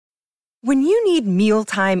When you need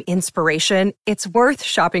mealtime inspiration, it's worth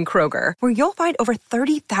shopping Kroger, where you'll find over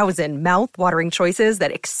 30,000 mouth-watering choices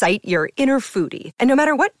that excite your inner foodie. And no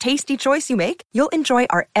matter what tasty choice you make, you'll enjoy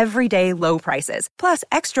our everyday low prices, plus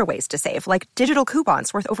extra ways to save, like digital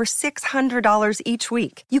coupons worth over $600 each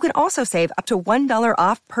week. You can also save up to $1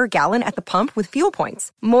 off per gallon at the pump with fuel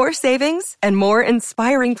points. More savings and more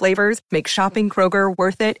inspiring flavors make shopping Kroger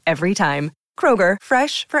worth it every time. Kroger,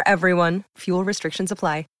 fresh for everyone. Fuel restrictions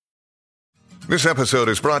apply. This episode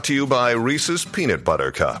is brought to you by Reese's Peanut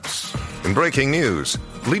Butter Cups. In breaking news,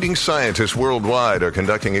 leading scientists worldwide are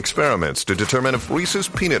conducting experiments to determine if Reese's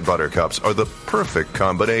Peanut Butter Cups are the perfect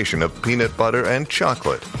combination of peanut butter and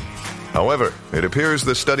chocolate. However, it appears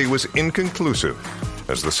the study was inconclusive,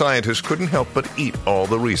 as the scientists couldn't help but eat all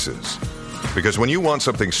the Reese's. Because when you want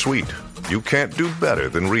something sweet, you can't do better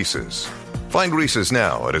than Reese's. Find Reese's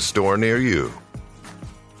now at a store near you.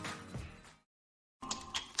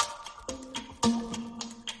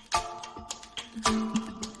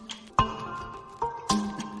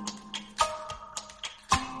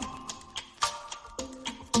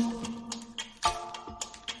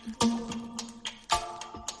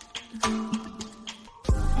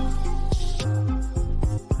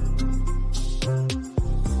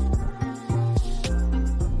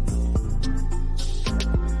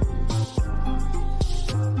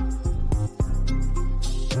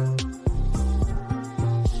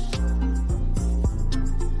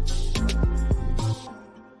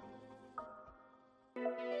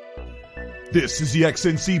 This is the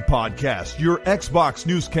XNC Podcast, your Xbox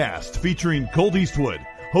newscast featuring Colt Eastwood,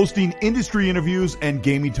 hosting industry interviews and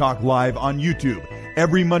gaming talk live on YouTube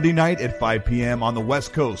every Monday night at 5 p.m. on the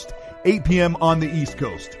West Coast, 8 p.m. on the East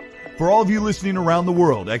Coast. For all of you listening around the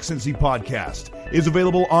world, XNC Podcast is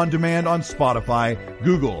available on demand on Spotify,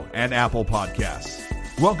 Google, and Apple Podcasts.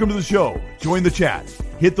 Welcome to the show. Join the chat,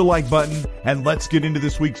 hit the like button, and let's get into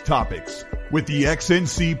this week's topics with the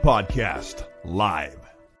XNC Podcast live.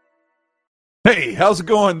 Hey, how's it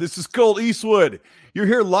going? This is Colt Eastwood. You're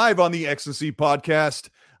here live on the XNC Podcast.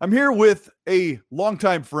 I'm here with a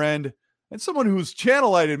longtime friend and someone whose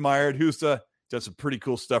channel I admired, who's done some pretty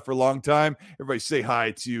cool stuff for a long time. Everybody say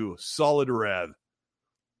hi to Solid Rev.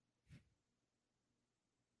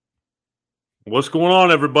 What's going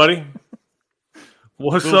on, everybody?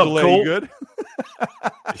 What's up, delay, Colt? You good?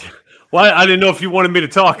 Well, I didn't know if you wanted me to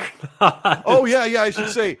talk. Oh, yeah, I should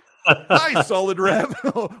say, hi, Solid Rev.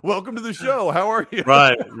 Welcome to the show. How are you?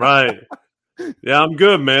 Right. Yeah, I'm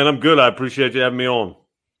good, man. I'm good. I appreciate you having me on.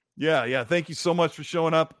 Yeah. Thank you so much for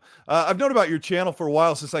showing up. I've known about your channel for a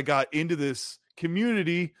while since I got into this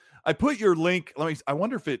community. I put your link. I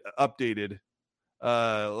wonder if it updated.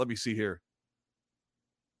 Let me see here.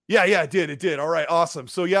 Yeah, it did. All right, awesome.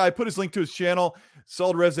 So yeah, I put his link to his channel.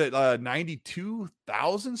 Solid Rev's at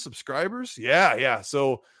 92,000 subscribers. Yeah.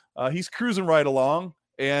 So he's cruising right along.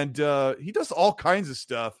 And he does all kinds of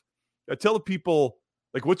stuff. Tell the people,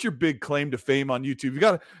 like, what's your big claim to fame on YouTube? You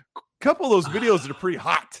got a couple of those videos that are pretty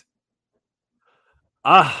hot.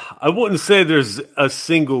 I wouldn't say there's a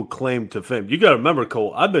single claim to fame. You got to remember,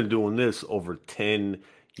 Cole, I've been doing this over 10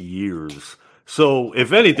 years. So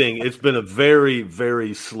if anything, it's been a very,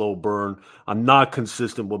 very slow burn. I'm not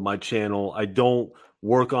consistent with my channel. I don't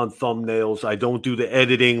work on thumbnails. I don't do the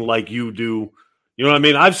editing like you do. You know what I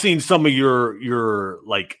mean? I've seen some of your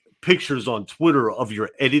like pictures on Twitter of your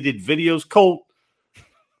edited videos, Colt.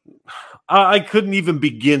 I couldn't even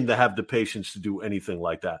begin to have the patience to do anything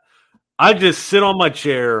like that. I just sit on my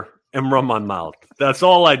chair and run my mouth. That's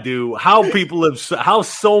all I do. How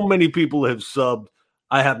so many people have subbed,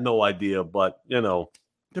 I have no idea, but you know.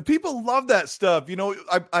 The people love that stuff. You know,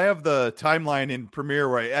 I have the timeline in Premiere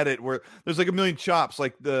where I edit where there's like a million chops.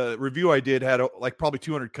 Like the review I did had like probably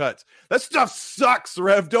 200 cuts. That stuff sucks,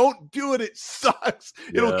 Rev. Don't do it. It sucks.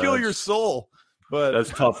 It'll kill your soul. But that's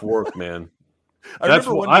tough work, man. I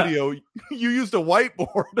remember one video you used a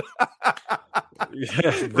whiteboard.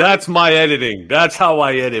 Yeah, that's my editing. That's how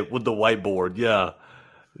I edit, with the whiteboard. Yeah.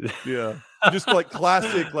 Just like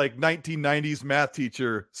classic, like 1990s math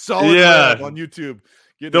teacher. Solid Rev on YouTube.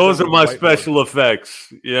 Those are my special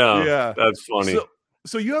effects. Yeah. That's funny.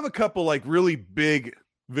 So you have a couple like really big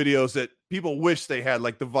videos that people wish they had,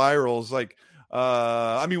 like the virals. Like,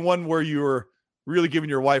 one where you were really giving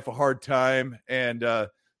your wife a hard time, and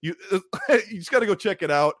you just got to go check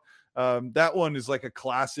it out. That one is like a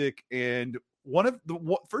classic. And one of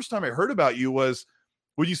the first time I heard about you was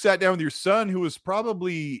when you sat down with your son, who was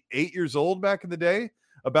probably 8 years old back in the day,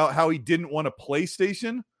 about how he didn't want a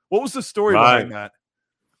PlayStation. What was the story behind that?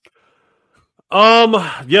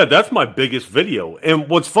 Yeah, that's my biggest video. And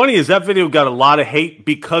what's funny is that video got a lot of hate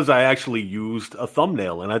because I actually used a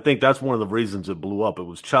thumbnail. And I think that's one of the reasons it blew up. It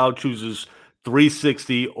was Child Chooses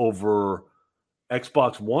 360 over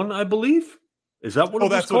Xbox One, I believe. Is that what it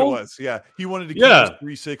was that's called? what it was. Yeah. He wanted to keep his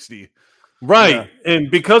 360. Right. Yeah. And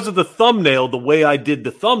because of the thumbnail, the way I did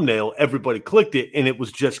the thumbnail, everybody clicked it and it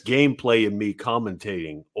was just gameplay and me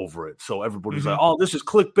commentating over it. So everybody's like, oh, this is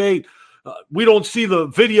clickbait. We don't see the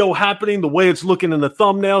video happening the way it's looking in the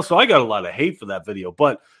thumbnail. So I got a lot of hate for that video.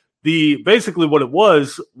 But basically what it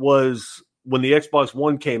was when the Xbox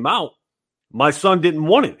One came out, my son didn't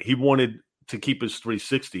want it. He wanted to keep his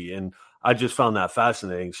 360. And I just found that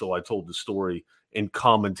fascinating. So I told the story in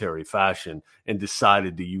commentary fashion and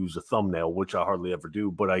decided to use a thumbnail, which I hardly ever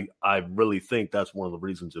do. But I really think that's one of the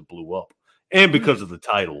reasons it blew up. And because of the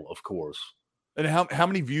title, of course. And how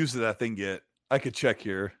many views did that thing get? I could check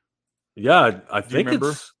here. Yeah, I think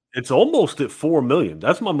it's almost at 4 million.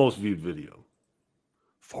 That's my most viewed video.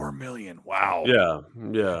 4 million. Wow.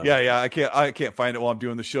 Yeah. I can't find it while I'm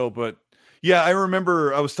doing the show, but yeah, I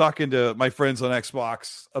remember I was talking to my friends on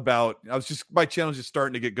Xbox about, my channel's just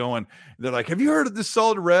starting to get going. They're like, have you heard of this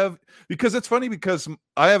Solid Rev? Because it's funny because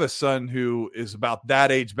I have a son who is about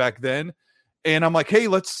that age back then. And I'm like, hey,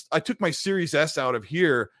 I took my Series S out of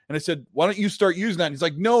here. And I said, why don't you start using that? And he's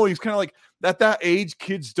like, no, he's kind of like, at that age,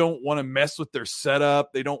 kids don't want to mess with their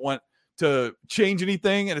setup. They don't want to change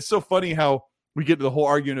anything. And it's so funny how we get to the whole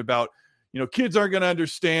argument about, kids aren't going to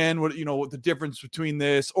understand what the difference between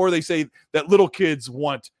this, or they say that little kids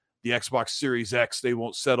want the Xbox Series X. They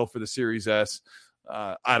won't settle for the Series S.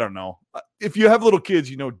 I don't know. If you have little kids,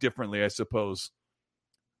 you know differently, I suppose.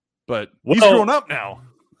 But he's grown up now.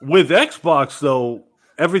 With Xbox, though,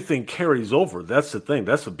 everything carries over. That's the thing.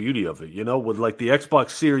 That's the beauty of it. With like the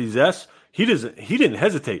Xbox Series S, he didn't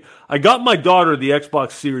hesitate. I got my daughter the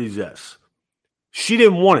Xbox Series S. She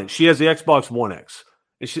didn't want it. She has the Xbox One X.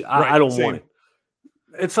 And I don't want it.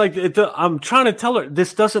 It's like I'm trying to tell her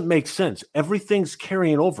this doesn't make sense. Everything's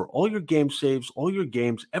carrying over. All your game saves, all your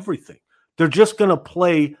games, everything. They're just going to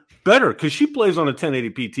play better because she plays on a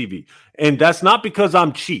 1080p TV. And that's not because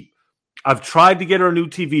I'm cheap. I've tried to get her a new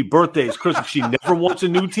TV. Birthdays, Christmas. She never wants a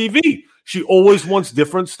new TV. She always wants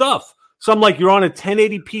different stuff. So I'm like, you're on a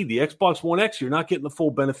 1080p, the Xbox One X. You're not getting the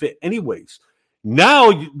full benefit anyways.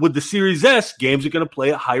 Now, with the Series S, games are going to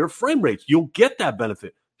play at higher frame rates. You'll get that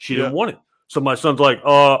benefit. She didn't want it. So my son's like,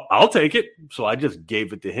 I'll take it. So I just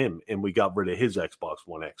gave it to him, and we got rid of his Xbox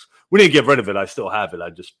One X. We didn't get rid of it. I still have it. I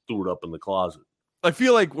just threw it up in the closet. I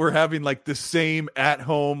feel like we're having like the same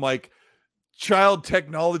at-home, like, child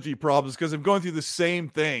technology problems because I'm going through the same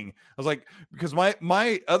thing. I was like, because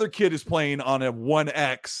my other kid is playing on a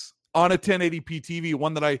 1X on a 1080p TV,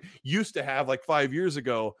 one that I used to have like 5 years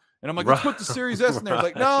ago. And I'm like, let's put the Series S in there. It's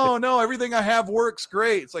like, no, everything I have works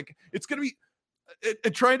great. It's like, it's going to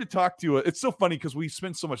be trying to talk to it. It's so funny because we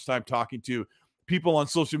spend so much time talking to people on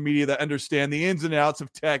social media that understand the ins and outs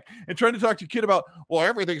of tech and trying to talk to your kid about, well,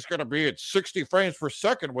 everything's going to be at 60 frames per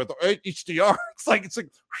second with HDR. It's like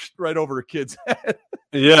right over a kid's head.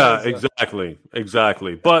 Yeah, exactly.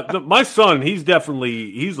 But my son, he's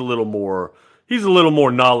a little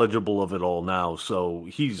more knowledgeable of it all now. So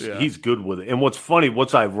he's good with it. And what's funny,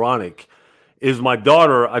 what's ironic is my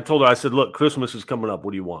daughter, I told her, I said, look, Christmas is coming up.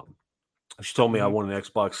 What do you want? She told me I want an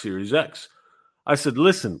Xbox Series X. I said,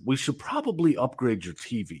 listen, we should probably upgrade your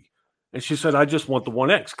TV. And she said, I just want the One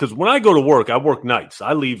X. Because when I go to work, I work nights.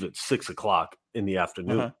 I leave at 6 o'clock in the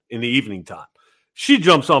afternoon, in the evening time. She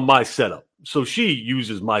jumps on my setup. So she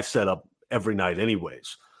uses my setup every night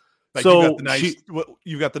anyways. Like so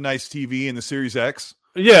you've got the nice TV in the Series X?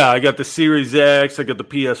 Yeah, I got the Series X. I got the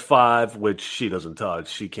PS5, which she doesn't touch.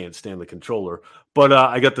 She can't stand the controller. But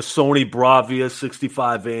I got the Sony Bravia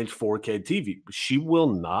 65-inch 4K TV. She will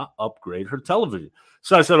not upgrade her television.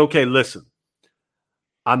 So I said, okay, listen,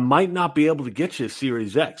 I might not be able to get you a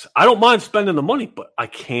Series X. I don't mind spending the money, but I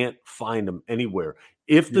can't find them anywhere.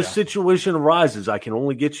 If the situation arises, I can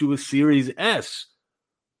only get you a Series S.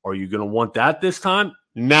 Are you going to want that this time?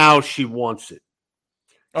 Now she wants it.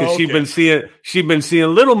 Because she's been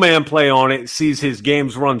seeing little man play on it, sees his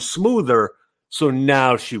games run smoother. So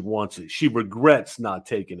now she wants it. She regrets not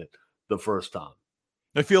taking it the first time.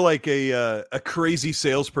 I feel like a crazy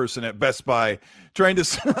salesperson at Best Buy trying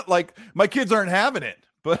to like, my kids aren't having it,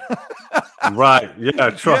 but right.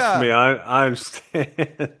 Yeah. Trust me. I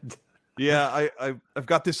understand. Yeah. I've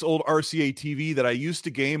got this old RCA TV that I used to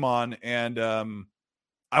game on, and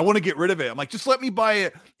I want to get rid of it. I'm like, just let me buy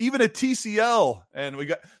it, even a TCL. And we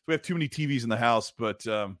have too many TVs in the house, but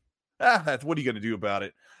What are you going to do about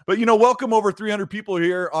it? But, welcome over 300 people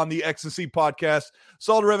here on the X&C podcast.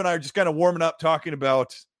 Solid Rev and I are just kind of warming up, talking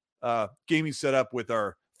about gaming setup with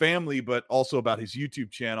our family, but also about his YouTube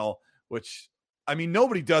channel, which, I mean,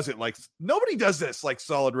 nobody does this like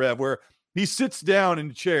Solid Rev, where he sits down in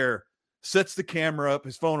the chair, sets the camera up,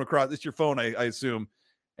 his phone across. It's your phone, I assume,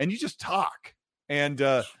 and you just talk. And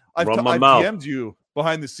I've DM'd you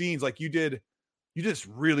behind the scenes like you did. You did this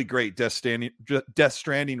really great Death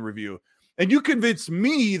Stranding review. And you convinced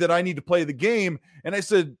me that I need to play the game. And I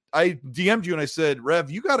DM'd you and I said,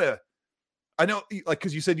 Rev, I know, like,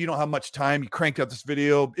 because you said you don't have much time. You cranked out this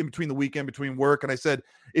video in between the weekend, between work. And I said,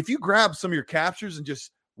 if you grab some of your captures and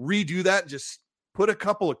just redo that, just put a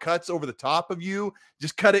couple of cuts over the top of you,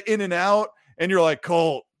 just cut it in and out. And you're like,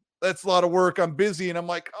 Colt, that's a lot of work. I'm busy. And I'm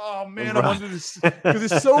like, oh man, I wanted to,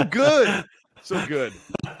 because it's so good. So good.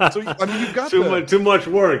 So I mean, you've got too much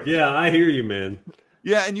work. Yeah, I hear you, man.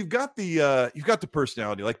 Yeah, and you've got the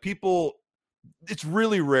personality. Like, people, it's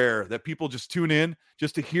really rare that people just tune in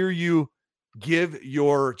just to hear you give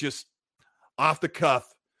your just off the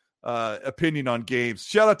cuff opinion on games.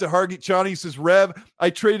 Shout out to Hargit Chani. He says, Rev,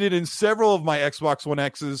 I traded in several of my Xbox One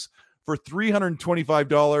X's for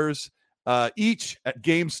 $325 each at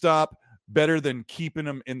GameStop. Better than keeping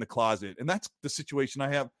them in the closet. And that's the situation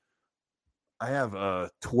I have. I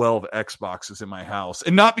have 12 Xboxes in my house,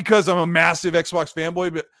 and not because I'm a massive Xbox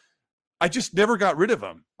fanboy, but I just never got rid of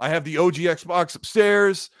them. I have the OG Xbox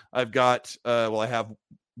upstairs. I've got, I have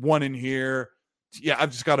one in here. Yeah,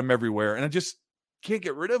 I've just got them everywhere, and I just can't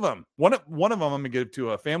get rid of them. One of them I'm going to give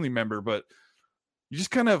to a family member, but you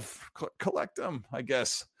just kind of collect them, I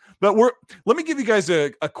guess. But let me give you guys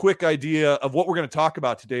a quick idea of what we're going to talk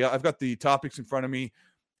about today. I've got the topics in front of me.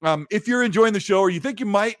 If you're enjoying the show, or you think you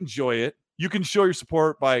might enjoy it, you can show your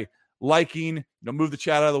support by liking, move the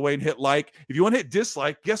chat out of the way and hit like. If you want to hit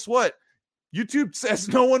dislike, guess what? YouTube says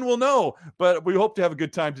no one will know, but we hope to have a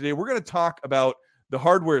good time today. We're going to talk about the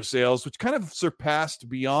hardware sales, which kind of surpassed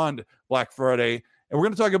beyond Black Friday. And we're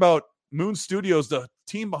going to talk about Moon Studios. The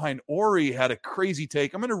team behind Ori had a crazy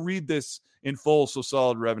take. I'm going to read this in full so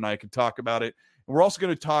Solid Rev and I can talk about it. And we're also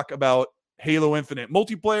going to talk about Halo Infinite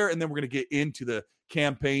multiplayer, and then we're going to get into the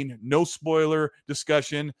campaign. No spoiler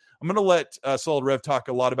discussion. I'm going to let Solid Rev talk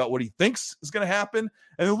a lot about what he thinks is going to happen,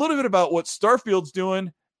 and a little bit about what Starfield's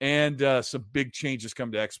doing, and some big changes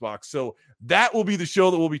come to Xbox. So that will be the show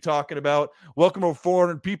that we'll be talking about. Welcome over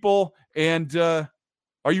 400 people. And are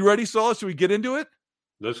you ready, Solid? Should we get into it?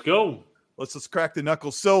 Let's go. Let's crack the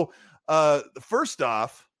knuckles. So first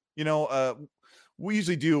off, we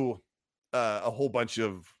usually do a whole bunch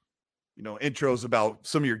of intros about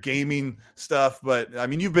some of your gaming stuff, but I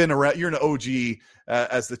mean, you've been around, you're an OG,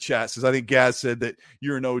 as the chat says. I think Gaz said that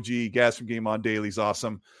you're an OG. Gaz from Game On Daily is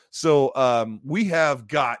awesome. So we have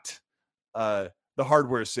got the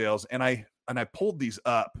hardware sales, and I pulled these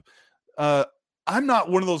up. I'm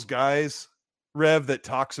not one of those guys, Rev, that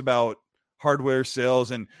talks about hardware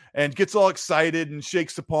sales and gets all excited and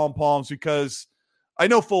shakes the palms, because I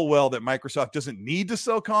know full well that Microsoft doesn't need to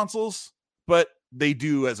sell consoles, but they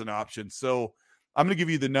do as an option. So I'm going to give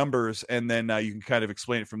you the numbers, and then you can kind of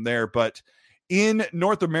explain it from there. But in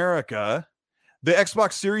North America, the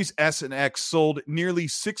Xbox Series S and X sold nearly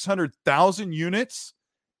 600,000 units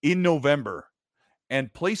in November,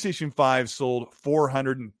 and PlayStation 5 sold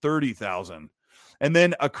 430,000. And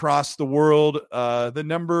then across the world, the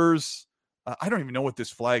numbers, I don't even know what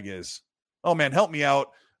this flag is. Oh man, help me out.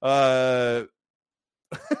 Help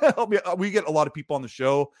me. We get a lot of people on the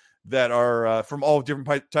show that are from all different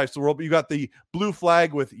types of the world, but you got the blue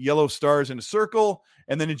flag with yellow stars in a circle.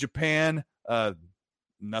 And then in Japan,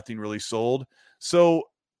 nothing really sold. So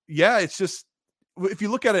yeah, it's just, if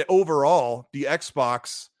you look at it overall, the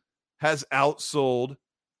Xbox has outsold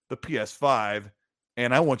the PS5.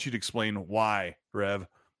 And I want you to explain why, Rev.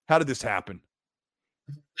 How did this happen?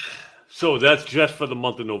 So that's just for the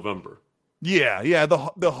month of November. Yeah,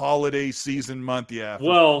 the holiday season month. Yeah.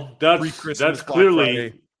 Well, that's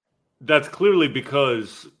clearly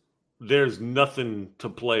because there's nothing to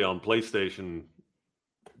play on PlayStation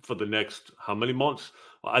for the next how many months?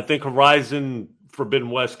 I think Horizon Forbidden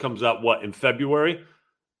West comes out in February.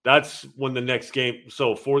 That's when the next game.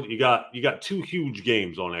 So you got two huge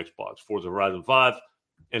games on Xbox: Forza Horizon 5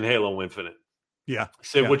 and Halo Infinite. Yeah.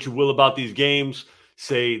 Say what you will about these games.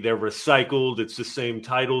 Say they're recycled. It's the same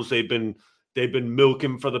titles they've been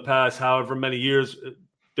milking for the past however many years.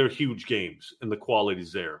 They're huge games, and the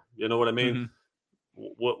quality's there. You know what I mean? Mm-hmm.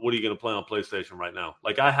 What are you going to play on PlayStation right now?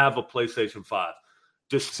 Like, I have a PlayStation 5.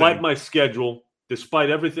 Despite my schedule, despite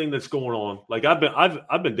everything that's going on, like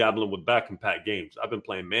I've been dabbling with back and pack games. I've been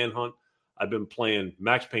playing Manhunt. I've been playing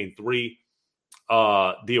Max Payne 3,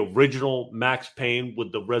 the original Max Payne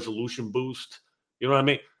with the resolution boost. You know what I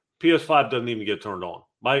mean? PS5 doesn't even get turned on.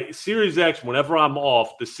 My Series X, whenever I'm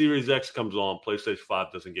off, the Series X comes on. PlayStation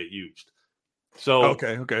 5 doesn't get used. So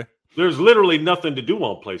okay. There's literally nothing to do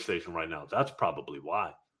on PlayStation right now. That's probably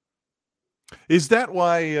why. Is that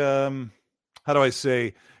why, how do I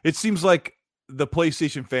say, it seems like the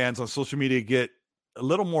PlayStation fans on social media get a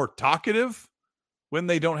little more talkative when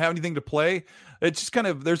they don't have anything to play? It's just kind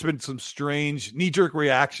of, there's been some strange knee-jerk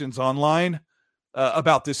reactions online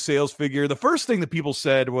about this sales figure. The first thing that people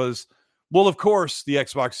said was, well, of course, the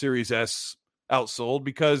Xbox Series S outsold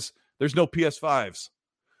because there's no PS5s.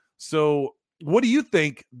 So what do you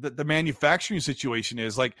think that the manufacturing situation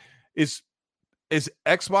is? Like, is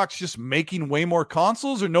Xbox just making way more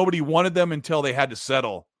consoles, or nobody wanted them until they had to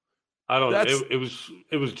settle? I don't know.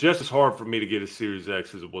 It was just as hard for me to get a Series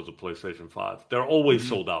X as it was a PlayStation 5. They're always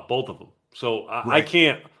sold out, both of them. So I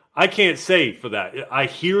can't say for that. I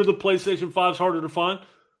hear the PlayStation 5 is harder to find,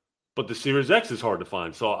 but the Series X is hard to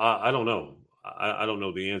find. So I don't know. I don't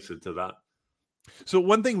know the answer to that. So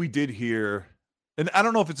one thing we did hear, and I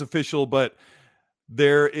don't know if it's official, but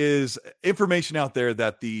there is information out there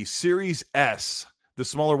that the Series S, the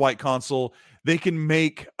smaller white console, they can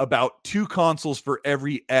make about 2 consoles for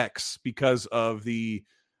every X because of the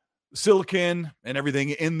silicon and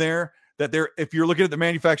everything in there. That if you're looking at the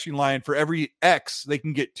manufacturing line, for every X, they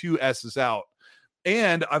can get 2 S's out.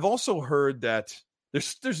 And I've also heard that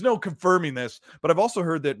there's no confirming this, but I've also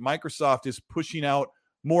heard that Microsoft is pushing out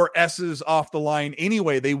more S's off the line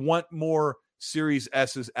anyway. They want more Series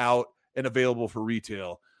S's out and available for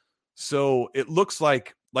retail. So it looks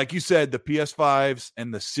like you said, the PS5s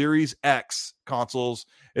and the Series X consoles,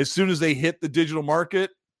 as soon as they hit the digital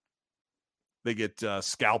market, they get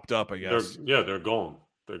scalped up, I guess. They're gone.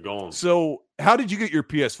 They're gone. So how did you get your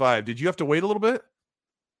PS5? Did you have to wait a little bit?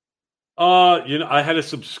 I had a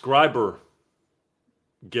subscriber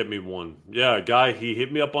get me one. Yeah, a guy, he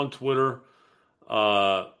hit me up on Twitter.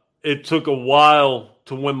 It took a while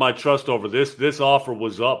to win my trust over this. This offer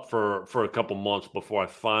was up for a couple months before I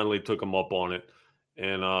finally took him up on it.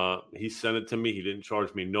 And he sent it to me. He didn't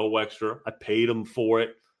charge me no extra. I paid him for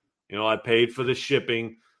it. I paid for the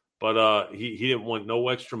shipping, but he didn't want no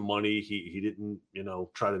extra money. He didn't,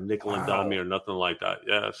 try to nickel and dime me or nothing like that.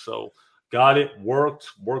 Yeah, so got it.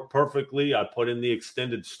 Worked perfectly. I put in the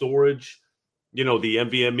extended storage, the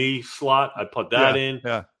NVMe slot. I put that in.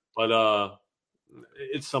 Yeah. But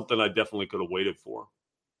it's something I definitely could have waited for.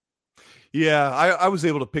 Yeah, I was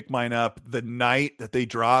able to pick mine up the night that they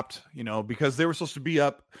dropped, because they were supposed to be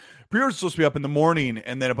up. Pre-orders supposed to be up in the morning,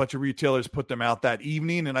 and then a bunch of retailers put them out that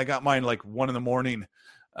evening, and I got mine like 1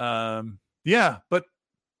 a.m. Yeah, but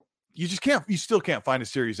you still can't find a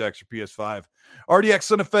Series X or PS5. RDX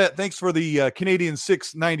Son of Fett, thanks for the Canadian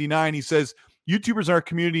 $6.99. He says, YouTubers in our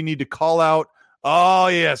community need to call out. Oh,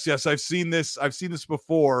 yes, I've seen this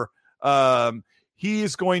before.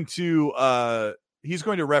 He's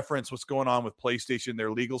going to reference what's going on with PlayStation,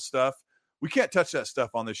 their legal stuff. We can't touch that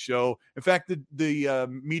stuff on this show. In fact, the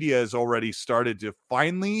media has already started to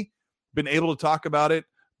finally been able to talk about it.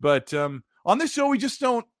 But on this show, we just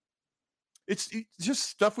don't. It's just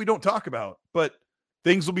stuff we don't talk about. But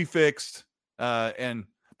things will be fixed. And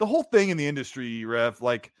the whole thing in the industry, Rev,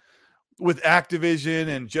 like with Activision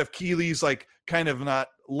and Jeff Keighley's like kind of not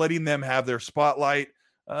letting them have their spotlight.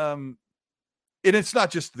 And it's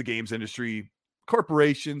not just the games industry.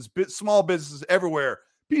 Corporations, small businesses everywhere.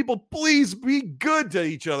 People, please be good to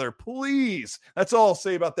each other. Please. That's all I'll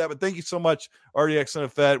say about that. But thank you so much, RDX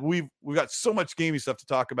and Fed. We've got so much gaming stuff to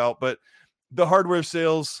talk about, but the hardware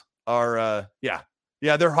sales are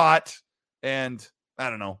they're hot. And I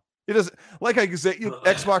don't know. It doesn't, like I said,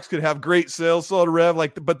 Xbox could have great sales, so Rev,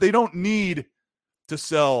 but they don't need to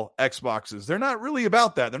sell Xboxes. They're not really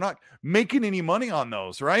about that. They're not making any money on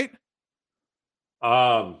those, right?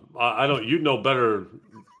 I don't,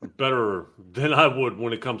 better than I would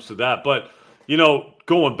when it comes to that. But,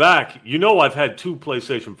 going back, I've had 2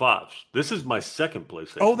 PlayStation 5s. This is my second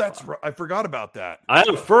PlayStation. Oh, that's right. I forgot about that. I had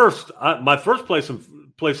my first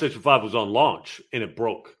PlayStation 5 was on launch and it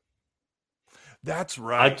broke. That's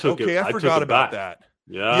right. I forgot about that.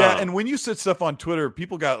 Yeah. Yeah. And when you said stuff on Twitter,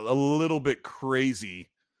 people got a little bit crazy.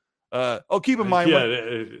 Keep in mind.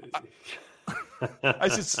 I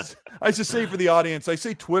should say for the audience, I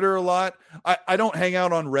say Twitter a lot. I don't hang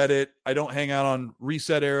out on Reddit. I don't hang out on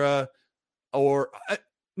Reset Era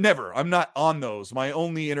never. I'm not on those. My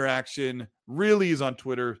only interaction really is on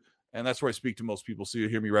Twitter, and that's where I speak to most people. So you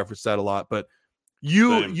hear me reference that a lot. But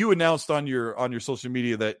you announced on your social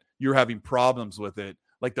media that you're having problems with it,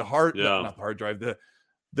 like not the hard drive,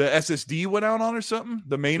 the SSD went out on or something?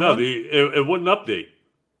 The main No, one? it wouldn't update.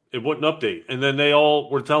 It wouldn't update. And then they all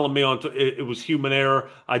were telling me it was human error.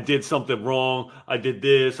 I did something wrong. I did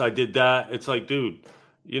this. I did that. It's like, dude,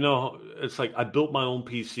 it's like I built my own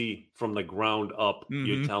PC from the ground up. Mm-hmm.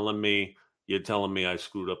 You're telling me I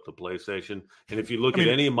screwed up the PlayStation. And if you look at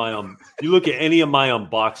any of my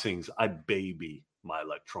unboxings, I baby my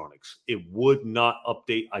electronics. It would not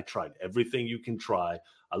update. I tried everything you can try.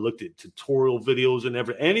 I looked at tutorial videos and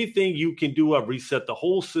anything you can do. I reset the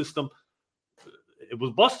whole system. It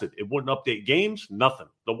was busted. It wouldn't update games, nothing.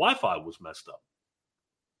 The Wi-Fi was messed up.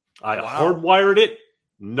 I hardwired it.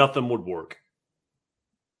 Nothing would work.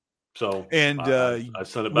 So I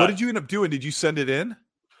sent it back. What did you end up doing? Did you send it in?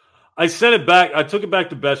 I sent it back. I took it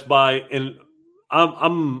back to Best Buy, and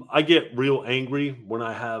I get real angry when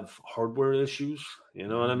I have hardware issues. You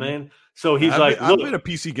know what I mean? So he's I've been a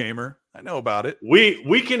PC gamer. I know about it.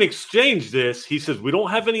 We can exchange this. He says, we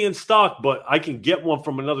don't have any in stock, but I can get one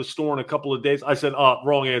from another store in a couple of days. I said,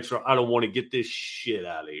 wrong answer. I don't want to get this shit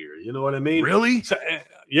out of here. You know what I mean? Really? So,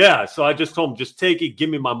 yeah. So I just told him, just take it. Give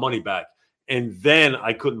me my money back. And then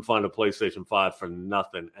I couldn't find a PlayStation 5 for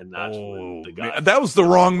nothing. And that's when the guy. That was the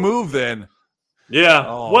wrong move then. Yeah.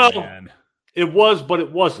 Oh, man. It was, but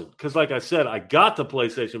it wasn't. Because like I said, I got the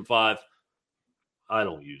PlayStation 5. I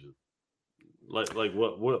don't use it. Like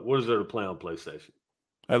what is there to play on PlayStation?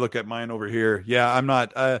 I look at mine over here. Yeah, I'm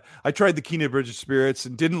not. I tried the Kena Bridge of Spirits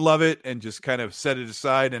and didn't love it, and just kind of set it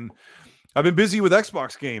aside. And I've been busy with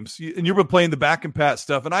Xbox games, and you've been playing the back and pat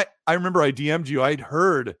stuff. And I remember I DM'd you. I'd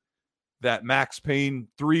heard that Max Payne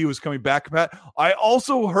 3 was coming back and pat. I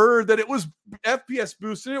also heard that it was FPS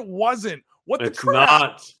boosted. It wasn't. What the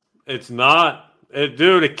crap? It's not.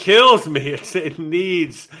 Dude, it kills me. It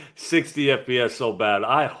needs 60 FPS so bad.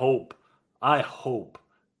 I hope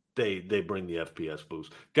they bring the FPS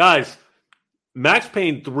boost. Guys, Max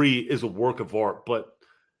Payne 3 is a work of art, but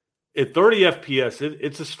at 30 FPS,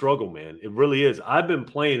 it's a struggle, man. It really is. I've been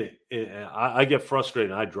playing it, and I get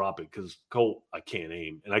frustrated, and I drop it because, Colt, I can't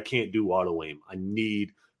aim, and I can't do auto aim. I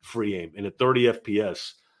need free aim. And at 30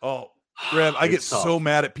 FPS... Oh, Rev, I get so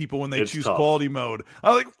mad at people when they choose quality mode.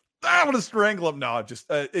 I'm like, I want to strangle them. No,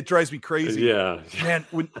 it drives me crazy. Yeah. Man,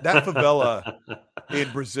 when that favela in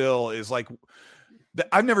Brazil is like... you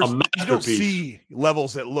don't see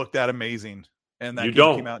levels that look that amazing. And that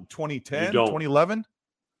game came out in 2010, 2011?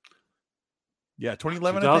 Yeah,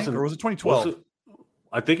 2011, I think, or was it 2012?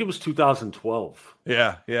 I think it was 2012.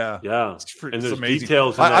 Yeah. It's and there's amazing.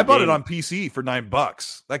 Details in I bought game. it on PC for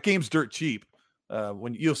 $9. That game's dirt cheap.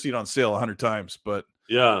 When you'll see it on sale 100 times, but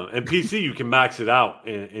yeah, and PC you can max it out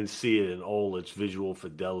and see it in all its visual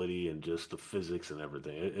fidelity and just the physics and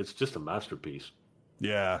everything. It's just a masterpiece.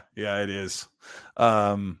 Yeah, it is.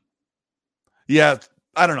 Yeah,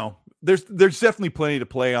 I don't know. There's definitely plenty to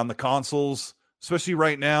play on the consoles, especially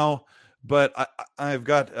right now. But I've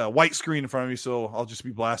got a white screen in front of me, so I'll just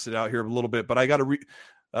be blasted out here a little bit. But I got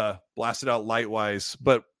to blast it out light-wise.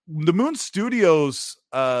 But the Moon Studios,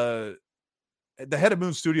 the head of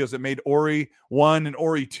Moon Studios that made Ori 1 and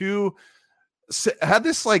Ori 2, had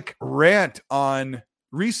this like rant on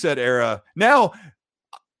Reset Era. Now,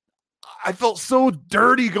 I felt so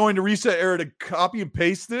dirty going to Reset Era to copy and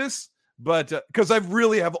paste this, but because I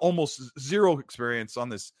really have almost zero experience on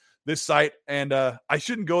this site, and I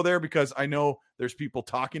shouldn't go there because I know there's people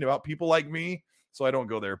talking about people like me, so I don't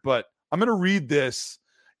go there. But I'm going to read this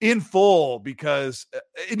in full because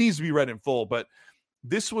it needs to be read in full. But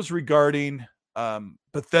this was regarding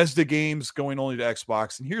Bethesda games going only to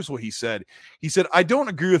Xbox, and here's what he said. He said, I don't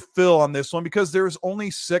agree with Phil on this one because there is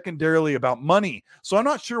only secondarily about money. So I'm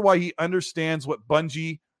not sure why he understands what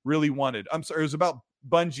Bungie really wanted. I'm sorry, it was about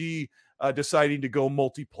Bungie deciding to go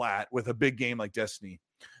multi-plat with a big game like Destiny.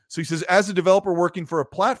 So he says, as a developer working for a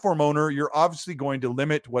platform owner, you're obviously going to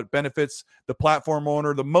limit what benefits the platform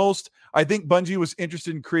owner the most. I think Bungie was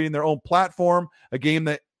interested in creating their own platform, a game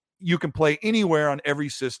that you can play anywhere on every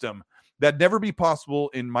system. That'd never be possible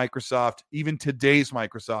in Microsoft, even today's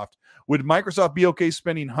Microsoft. Would Microsoft be okay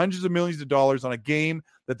spending hundreds of millions of dollars on a game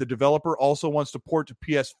that the developer also wants to port to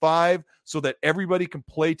PS5 so that everybody can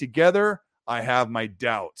play together? I have my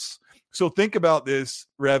doubts. So think about this,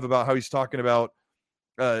 Rev, about how he's talking about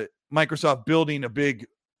Microsoft building a big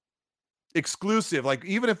exclusive, like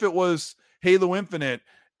even if it was Halo Infinite,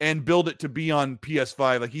 and build it to be on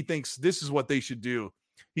PS5. Like he thinks this is what they should do.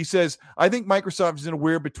 He says, I think Microsoft is in a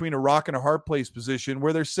weird between a rock and a hard place position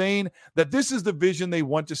where they're saying that this is the vision they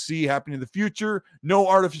want to see happen in the future. No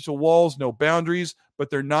artificial walls, no boundaries, but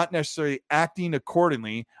they're not necessarily acting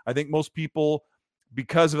accordingly. I think most people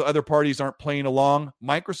because of other parties aren't playing along,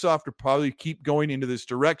 Microsoft would probably keep going into this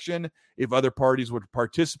direction if other parties would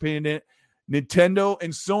participate in it. Nintendo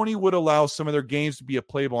and Sony would allow some of their games to be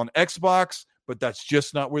playable on Xbox, but that's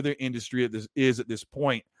just not where their industry is at this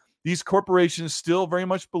point. These corporations still very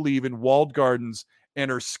much believe in walled gardens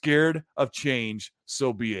and are scared of change,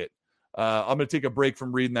 so be it. I'm going to take a break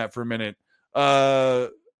from reading that for a minute. Are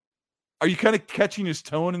you kind of catching his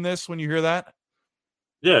tone in this when you hear that?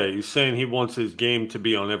 Yeah, he's saying he wants his game to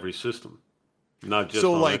be on every system, not just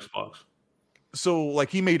on Xbox. So, like,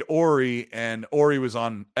 he made Ori, and Ori was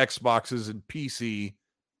on Xboxes and PC,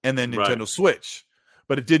 and then Nintendo Switch,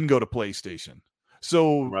 but it didn't go to PlayStation.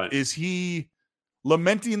 So, is he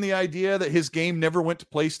lamenting the idea that his game never went to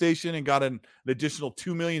PlayStation and got an additional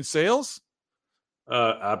 2 million sales?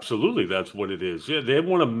 Absolutely, that's what it is. Yeah, they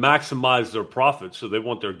want to maximize their profits, so they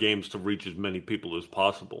want their games to reach as many people as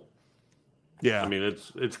possible. Yeah, I mean,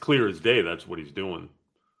 it's clear as day. That's what he's doing.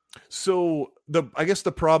 So I guess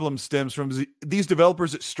the problem stems from these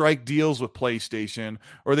developers that strike deals with PlayStation,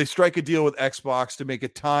 or they strike a deal with Xbox to make a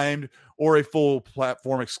timed or a full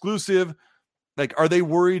platform exclusive. Like, are they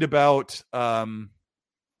worried about,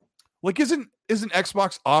 like, isn't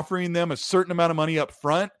Xbox offering them a certain amount of money up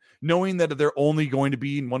front, knowing that they're only going to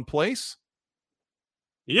be in one place?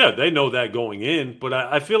 Yeah, they know that going in, but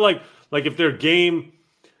I feel like if their game,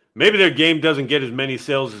 maybe their game doesn't get as many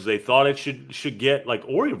sales as they thought it should get. Like,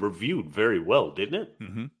 Ori reviewed very well, didn't it?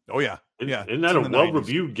 Mm-hmm. Oh yeah, yeah. Isn't that a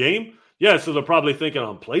well-reviewed game? Yeah, so they're probably thinking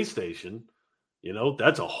on PlayStation,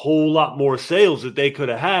 that's a whole lot more sales that they could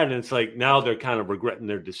have had, and it's like now they're kind of regretting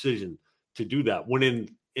their decision to do that. When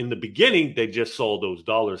in the beginning they just saw those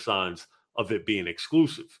dollar signs of it being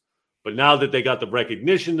exclusive. But now that they got the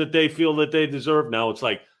recognition that they feel that they deserve, now it's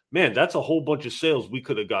like, man, that's a whole bunch of sales we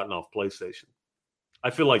could have gotten off PlayStation. I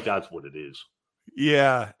feel like that's what it is.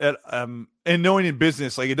 Yeah. And knowing in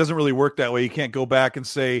business, like, it doesn't really work that way. You can't go back and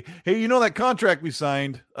say, hey, that contract we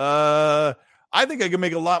signed, I think I can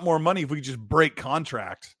make a lot more money if we could just break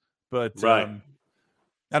contract. But I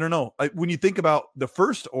don't know. When you think about the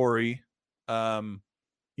first Ori,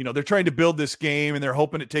 they're trying to build this game and they're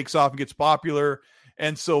hoping it takes off and gets popular.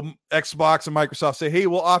 And so Xbox and Microsoft say, hey,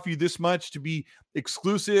 we'll offer you this much to be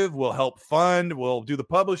exclusive. We'll help fund. We'll do the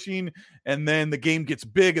publishing. And then the game gets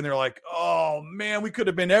big and they're like, oh, man, we could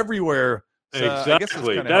have been everywhere.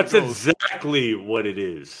 Exactly. That's exactly what it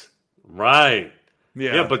is. Right.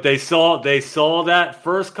 Yeah. But they saw that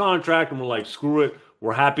first contract and were like, screw it.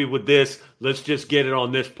 We're happy with this. Let's just get it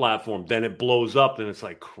on this platform. Then it blows up. Then it's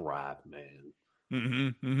like, crap, man.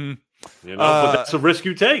 Mm-hmm. Mm-hmm. But that's a risk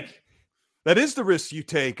you take. That is the risk you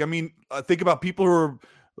take. I mean, think about people who are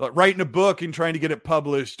writing a book and trying to get it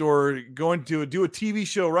published, or going to do a TV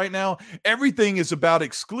show right now. Everything is about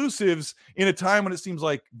exclusives in a time when it seems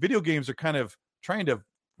like video games are kind of trying to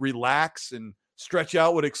relax and stretch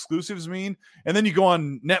out what exclusives mean. And then you go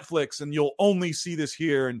on Netflix and you'll only see this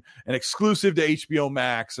here, and an exclusive to HBO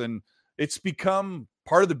Max. And it's become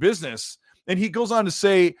part of the business. And he goes on to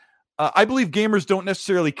say, I believe gamers don't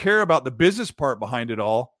necessarily care about the business part behind it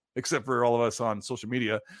all, except for all of us on social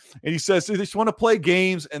media. And he says they just want to play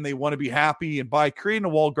games and they want to be happy. And by creating a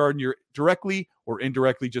walled garden, you're directly or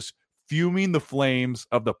indirectly just fuming the flames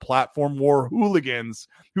of the platform war hooligans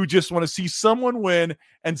who just want to see someone win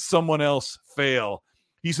and someone else fail.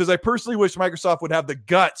 He says, I personally wish Microsoft would have the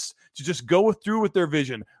guts to just go through with their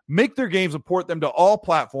vision, make their games and port them to all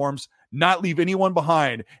platforms, not leave anyone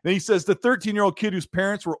behind. And he says the 13-year-old kid whose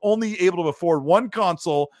parents were only able to afford one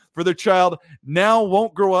console for their child now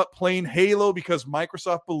won't grow up playing Halo because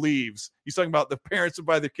Microsoft believes, he's talking about the parents who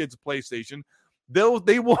buy their kids a PlayStation,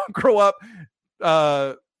 they won't grow up,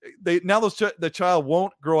 the child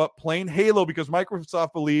won't grow up playing Halo because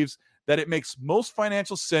Microsoft believes that it makes most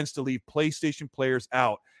financial sense to leave PlayStation players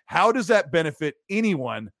out. How does that benefit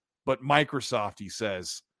anyone but Microsoft, he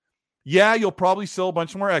says. Yeah, you'll probably sell a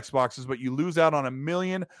bunch more Xboxes, but you lose out on 1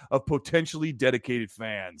 million of potentially dedicated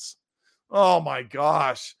fans. Oh my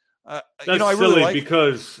gosh. That's silly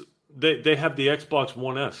because they have the Xbox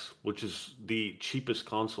One S, which is the cheapest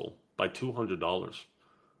console by $200.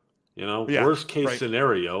 Worst case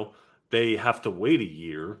scenario, they have to wait a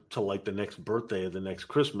year till like the next birthday or the next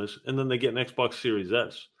Christmas, and then they get an Xbox Series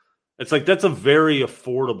S. It's like, that's a very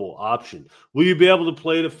affordable option. Will you be able to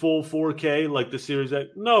play it at full 4K like the Series X?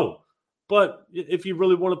 No. But if you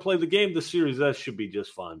really want to play the game, the Series S should be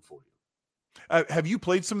just fine for you. Have you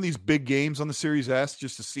played some of these big games on the Series S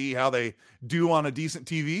just to see how they do on a decent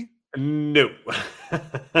TV? No.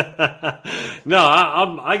 No,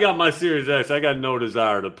 I got my Series X. I got no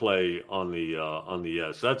desire to play on the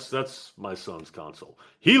S. That's my son's console.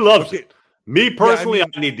 He loves it. Me personally, I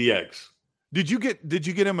need the X. Did you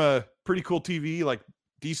get him a pretty cool TV, like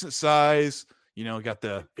decent size? You know, got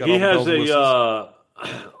he has a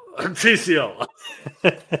TCL.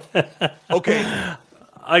 Okay.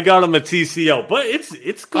 I got him a TCL, but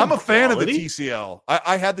it's good. I'm a fan quality. of the TCL.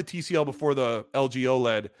 I had the TCL before the LG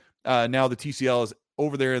OLED. Now the TCL is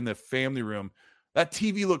over there in the family room. That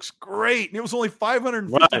TV looks great, and it was only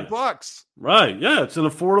 $550. Right? Yeah, it's an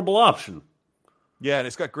affordable option. Yeah, and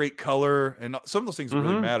it's got great color, and some of those things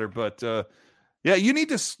really matter. But yeah, you need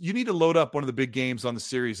to load up one of the big games on the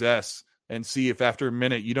Series S and see if after a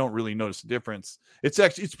minute you don't really notice a difference.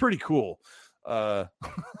 It's pretty cool.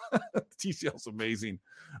 TCL's amazing.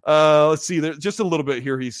 Let's see. There just a little bit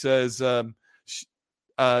here. He says, didn't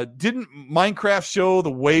Minecraft show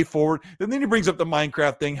the way forward? And then he brings up the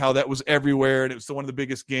Minecraft thing, how that was everywhere and it was one of the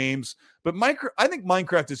biggest games. But I think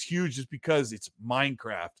Minecraft is huge just because it's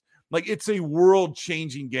Minecraft. Like, it's a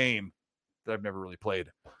world-changing game that I've never really played.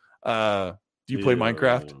 Do you play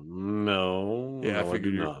Minecraft? No. Yeah, no, I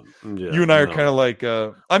figured not. Yeah, you and I are kind of like,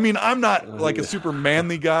 I mean, I'm not like a super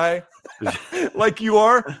manly guy like you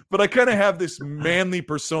are, but I kind of have this manly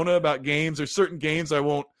persona about games. There's certain games I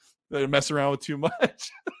won't mess around with too much.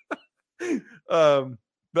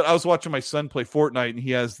 But I was watching my son play Fortnite, and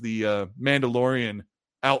he has the Mandalorian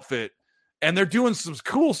outfit, and they're doing some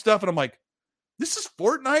cool stuff, and I'm like, this is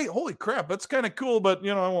Fortnite? Holy crap, that's kind of cool, but,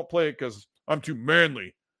 I won't play it because I'm too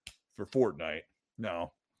manly for Fortnite.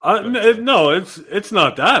 No. No, it's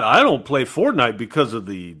not that. I don't play Fortnite because of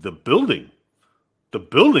the building. The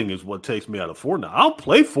building is what takes me out of Fortnite. I'll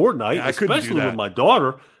play Fortnite, especially with my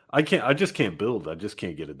daughter. I just can't build. I just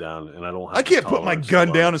can't get it down, and I can't put my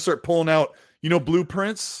gun down and start pulling out,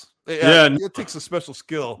 blueprints. It takes a special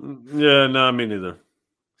skill. Yeah, no, me neither.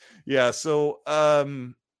 Yeah, so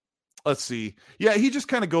let's see. Yeah, he just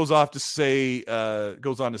kind of goes on to say that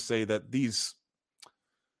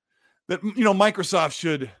Microsoft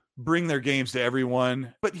should bring their games to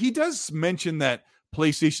everyone. But he does mention that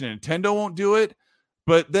PlayStation and Nintendo won't do it.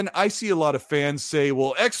 But then I see a lot of fans say,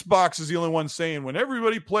 well, Xbox is the only one saying when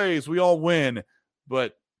everybody plays, we all win.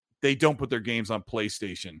 But they don't put their games on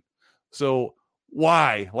PlayStation. So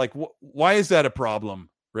why? Like, why is that a problem,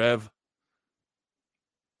 Rev?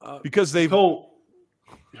 Because they've...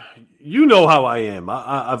 You know how I am.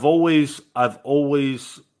 I've always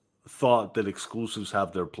thought that exclusives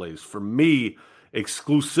have their place. For me,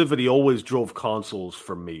 exclusivity always drove consoles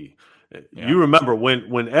for me. Yeah. You remember when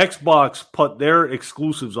Xbox put their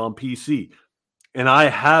exclusives on PC, and I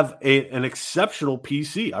have an exceptional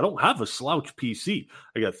PC. I don't have a slouch PC.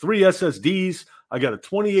 I got 3 SSDs. I got a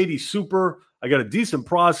 2080 Super. I got a decent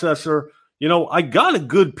processor. I got a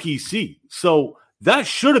good PC. So that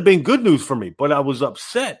should have been good news for me. But I was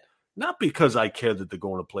upset, not because I care that they're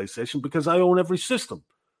going to PlayStation, because I own every system.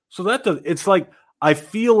 So it's like I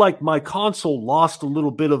feel like my console lost a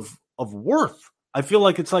little bit of worth. I feel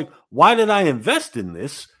like it's like, why did I invest in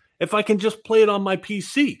this if I can just play it on my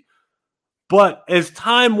PC? But as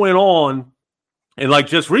time went on, and like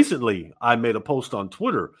just recently, I made a post on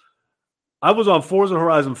Twitter. I was on Forza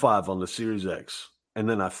Horizon 5 on the Series X, and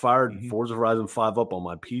then I fired Forza Horizon 5 up on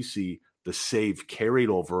my PC. The save carried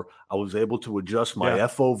over. I was able to adjust my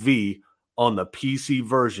FOV on the PC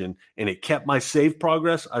version, and it kept my save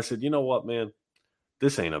progress. I said, you know what, man?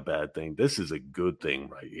 This ain't a bad thing. This is a good thing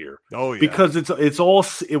right here. Oh, yeah. Because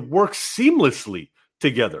it works seamlessly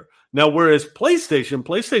together. Now, whereas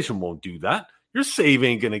PlayStation won't do that. Your save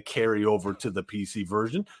ain't going to carry over to the PC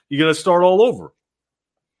version. You're going to start all over.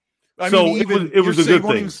 It was a good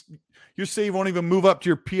thing. Your save won't even move up to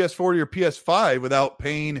your PS4 or your PS5 without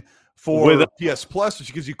paying for PS Plus,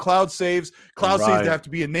 which gives you cloud saves. Saves have to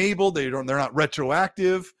be enabled. They're not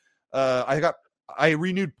retroactive. I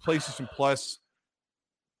renewed PlayStation Plus.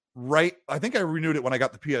 Right, I think I renewed it when I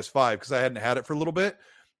got the PS5 because I hadn't had it for a little bit.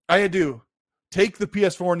 I had to take the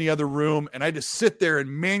PS4 in the other room, and I had to sit there and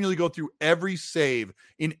manually go through every save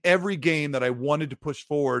in every game that I wanted to push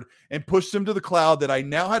forward and push them to the cloud that I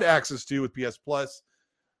now had access to with PS Plus.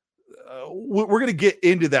 We're going to get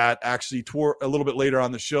into that actually a little bit later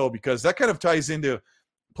on the show, because that kind of ties into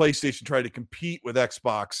PlayStation trying to compete with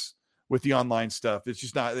Xbox with the online stuff. It's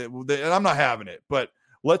just not, and I'm not having it. But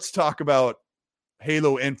let's talk about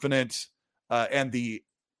Halo Infinite and the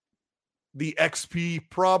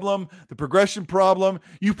XP problem, the progression problem.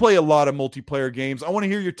 You play a lot of multiplayer games. I want to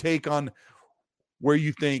hear your take on where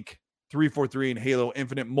you think 343 and Halo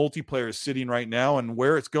Infinite multiplayer is sitting right now and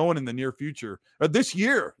where it's going in the near future, or this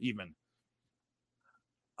year even.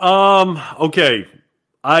 Okay.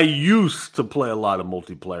 I used to play a lot of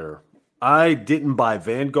multiplayer. I didn't buy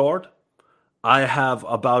Vanguard. I have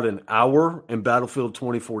about an hour in Battlefield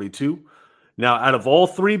 2042. Now, out of all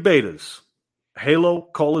 3 betas, Halo,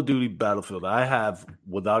 Call of Duty, Battlefield. I have,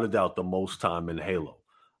 without a doubt, the most time in Halo.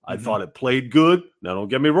 I thought it played good. Now, don't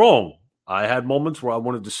get me wrong. I had moments where I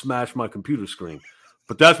wanted to smash my computer screen,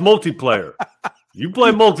 but that's multiplayer. You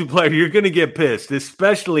play multiplayer, you're going to get pissed,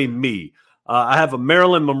 especially me. I have a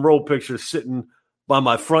Marilyn Monroe picture sitting by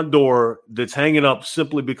my front door that's hanging up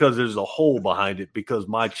simply because there's a hole behind it because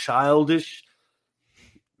my childish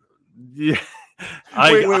wait.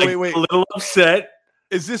 A little upset.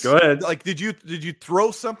 Is this Go ahead. like did you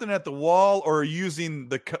throw something at the wall or are you using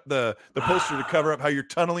the poster to cover up how you're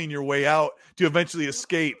tunneling your way out to eventually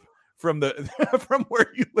escape from the from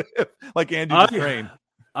where you live like Andy Dufresne?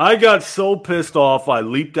 I got so pissed off I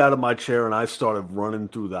leaped out of my chair and I started running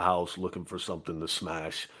through the house looking for something to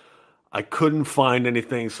smash. I couldn't find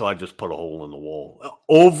anything, so I just put a hole in the wall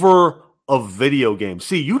over a video game.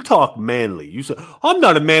 See, you talk manly. You say, I'm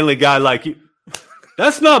not a manly guy like you.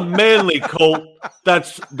 That's not manly, Colt.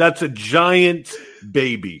 That's a giant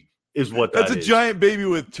baby, is what that is. That's a giant baby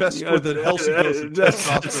with with a healthy dose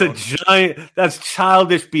of testosterone. That's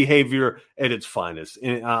childish behavior at its finest.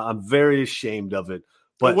 And I'm very ashamed of it.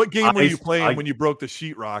 But what game were you playing when you broke the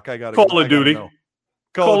sheetrock? I got Call of Duty.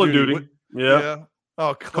 Call of Duty. Yeah.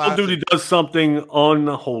 Oh, Call of Duty does something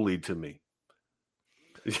unholy to me.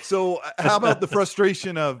 So how about the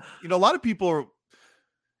frustration of, a lot of people are,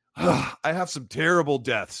 I have some terrible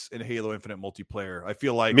deaths in Halo Infinite multiplayer. I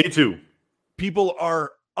feel like me too. People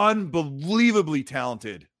are unbelievably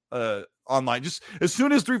talented online. Just as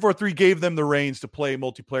soon as 343 gave them the reins to play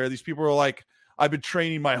multiplayer, these people were like, I've been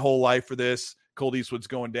training my whole life for this. Colt Eastwood's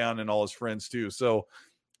going down and all his friends too. So,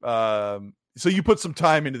 so you put some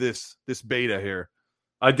time into this beta here.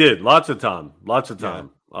 I did. Lots of time. Yeah.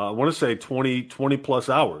 I want to say 20 plus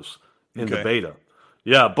hours in the beta.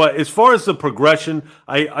 Yeah, but as far as the progression,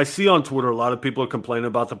 I see on Twitter a lot of people are complaining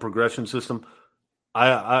about the progression system.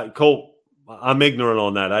 Colt, I'm ignorant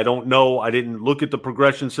on that. I don't know. I didn't look at the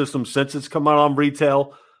progression system since it's come out on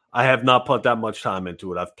retail. I have not put that much time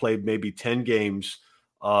into it. I've played maybe 10 games.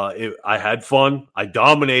 I had fun. I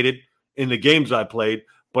dominated in the games I played,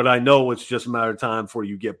 but I know it's just a matter of time before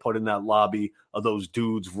you get put in that lobby of those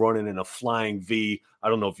dudes running in a flying V. I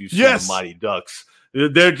don't know if you've seen the Mighty Ducks.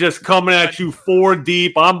 They're just coming at you 4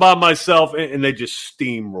 deep. I'm by myself, and they just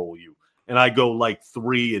steamroll you. And I go like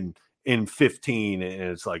 3 and 15, and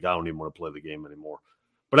it's like I don't even want to play the game anymore.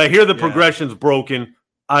 But I hear the progression's broken.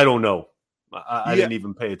 I don't know. I didn't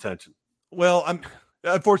even pay attention. Well,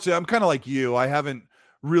 unfortunately, I'm kind of like you. I haven't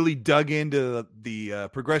really dug into the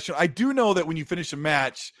progression. I do know that when you finish a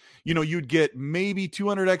match, you'd get maybe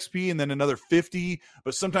 200 XP and then another 50,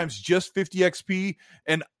 but sometimes just 50 XP.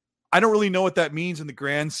 And I don't really know what that means in the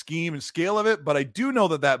grand scheme and scale of it, but I do know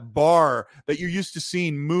that bar that you're used to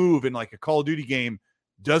seeing move in like a Call of Duty game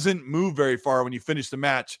doesn't move very far when you finish the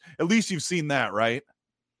match. At least you've seen that, right?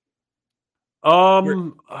 I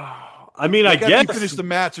mean, I guess you finish the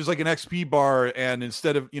match, there's like an XP bar, and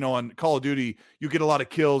instead of, on Call of Duty, you get a lot of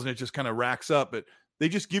kills and it just kind of racks up, but they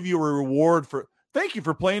just give you a reward for thank you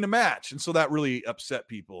for playing a match. And so that really upset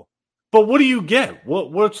people. But what do you get?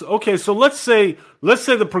 What's okay? So let's say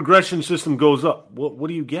the progression system goes up. What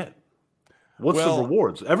do you get? What's the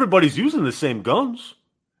rewards? Everybody's using the same guns.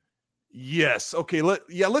 Yes. Okay.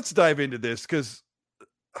 Let's dive into this because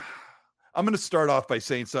I'm going to start off by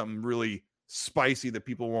saying something really spicy that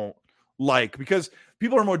people won't like because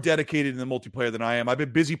people are more dedicated in the multiplayer than I am. I've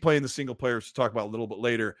been busy playing the single players to talk about a little bit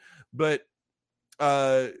later, but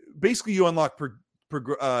basically you unlock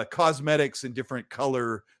cosmetics and different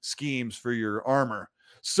color schemes for your armor.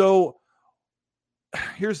 So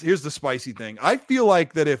here's the spicy thing. I feel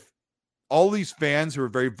like that if all these fans who are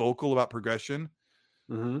very vocal about progression,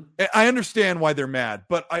 I understand why they're mad,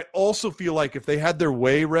 but I also feel like if they had their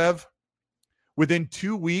way, Rev, within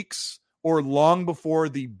 2 weeks or long before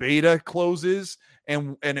the beta closes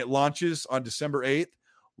and it launches on December 8th,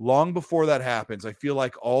 long before that happens, I feel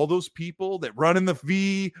like all those people that run in the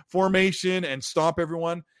V formation and stomp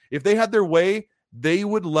everyone, if they had their way, they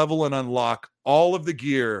would level and unlock all of the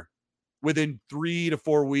gear within 3 to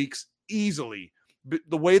 4 weeks easily.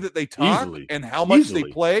 The way that they talk and how much they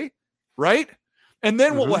play, right? And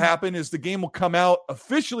then what will happen is the game will come out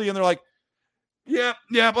officially and they're like, yeah,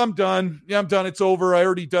 I'm done. Yeah, I'm done. It's over. I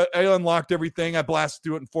unlocked everything. I blasted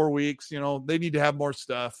through it in 4 weeks. They need to have more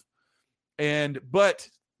stuff. But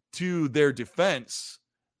to their defense,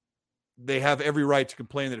 they have every right to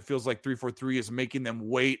complain that it feels like 343 is making them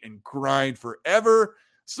wait and grind forever.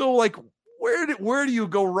 So like, where do you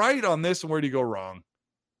go right on this and where do you go wrong?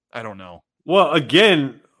 I don't know. Well,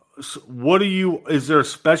 again, is there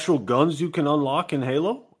special guns you can unlock in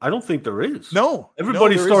Halo? I don't think there is. No.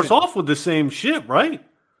 Everybody starts off with the same shit, right?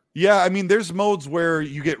 Yeah, I mean, there's modes where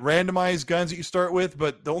you get randomized guns that you start with,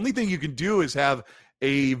 but the only thing you can do is have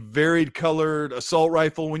a varied colored assault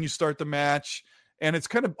rifle when you start the match. And it's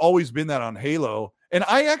kind of always been that on Halo. And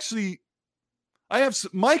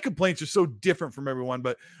my complaints are so different from everyone,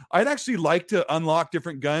 but I'd actually like to unlock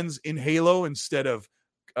different guns in Halo instead of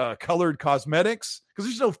colored cosmetics,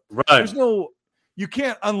 because there's no, you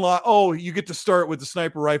can't unlock. Oh, you get to start with the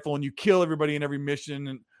sniper rifle and you kill everybody in every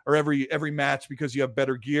mission or every match because you have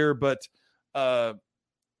better gear. But I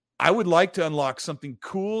would like to unlock something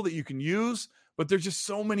cool that you can use, but there's just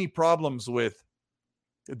so many problems with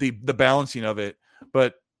the balancing of it.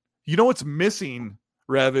 But you know what's missing,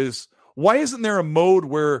 Rev, is why isn't there a mode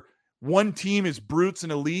where one team is brutes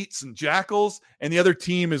and elites and jackals and the other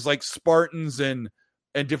team is like Spartans and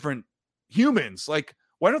different humans? Like,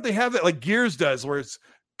 why don't they have that like Gears does, where it's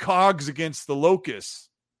cogs against the locusts?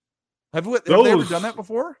 Have they ever done that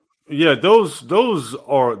before? Yeah,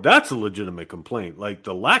 that's a legitimate complaint. Like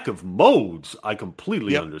the lack of modes, I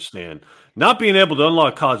completely understand. Not being able to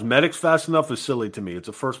unlock cosmetics fast enough is silly to me. It's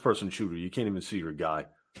a first-person shooter. You can't even see your guy.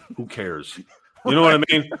 Who cares? You know what I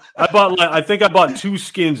mean? I think I bought 2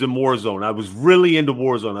 skins in Warzone. I was really into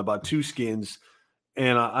Warzone. I bought 2 skins,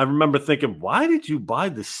 and I remember thinking, why did you buy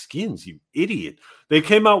the skins, you idiot? They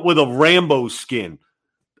came out with a Rambo skin.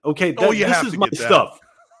 Okay, this is my stuff.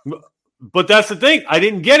 But that's the thing. I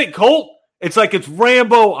didn't get it, Colt. It's like it's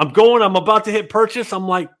Rambo. I'm about to hit purchase. I'm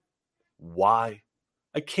like, why?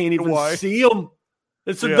 I can't even see them.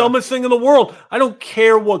 It's the dumbest thing in the world. I don't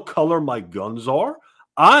care what color my guns are.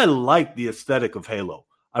 I like the aesthetic of Halo.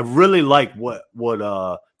 I really like what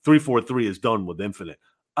 343 has done with Infinite.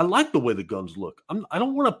 I like the way the guns look. I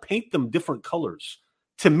don't want to paint them different colors.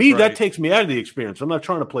 To me, that takes me out of the experience. I'm not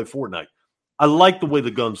trying to play Fortnite. I like the way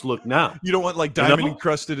the guns look now. You don't want like diamond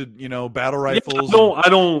encrusted, battle rifles. Yeah, I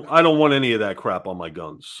don't want any of that crap on my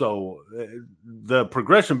guns. So the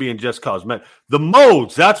progression being just cosmetic. The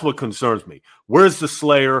modes, that's what concerns me. Where's the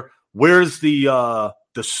Slayer? Where's the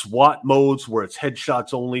SWAT modes where it's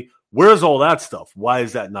headshots only? Where's all that stuff? Why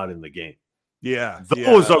is that not in the game? Yeah.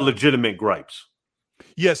 Those are legitimate gripes.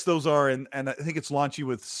 Yes, those are, and I think it's launching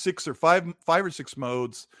with 5 or 6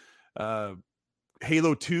 modes.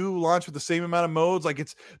 Halo 2 launched with the same amount of modes. Like,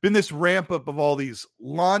 it's been this ramp up of all these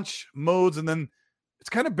launch modes, and then it's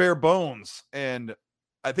kind of bare bones. And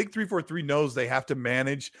I think 343 knows they have to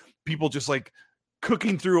manage people just like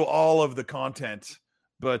cooking through all of the content.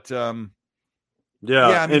 But I mean,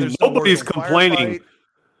 and nobody's complaining.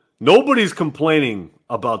 Nobody's complaining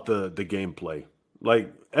about the gameplay.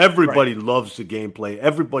 Like, everybody loves the gameplay.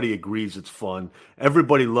 Everybody agrees it's fun.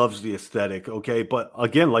 Everybody loves the aesthetic. Okay, but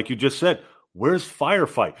again, like you just said, where's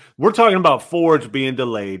Firefight? We're talking about Forge being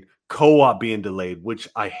delayed, co-op being delayed, which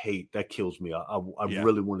I hate. That kills me. I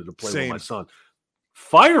really wanted to play with my son.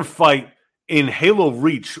 Firefight in Halo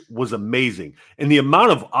Reach was amazing. And the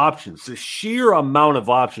amount of options, the sheer amount of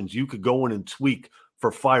options you could go in and tweak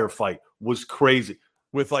for Firefight was crazy.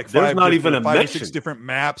 With like 5 or 6 different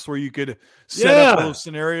maps where you could set up those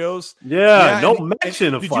scenarios. No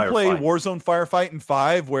mention of Firefight. Did you play Warzone Firefight in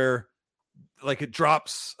 5 where like it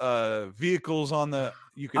drops vehicles on the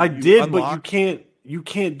did, but you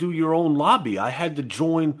can't do your own lobby. I had to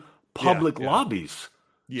join public lobbies.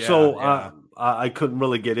 I couldn't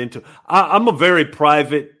really get into. I'm a very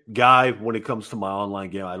private guy when it comes to my online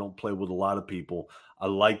game. I don't play with a lot of people. I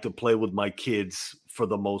like to play with my kids for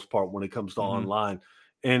the most part when it comes to online.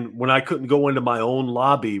 And when I couldn't go into my own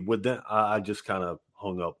lobby with them, I just kind of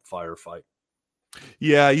hung up Firefight.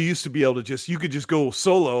 Yeah, you used to be able to you could just go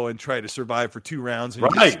solo and try to survive for 2 rounds and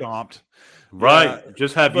get stomped. Right.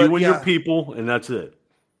 Just have you and your people, and that's it.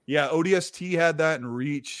 Yeah, ODST had that in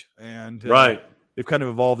Reach, and they've kind of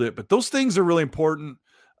evolved it. But those things are really important.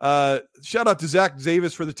 Shout out to Zach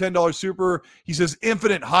Zavis for the $10 super. He says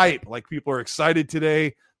infinite hype. Like, people are excited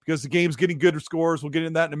today because the game's getting good scores. We'll get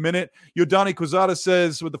into that in a minute. Yodani Quezada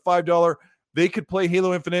says with the $5, they could play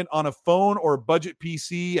Halo Infinite on a phone or a budget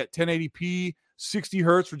PC at 1080p, 60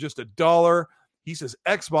 hertz for just $1. He says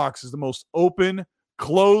Xbox is the most open,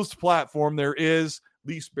 closed platform there is,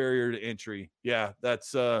 least barrier to entry. Yeah,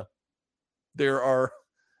 that's there are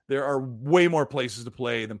way more places to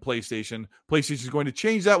play than PlayStation. PlayStation is going to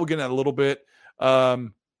change that. We'll get into that a little bit.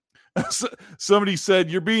 Somebody said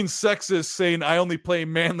you're being sexist saying I only play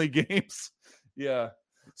manly games. Yeah.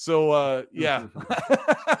 So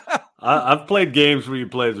I've played games where you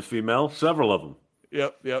play as a female, several of them.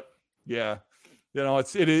 Yep. Yeah.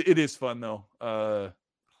 It is fun though.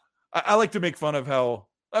 I like to make fun of how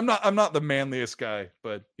I'm not the manliest guy,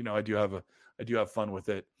 but I do have fun with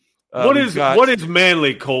it. What is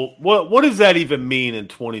manly, Colt? What does that even mean in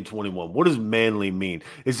 2021? What does manly mean?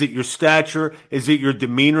 Is it your stature? Is it your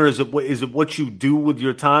demeanor? Is it what you do with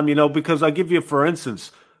your time? Because I give you, for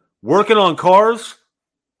instance, working on cars,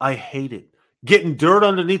 I hate it. Getting dirt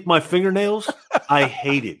underneath my fingernails, I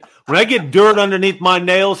hate it. When I get dirt underneath my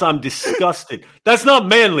nails, I'm disgusted. That's not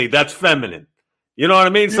manly. That's feminine. You know what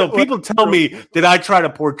I mean? So people tell me that I try to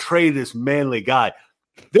portray this manly guy.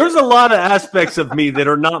 There's a lot of aspects of me that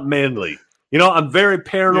are not manly. I'm very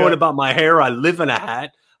paranoid about my hair. I live in a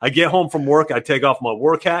hat. I get home from work. I take off my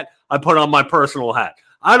work hat. I put on my personal hat.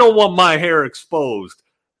 I don't want my hair exposed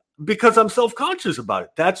because I'm self-conscious about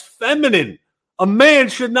it. That's feminine. A man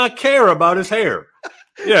should not care about his hair.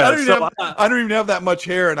 Yeah, I don't even have that much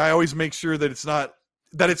hair, and I always make sure that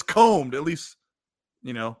it's combed, at least,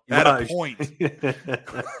 at a point.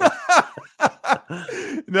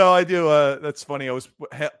 No, I do. That's funny. I was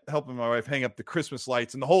helping my wife hang up the Christmas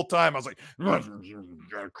lights, and the whole time I was like,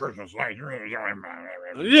 Christmas lights.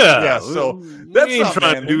 Yeah. So that's not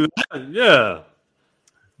trying to do that. Yeah.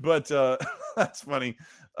 But that's funny.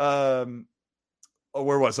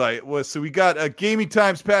 Where was I? So we got Gaming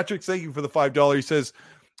Times. Patrick, thank you for the $5. He says,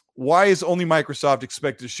 why is only Microsoft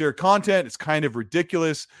expected to share content? It's kind of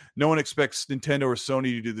ridiculous. No one expects Nintendo or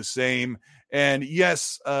Sony to do the same. And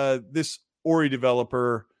yes, this Ori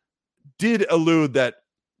developer did allude that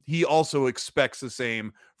he also expects the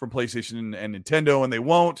same from PlayStation and Nintendo, and they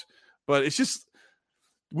won't. But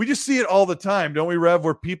we just see it all the time, don't we, Rev,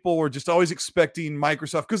 where people were just always expecting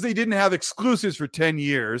Microsoft because they didn't have exclusives for 10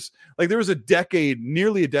 years. Like there was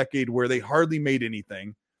nearly a decade where they hardly made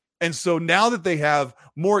anything. And so now that they have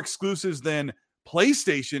more exclusives than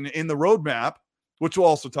PlayStation in the roadmap, which we'll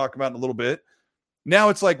also talk about in a little bit, now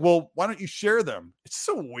it's like, well, why don't you share them? It's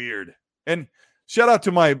so weird. And shout out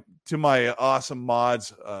to my awesome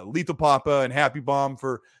mods, Lethal Papa and Happy Bomb,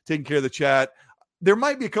 for taking care of the chat. There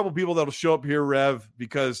might be a couple people that'll show up here, Rev,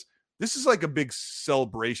 because this is like a big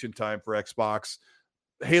celebration time for Xbox.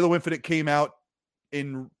 Halo Infinite came out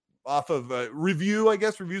off of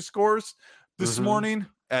review scores this morning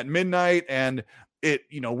at midnight, and it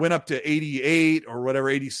went up to 88 or whatever,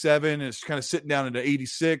 87, and it's kind of sitting down into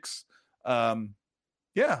 86.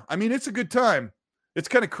 Yeah, I mean, it's a good time. It's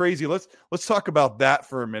kind of crazy. Let's talk about that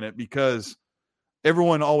for a minute, because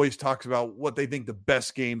everyone always talks about what they think the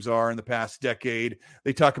best games are in the past decade.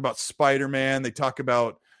 They talk about Spider-Man. They talk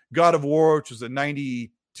about God of War, which was a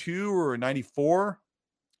 92 or a 94,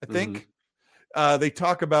 I think. They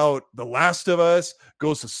talk about The Last of Us,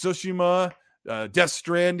 Ghost of Tsushima, Death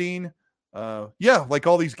Stranding. Like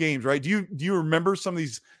all these games, right? Do you remember some of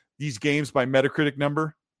these games by Metacritic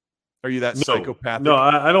number? Are you that psychopathic? No,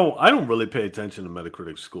 I don't really pay attention to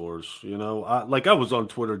Metacritic scores. I was on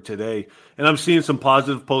Twitter today, and I'm seeing some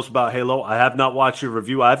positive posts about Halo. I have not watched your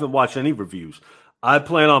review. I haven't watched any reviews. I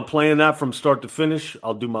plan on playing that from start to finish.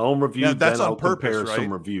 I'll do my own review. Yeah, that's then on I'll purpose, compare right?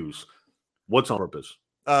 some reviews. What's on purpose?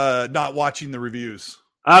 Not watching the reviews.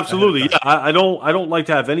 Absolutely. Yeah, I don't like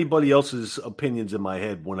to have anybody else's opinions in my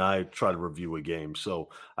head when I try to review a game. So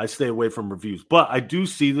I stay away from reviews. But I do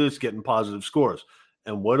see this getting positive scores.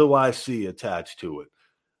 And what do I see attached to it?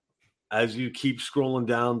 As you keep scrolling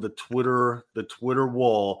down the Twitter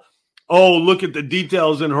wall, oh, look at the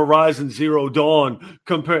details in Horizon Zero Dawn.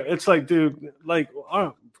 It's like, dude,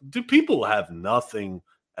 do people have nothing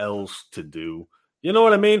else to do? You know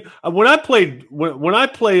what I mean? When I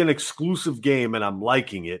play an exclusive game and I'm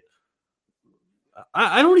liking it,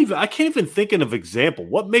 I can't even think of an example.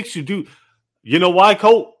 What makes you do? You know why,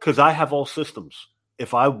 Colt? Because I have all systems.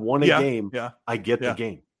 If I want a game, I get the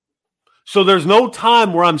game. So there's no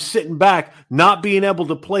time where I'm sitting back, not being able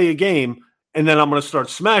to play a game, and then I'm going to start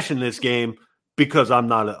smashing this game because I'm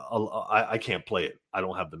not I can't play it. I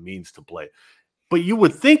don't have the means to play it. But you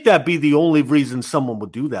would think that'd be the only reason someone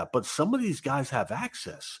would do that. But some of these guys have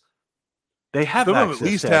access. They have access. At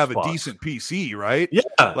least have a decent PC, right? Yeah,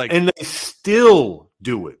 and they still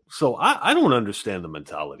do it. So I don't understand the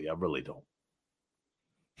mentality. I really don't.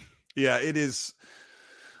 Yeah, it is.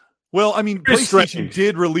 Well, I mean, PlayStation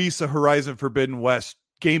did release a Horizon Forbidden West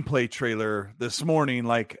gameplay trailer this morning,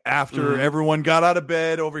 after everyone got out of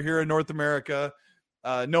bed over here in North America,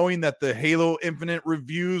 knowing that the Halo Infinite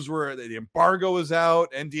reviews the embargo is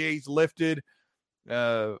out, NDA's lifted.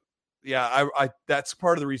 I that's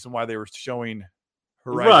part of the reason why they were showing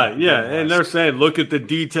Horizon. Right, yeah, and they're saying, look at the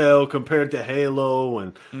detail compared to Halo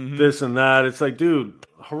and this and that. It's like, dude,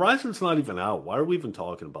 Horizon's not even out. Why are we even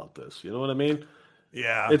talking about this? You know what I mean?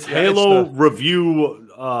 Yeah, it's Halo review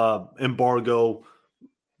embargo.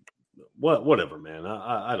 Whatever, man.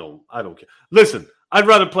 I don't care. Listen, I'd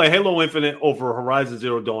rather play Halo Infinite over Horizon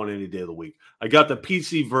Zero Dawn any day of the week. I got the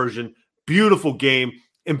PC version, beautiful game,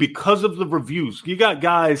 and because of the reviews, you got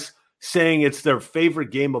guys saying it's their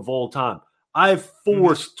favorite game of all time. I've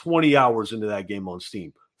forced 20 hours into that game on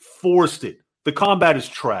Steam. Forced it. The combat is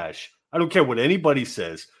trash. I don't care what anybody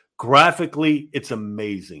says. Graphically, it's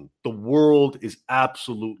amazing. The world is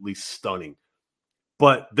absolutely stunning.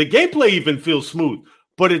 But the gameplay even feels smooth.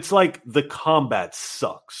 But it's like the combat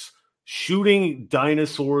sucks. Shooting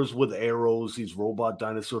dinosaurs with arrows, these robot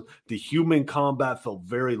dinosaurs, the human combat felt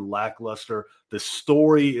very lackluster. The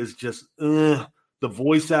story is just, the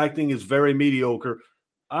voice acting is very mediocre.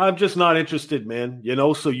 I'm just not interested, man.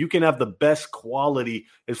 So you can have the best quality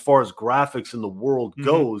as far as graphics in the world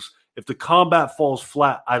goes. If the combat falls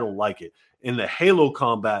flat, I don't like it. And the Halo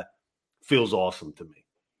combat feels awesome to me.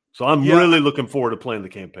 So I'm really looking forward to playing the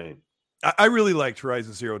campaign. I really liked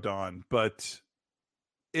Horizon Zero Dawn, but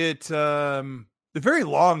it's a very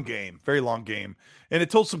long game, and it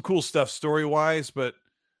told some cool stuff story-wise, but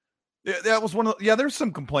that was there's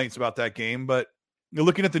some complaints about that game, but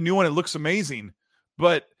looking at the new one, it looks amazing.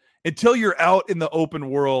 But until you're out in the open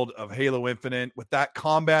world of Halo Infinite with that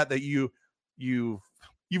combat that you've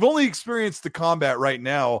only experienced the combat right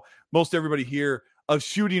now, most everybody here, of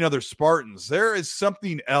shooting other Spartans. There is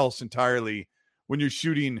something else entirely when you're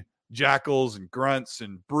shooting jackals and grunts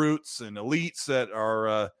and brutes and elites that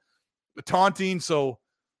are taunting. So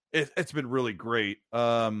it's been really great.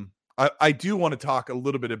 I do want to talk a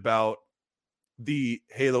little bit about the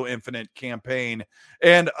Halo Infinite campaign,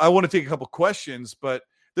 and I want to take a couple questions, but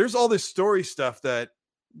there's all this story stuff that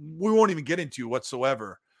we won't even get into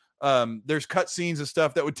whatsoever. There's cutscenes and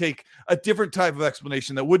stuff that would take a different type of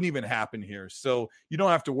explanation that wouldn't even happen here. So you don't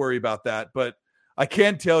have to worry about that. But I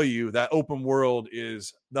can tell you that open world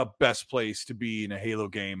is the best place to be in a Halo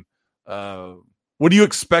game. What are you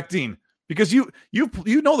expecting? Because you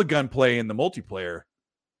know the gunplay and the multiplayer.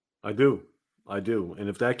 I do. And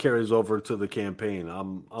if that carries over to the campaign,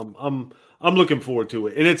 I'm looking forward to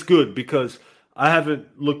it. And it's good because I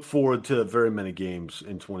haven't looked forward to very many games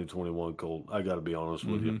in 2021, Cole. I got to be honest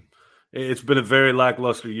with you. It's been a very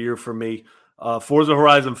lackluster year for me. Forza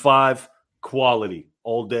Horizon 5, quality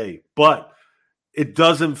all day. But it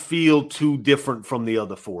doesn't feel too different from the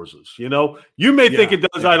other Forzas. You may think it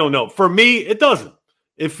does. I don't know. For me, it doesn't.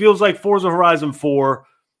 It feels like Forza Horizon 4.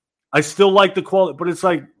 I still like the quality, but it's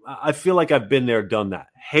like I feel like I've been there, done that.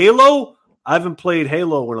 Halo, I haven't played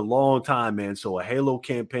Halo in a long time, man. So a Halo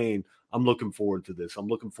campaign, I'm looking forward to this. I'm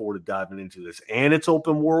looking forward to diving into this. And it's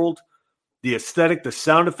open world, the aesthetic, the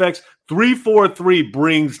sound effects. 343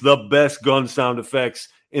 brings the best gun sound effects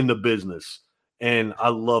in the business. And I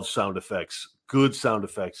love sound effects, good sound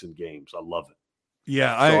effects in games. I love it.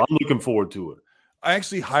 Yeah, I'm looking forward to it. I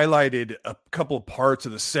actually highlighted a couple of parts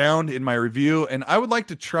of the sound in my review, and I would like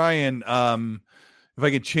to try and, if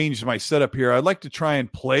I could change my setup here, I'd like to try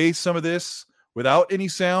and play some of this without any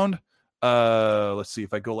sound. Let's see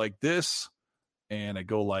if I go like this, and I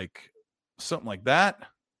go like something like that.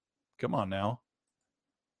 Come on now.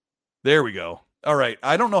 There we go. All right.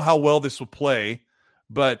 I don't know how well this will play,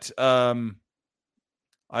 but I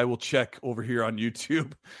will check over here on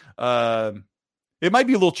YouTube. It might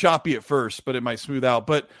be a little choppy at first, but it might smooth out.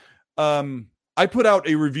 But I put out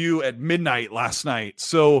a review at midnight last night.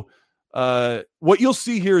 So what you'll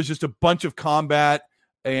see here is just a bunch of combat,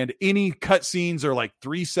 and any cutscenes are like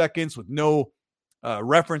 3 seconds with no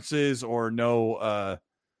references or no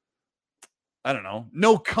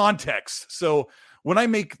context. So when I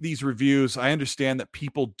make these reviews, I understand that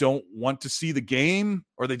people don't want to see the game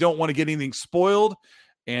or they don't want to get anything spoiled.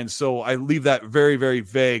 And so I leave that very, very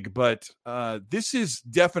vague, but this is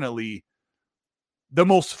definitely the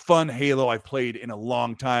most fun Halo I've played in a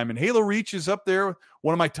long time. And Halo Reach is up there,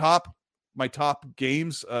 one of my top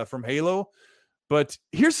games from Halo. But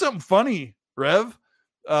here's something funny, Rev.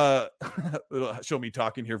 Show me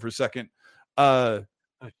talking here for a second.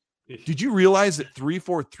 Did you realize that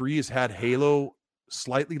 343 has had Halo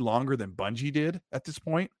slightly longer than Bungie did at this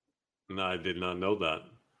point? No, I did not know that.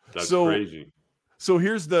 That's crazy. So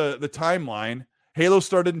here's the timeline. Halo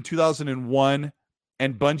started in 2001,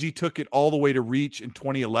 and Bungie took it all the way to Reach in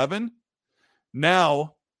 2011.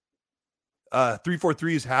 Now,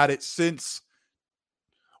 343 has had it since,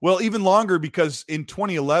 well, even longer, because in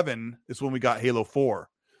 2011 is when we got Halo 4.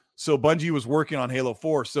 So Bungie was working on Halo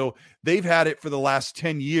 4. So they've had it for the last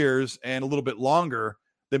 10 years and a little bit longer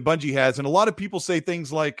than Bungie has. And a lot of people say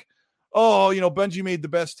things like, oh, Bungie made the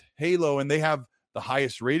best Halo, and they have the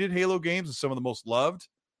highest rated Halo games and some of the most loved.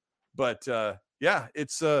 But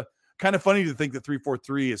it's kind of funny to think that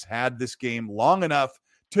 343 has had this game long enough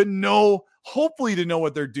to know, hopefully to know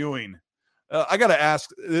what they're doing. I got to ask,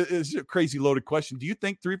 it's a crazy loaded question. Do you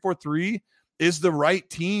think 343 is the right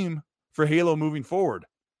team for Halo moving forward?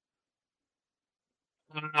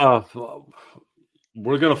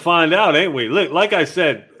 We're going to find out, ain't we? Look, like I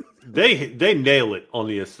said, they nail it on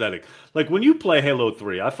the aesthetic. Like when you play Halo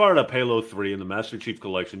 3, I fired up Halo 3 in the Master Chief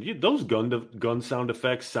Collection. Those gun sound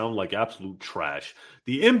effects sound like absolute trash.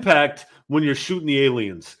 The impact when you're shooting the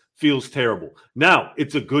aliens feels terrible. Now,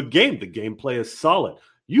 it's a good game. The gameplay is solid.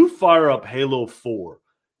 You fire up Halo 4,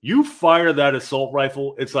 you fire that assault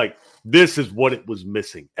rifle, it's like, this is what it was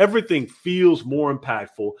missing. Everything feels more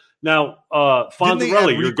impactful. Now,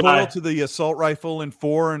 Fonzarelli, your guy, to the assault rifle in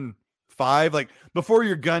 4 and 5, like before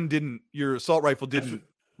your assault rifle didn't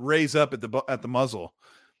raise up at the muzzle.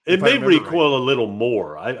 It may recoil a little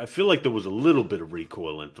more. I feel like there was a little bit of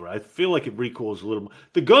recoil in 3. I feel like it recoils a little more.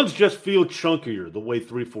 The guns just feel chunkier the way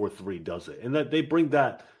 343 does it, and that they bring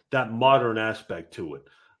that modern aspect to it.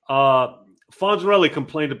 Fonzarelli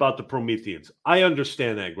complained about the Prometheans. I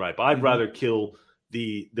understand that gripe. I'd rather kill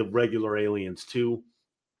the regular aliens too.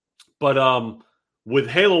 But with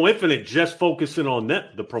Halo Infinite just focusing on them,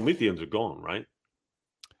 the Prometheans are gone, right?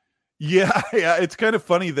 Yeah, it's kind of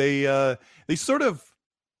funny. They sort of.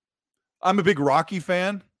 I'm a big Rocky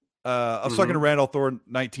fan. I was talking to Randall Thor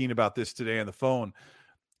 19 about this today on the phone.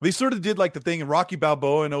 They sort of did like the thing in Rocky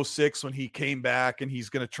Balboa in 06 when he came back and he's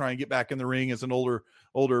going to try and get back in the ring as an older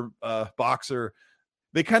boxer.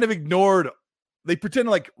 They kind of ignored. They pretended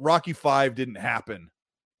like Rocky 5 didn't happen.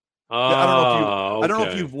 I don't know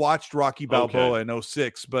if you've watched Rocky Balboa in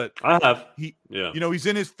 06, but I have. He's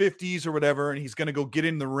in his 50s or whatever, and he's going to go get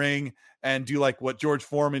in the ring and do like what George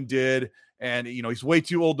Foreman did. And, he's way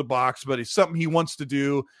too old to box, but it's something he wants to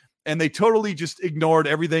do. And they totally just ignored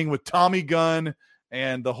everything with Tommy Gunn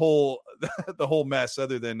and the whole mess,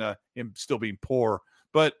 other than him still being poor.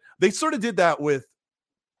 But they sort of did that with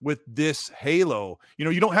this Halo.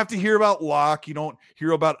 You don't have to hear about Locke. You don't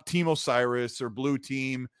hear about Team Osiris or Blue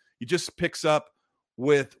Team. It just picks up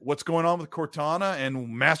with what's going on with Cortana and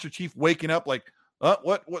Master Chief waking up like,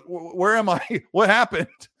 where am I? What happened?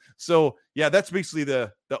 So yeah, that's basically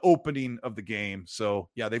the opening of the game. So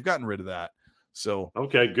yeah, they've gotten rid of that. So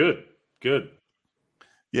okay, good.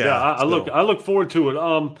 Yeah, I look forward to it.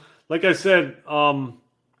 Like I said,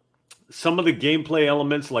 some of the gameplay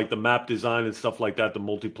elements, like the map design and stuff like that, the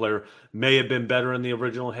multiplayer may have been better in the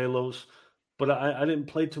original Halos, but I didn't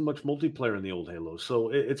play too much multiplayer in the old Halos,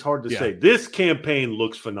 so it's hard to say. This campaign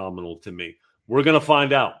looks phenomenal to me. We're gonna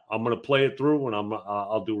find out. I'm gonna play it through, and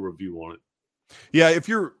I'll do a review on it. Yeah, if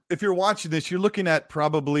you're watching this, you're looking at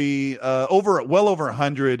probably well over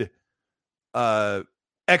 100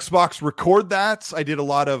 Xbox record that. I did a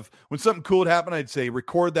lot of, when something cool would happen, I'd say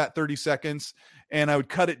record that 30 seconds and I would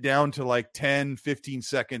cut it down to like 10, 15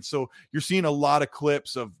 seconds. So you're seeing a lot of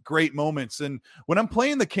clips of great moments. And when I'm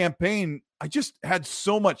playing the campaign, I just had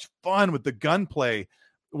so much fun with the gunplay.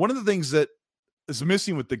 One of the things that is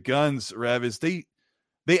missing with the guns, Rev, is they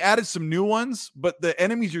added some new ones, but the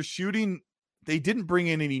enemies you're shooting, they didn't bring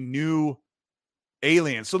in any new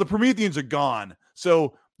aliens. So the Prometheans are gone.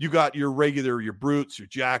 So you got your brutes, your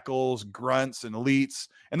jackals, grunts, and elites.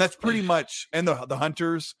 And that's pretty much, and the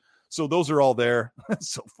hunters. So those are all there. That's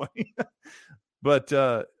so funny. But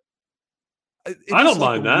I don't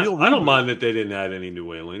mind that. I don't mind that they didn't add any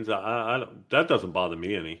new aliens. I don't, that doesn't bother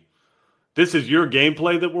me any. This is your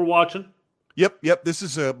gameplay that we're watching? Yep. This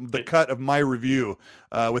is the cut of my review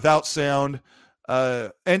without sound.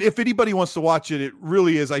 And if anybody wants to watch it, it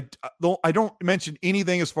really is. I don't mention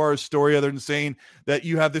anything as far as story other than saying that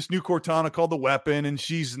you have this new Cortana called the Weapon, and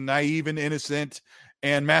she's naive and innocent,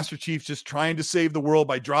 and Master Chief's just trying to save the world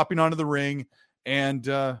by dropping onto the ring. And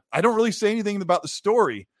I don't really say anything about the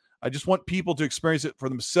story. I just want people to experience it for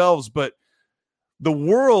themselves. But the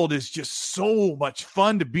world is just so much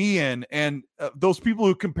fun to be in. And those people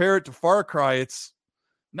who compare it to Far Cry, it's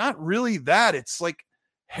not really that. It's like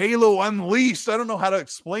Halo Unleashed. I don't know how to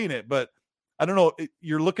explain it, but I don't know.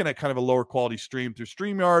 You're looking at kind of a lower quality stream through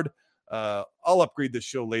StreamYard. I'll upgrade this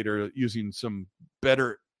show later using some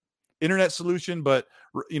better internet solution, but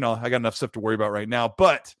I got enough stuff to worry about right now.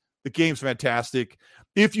 But the game's fantastic.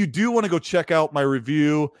 If you do want to go check out my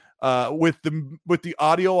review with the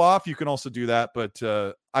audio off, you can also do that. But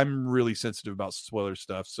I'm really sensitive about spoiler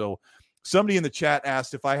stuff. So somebody in the chat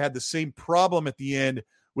asked if I had the same problem at the end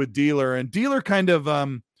with Dealer, and Dealer kind of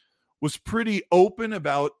was pretty open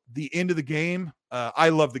about the end of the game. I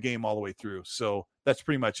love the game all the way through, so that's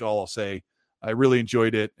pretty much all I'll say. I really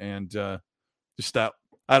enjoyed it, and just that,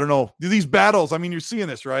 I don't know, these battles, I mean, you're seeing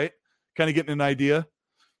this, right? Kind of getting an idea.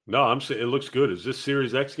 No, I'm saying it looks good. Is this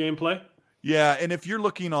Series X gameplay? Yeah, and if you're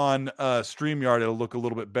looking on StreamYard, it'll look a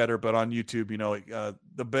little bit better, but on YouTube,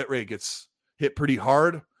 the bitrate gets hit pretty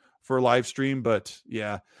hard for live stream. But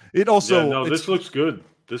yeah, it also this looks good.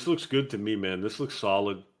 This looks good to me, man. This looks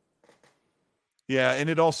solid. Yeah, and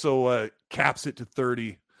it also caps it to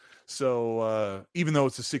 30. So even though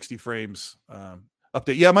it's a 60 frames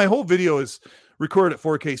update, yeah, my whole video is recorded at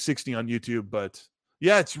 4K 60 on YouTube. But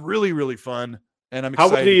yeah, it's really, really fun, and I'm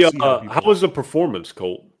excited. How was the performance,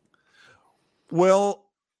 Colt? Well,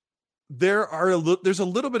 there's a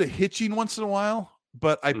little bit of hitching once in a while,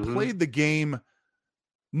 but I played the game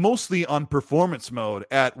mostly on performance mode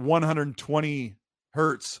at 120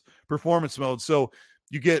 hertz performance mode. So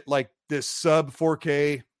you get like this sub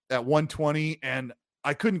 4K at 120, and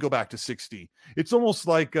I couldn't go back to 60. It's almost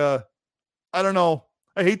like I don't know.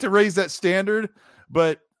 I hate to raise that standard,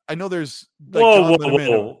 but I know there's like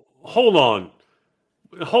whoa. Hold on.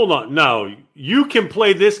 Now, you can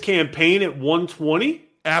play this campaign at 120?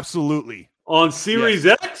 Absolutely. On Series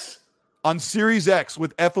X? On Series X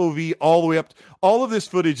with FOV all the way up. All of this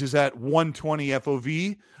footage is at 120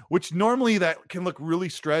 FOV, which normally that can look really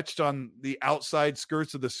stretched on the outside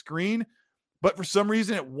skirts of the screen. But for some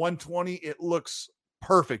reason at 120, it looks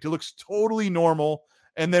perfect. It looks totally normal.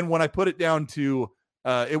 And then when I put it down to,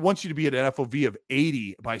 it wants you to be at an FOV of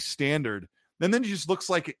 80 by standard. And then it just looks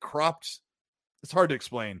like it cropped. It's hard to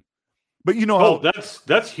explain, but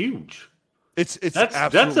that's huge. That's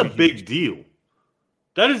a big deal.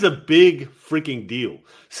 That is a big freaking deal.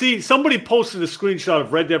 See, somebody posted a screenshot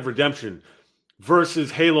of Red Dead Redemption versus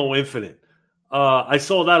Halo Infinite. I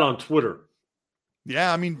saw that on Twitter.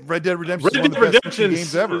 Yeah, I mean, Red Dead Redemption is one of the best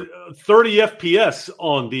games ever. 30 FPS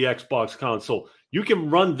on the Xbox console. You can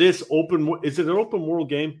run this is it an open world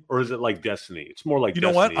game or is it like Destiny? It's more like Destiny.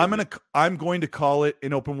 You know what? I'm going to call it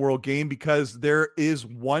an open world game because there is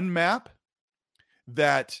one map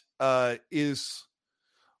that is,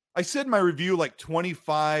 I said in my review, like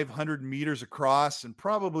 2,500 meters across, and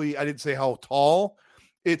probably I didn't say how tall.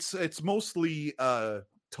 It's mostly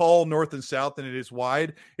tall north and south than it is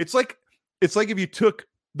wide. It's like if you took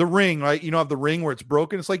the ring, right? You know, have the ring where it's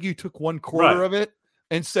broken. It's like you took 1/4 of it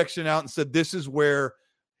and sectioned out and said, this is where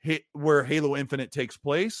Halo Infinite takes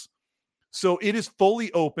place. So it is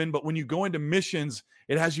fully open, but when you go into missions,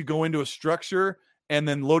 it has you go into a structure, and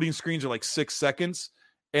then loading screens are like 6 seconds.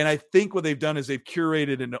 And I think what they've done is they've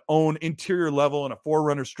curated an own interior level in a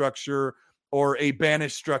Forerunner structure or a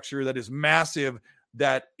Banished structure that is massive,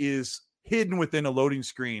 that is hidden within a loading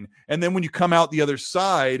screen. And then when you come out the other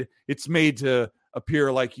side, it's made to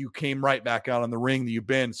appear like you came right back out on the ring that you've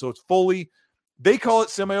been. So it's fully, they call it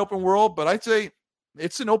semi-open world, but I'd say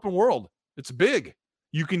it's an open world. It's big.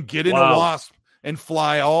 You can get in a Wasp and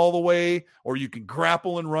fly all the way, or you can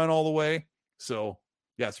grapple and run all the way. So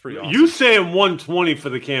yeah, it's pretty awesome. You saying 120 for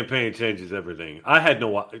the campaign changes everything. I had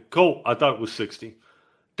no Colt. I thought it was 60.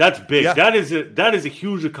 That's big. Yeah. That is a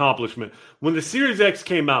huge accomplishment. When the Series X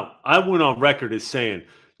came out, I went on record as saying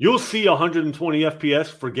you'll see 120 FPS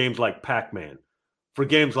for games like Pac-Man, for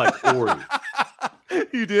games like Ori.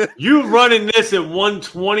 You did. You running this at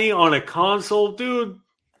 120 on a console, dude?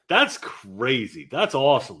 That's crazy. That's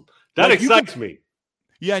awesome. That excites me.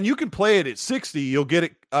 Yeah, and you can play it at 60. You'll get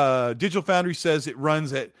it. Digital Foundry says it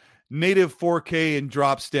runs at native 4K and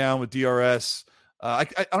drops down with DRS. I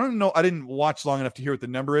don't know. I didn't watch long enough to hear what the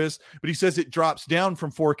number is, but he says it drops down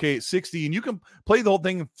from 4K at 60, and you can play the whole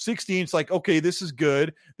thing at 60. And it's like, okay, this is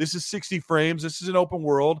good. This is 60 frames. This is an open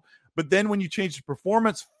world. But then when you change the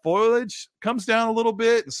performance, foliage comes down a little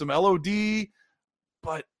bit and some LOD,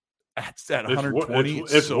 but that's at 120.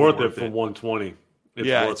 It's so worth it for 120.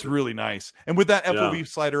 It's really nice. And with that FOV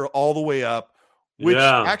slider all the way up, which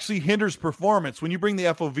actually hinders performance. When you bring the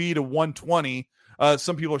FOV to 120,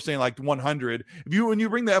 some people are saying like 100. When you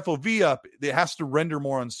bring the FOV up, it has to render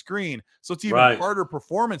more on screen. So it's even harder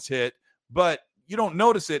performance hit, but you don't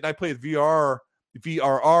notice it. And I play with VRR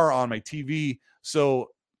on my TV.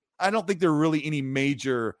 So I don't think there are really any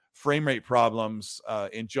major frame rate problems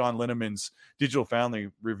in John Linneman's Digital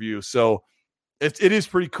Foundry review. So it is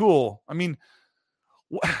pretty cool. I mean,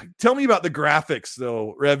 tell me about the graphics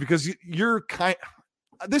though, Rev, because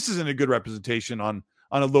this isn't a good representation on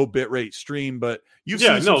a low bit rate stream, but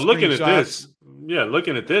looking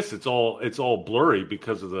at this, it's all blurry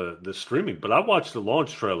because of the streaming. But I watched the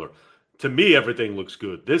launch trailer. To me, everything looks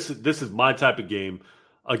good. This is my type of game.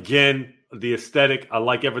 Again, the aesthetic, I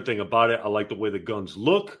like everything about it. I like the way the guns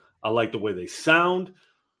look. I like the way they sound.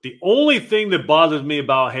 The only thing that bothers me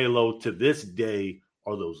about Halo to this day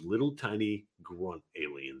are those little tiny grunt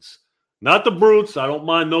aliens. Not the brutes. I don't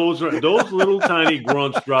mind those. Those little tiny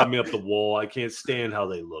grunts drive me up the wall. I can't stand how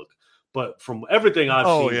they look. But from everything I've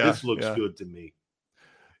seen, yeah, this looks yeah. good to me.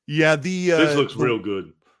 Yeah, This looks real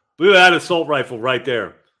good. Look at that assault rifle right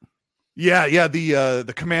there. Yeah,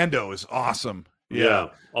 the commando is awesome. Yeah,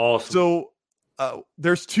 awesome. So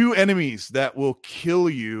there's two enemies that will kill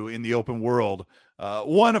you in the open world.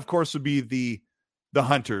 One, of course, would be the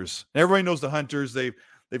hunters. Everybody knows the hunters. They've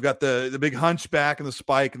got the big hunchback and the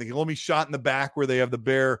spike, and they can only be shot in the back where they have the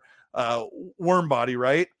bare worm body,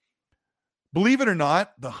 right? Believe it or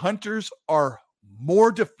not, the hunters are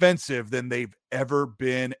more defensive than they've ever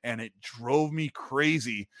been, and it drove me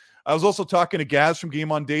crazy. I was also talking to Gaz from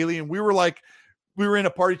Game On Daily, and we were in a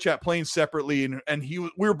party chat playing separately, and we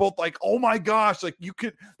were both like, oh my gosh, like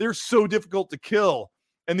they're so difficult to kill.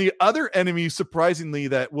 And the other enemies, surprisingly,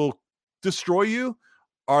 that will destroy you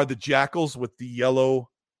are the jackals with the yellow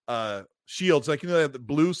shields. Like, they have the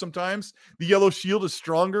blue sometimes. The yellow shield is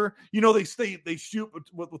stronger. They shoot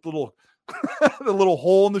with little the little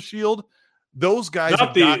hole in the shield. Those guys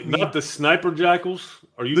not the sniper jackals.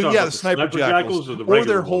 Are you talking about the sniper jackals or the regular or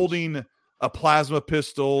they're ones? holding a plasma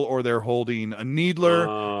pistol, or they're holding a needler,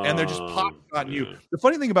 and they're just popping on you. The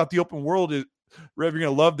funny thing about the open world is, Rev, you're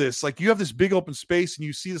gonna love this. Like, you have this big open space, and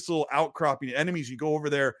you see this little outcropping of enemies. You go over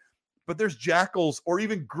there, but there's jackals or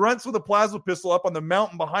even grunts with a plasma pistol up on the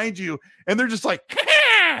mountain behind you, and they're just like,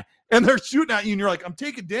 and they're shooting at you, and you're like, I'm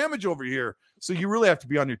taking damage over here. So you really have to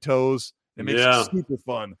be on your toes. It makes it super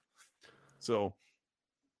fun. So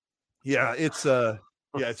yeah, it's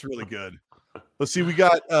really good. Let's see. We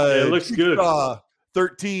got it looks good.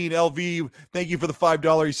 13 LV. Thank you for the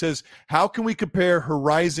 $5. He says, how can we compare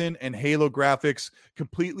Horizon and Halo graphics?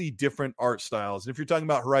 Completely different art styles. And if you're talking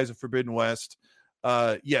about Horizon Forbidden West,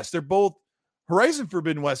 yes, they're both. Horizon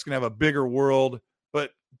Forbidden West can have a bigger world,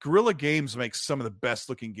 but Guerrilla Games makes some of the best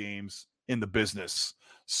looking games in the business.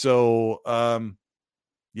 So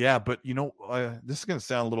yeah, but this is going to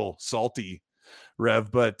sound a little salty, Rev,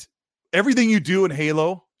 but everything you do in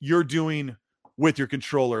Halo, you're doing with your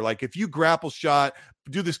controller. Like, if you grapple shot,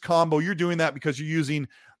 do this combo, you're doing that because you're using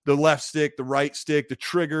the left stick, the right stick, the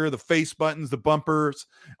trigger, the face buttons, the bumpers,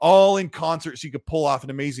 all in concert so you could pull off an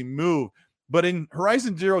amazing move. But in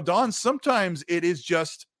Horizon Zero Dawn, sometimes it is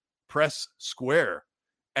just press square,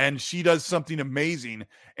 and she does something amazing,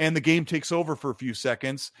 and the game takes over for a few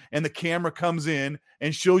seconds, and the camera comes in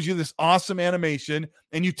and shows you this awesome animation,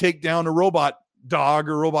 and you take down a robot dog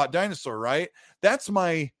or robot dinosaur, right? That's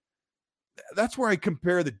where I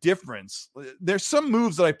compare the difference. There's some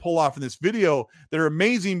moves that I pull off in this video that are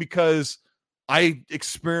amazing because I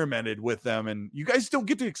experimented with them, and you guys don't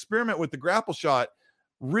get to experiment with the grapple shot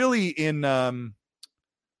really in the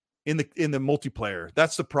multiplayer.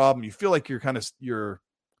 That's the problem. You feel like you're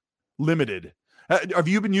limited. Have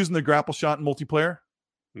you been using the grapple shot in multiplayer?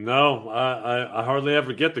 No, I hardly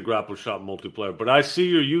ever get the grapple shot multiplayer, but I see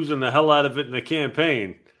you're using the hell out of it in the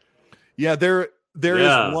campaign. Yeah, there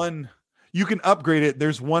is one. You can upgrade it.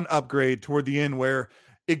 There's one upgrade toward the end where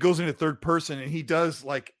it goes into third person, and he does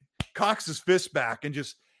like cocks his fist back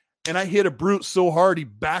and I hit a brute so hard he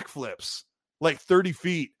backflips like 30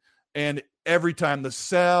 feet. And every time, the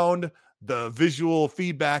sound, the visual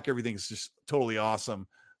feedback, everything's just totally awesome.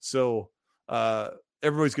 So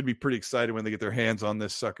everybody's going to be pretty excited when they get their hands on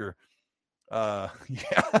this sucker.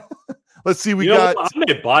 Yeah. Let's see. I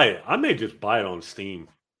may buy it. I may just buy it on Steam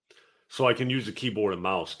so I can use a keyboard and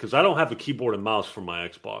mouse, because I don't have a keyboard and mouse for my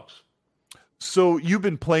Xbox. So you've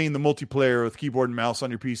been playing the multiplayer with keyboard and mouse on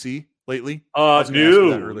your PC lately? No.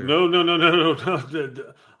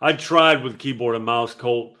 I tried with keyboard and mouse,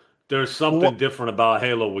 Colt. There's something different about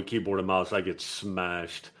Halo with keyboard and mouse. I get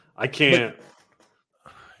smashed. I can't.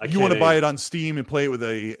 You want to buy it on Steam and play it with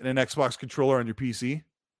an Xbox controller on your PC?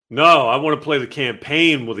 No, I want to play the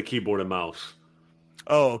campaign with a keyboard and mouse.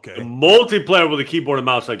 Oh, okay. The multiplayer with a keyboard and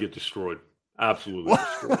mouse, I get destroyed. Absolutely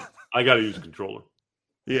destroyed. I got to use a controller.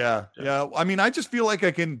 Yeah. I mean, I just feel like I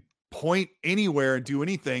can point anywhere and do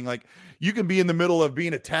anything. Like, you can be in the middle of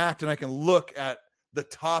being attacked, and I can look at the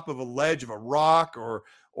top of a ledge of a rock or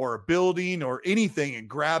a building or anything and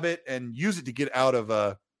grab it and use it to get out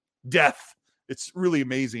of death. It's really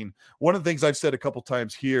amazing. One of the things I've said a couple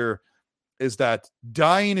times here is that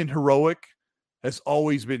dying in heroic has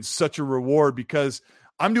always been such a reward, because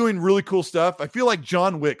I'm doing really cool stuff. I feel like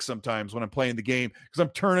John Wick sometimes when I'm playing the game, because I'm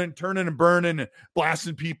turning and burning and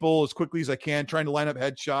blasting people as quickly as I can, trying to line up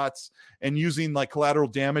headshots and using like collateral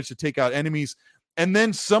damage to take out enemies. And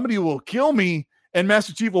then somebody will kill me, and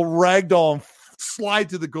Master Chief will ragdoll and slide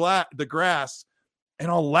to the grass, and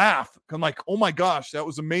I'll laugh. I'm like, oh my gosh, that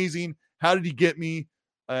was amazing. How did he get me?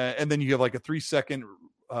 And then you have like a 3-second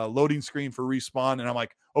loading screen for respawn. And I'm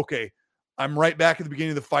like, okay, I'm right back at the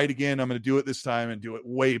beginning of the fight again. I'm going to do it this time and do it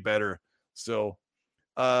way better. So,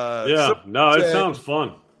 it sounds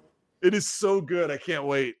fun. It is so good. I can't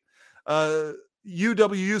wait.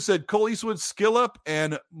 UWU said Cole Eastwood's skill up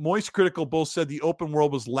and Moist Critical both said the open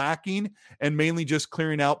world was lacking and mainly just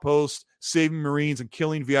clearing outposts, saving Marines, and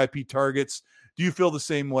killing VIP targets. Do you feel the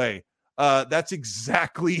same way? That's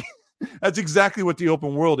exactly what the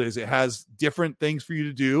open world is. It has different things for you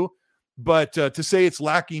to do, but to say it's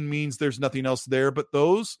lacking means there's nothing else there. But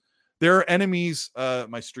there are enemies.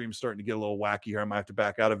 My stream's starting to get a little wacky here. I might have to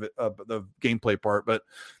back out of it, the gameplay part, but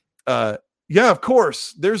yeah, of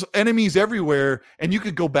course. There's enemies everywhere, and you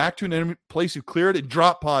could go back to an enemy place you cleared, and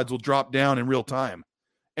drop pods will drop down in real time,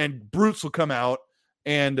 and brutes will come out,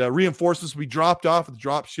 and reinforcements will be dropped off with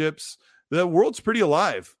drop ships. The world's pretty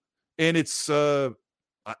alive, and it's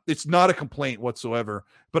not a complaint whatsoever.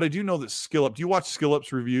 But I do know that Skill Up. Do you watch Skill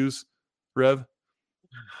Up's reviews, Rev?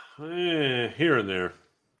 Here and there.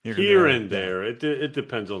 Here and there. It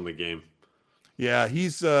depends on the game. Yeah,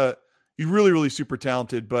 he's really, really super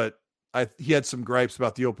talented, but he had some gripes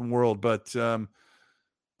about the open world, but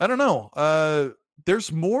I don't know.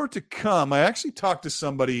 There's more to come. I actually talked to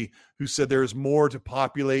somebody who said there's more to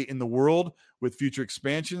populate in the world with future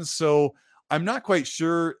expansions. So I'm not quite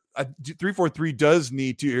sure. 343 does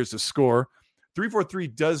need to, here's the score. 343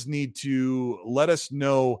 does need to let us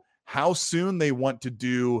know how soon they want to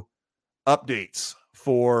do updates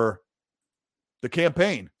for the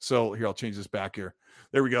campaign. So here, I'll change this back here.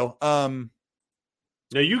 There we go.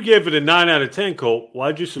 Now you gave it a 9 out of 10, Colt.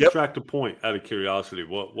 Why'd you subtract a point out of curiosity?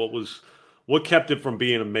 What kept it from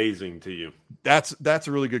being amazing to you? That's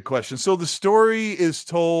a really good question. So the story is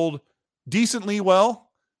told decently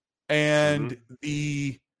well, and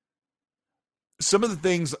some of the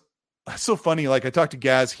things so funny. Like I talked to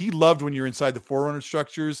Gaz, he loved when you're inside the Forerunner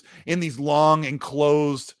structures in these long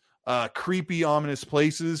enclosed, creepy, ominous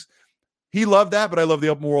places. He loved that, but I love the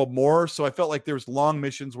open world more. So I felt like there was long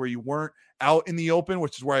missions where you weren't out in the open,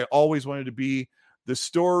 which is where I always wanted to be. The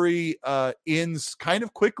story ends kind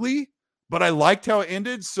of quickly, but I liked how it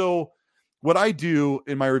ended. So what I do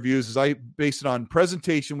in my reviews is I base it on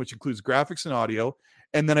presentation, which includes graphics and audio,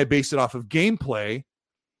 and then I base it off of gameplay,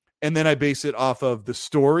 and then I base it off of the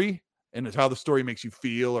story and how the story makes you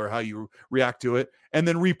feel or how you react to it, and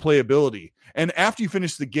then replayability. And after you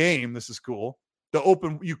finish the game, this is cool.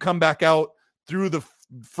 You come back out through the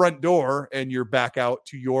front door and you're back out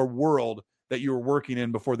to your world that you were working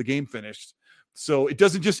in before the game finished. So it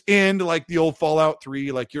doesn't just end like the old Fallout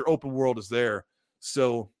 3, like your open world is there.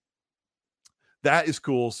 So that is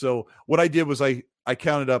cool. So what I did was I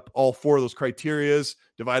counted up all 4 of those criterias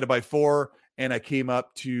divided by 4, and I came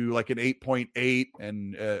up to like an 8.8.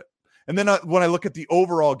 And then when I look at the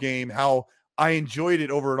overall game, how I enjoyed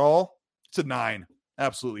it overall, it's a 9,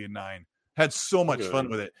 absolutely a 9. Had so much fun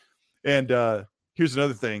with it. And here's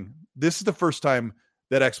another thing. This is the first time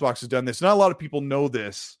that Xbox has done this. Not a lot of people know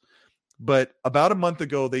this, but about a month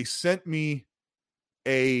ago, they sent me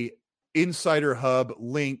a Insider Hub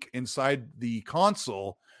link inside the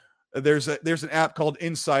console. There's an app called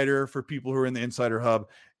Insider for people who are in the Insider Hub,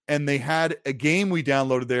 and they had a game we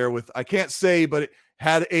downloaded there with, I can't say, but it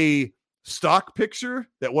had a stock picture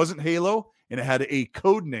that wasn't Halo, and it had a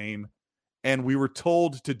code name. And we were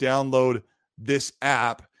told to download this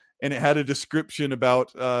app, and it had a description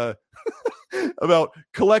about about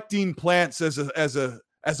collecting plants as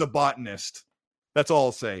a botanist. That's all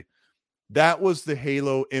I'll say. That was the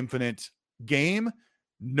Halo Infinite game.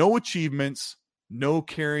 No achievements, no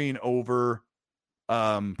carrying over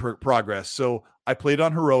progress. So I played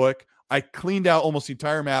on heroic. I cleaned out almost the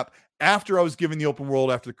entire map after I was given the open world.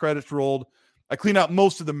 After the credits rolled, I cleaned out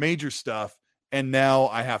most of the major stuff. And now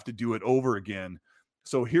I have to do it over again.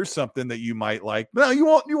 So here's something that you might like. No, you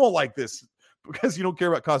won't like this because you don't care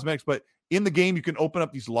about cosmetics. But in the game, you can open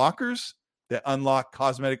up these lockers that unlock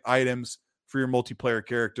cosmetic items for your multiplayer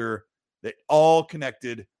character. They all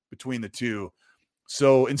connected between the two.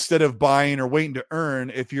 So instead of buying or waiting to earn,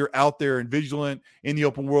 if you're out there and vigilant in the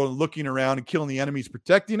open world and looking around and killing the enemies,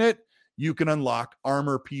 protecting it, you can unlock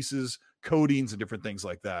armor pieces, coatings, and different things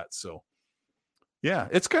like that. So yeah,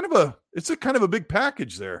 it's kind of a big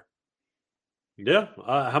package there. Yeah.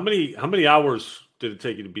 How many hours did it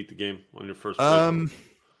take you to beat the game on your first playthrough?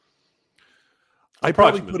 I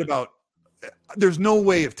probably put about, there's no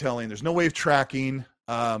way of telling, there's no way of tracking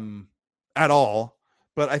at all,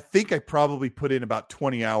 but I think I probably put in about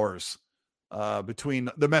 20 hours between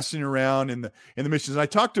the messing around and the missions. And I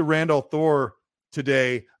talked to Randall Thor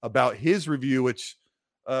today about his review, which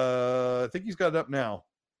I think he's got it up now.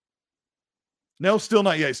 No, still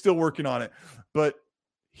not yet. He's still working on it. But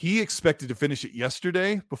he expected to finish it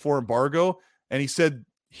yesterday before embargo, and he said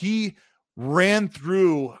he ran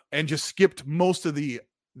through and just skipped most of the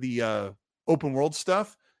open world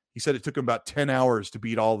stuff. He said it took him about 10 hours to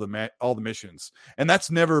beat all the missions, and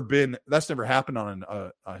that's never happened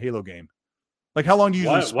on a Halo game. Like, how long do you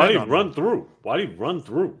usually spend? Why do you run through? Why do you run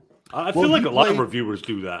through? I feel like a lot of reviewers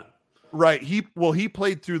do that. Right. He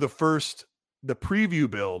played through the preview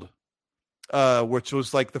build, which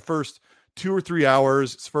was like the first 2 or 3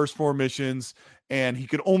 hours, his first 4 missions, and he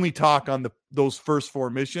could only talk on those first 4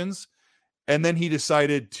 missions. And then he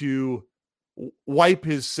decided to wipe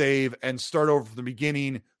his save and start over from the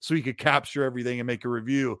beginning so he could capture everything and make a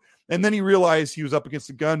review. And then he realized he was up against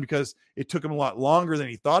the gun because it took him a lot longer than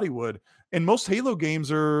he thought he would. And most Halo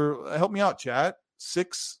games are, help me out, chat,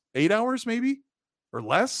 6-8 hours maybe or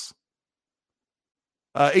less.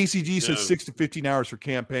 ACG says 6 to 15 hours for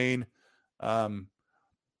campaign.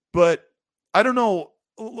 But I don't know.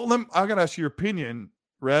 I got to ask your opinion,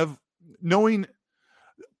 Rev. Knowing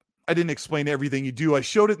I didn't explain everything you do, I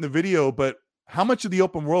showed it in the video, but how much of the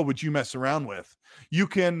open world would you mess around with?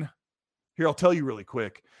 I'll tell you really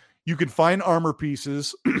quick. You can find armor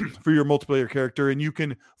pieces for your multiplayer character, and you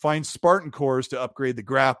can find Spartan cores to upgrade the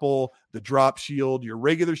grapple, the drop shield, your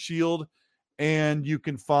regular shield, and you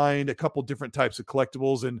can find a couple different types of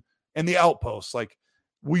collectibles and the outposts. Like,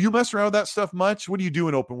 will you mess around with that stuff much? What do you do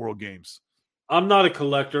in open world games? I'm not a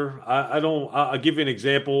collector. I'll give you an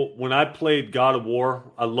example. When I played God of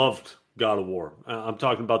War, I loved God of War. I'm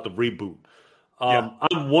talking about the reboot.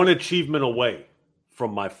 I'm one achievement away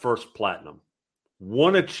from my first platinum.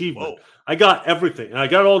 One achievement. Whoa. I got everything. And I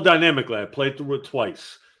got it all dynamically. I played through it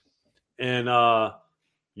twice. And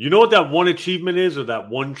you know what that one achievement is, or that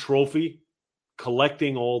one trophy?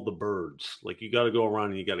 Collecting all the birds. Like, you got to go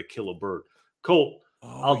around and you got to kill a bird. Colt,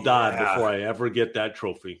 I'll die before I ever get that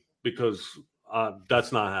trophy, because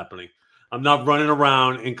that's not happening. I'm not running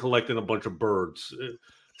around and collecting a bunch of birds.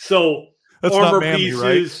 So that's armor not manly, pieces,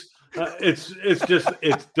 right? It's just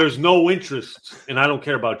there's no interest, and I don't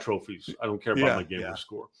care about trophies. I don't care about my gamer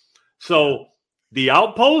score. So the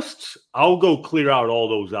outposts, I'll go clear out all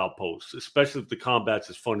those outposts, especially if the combat's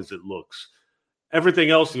as fun as it looks.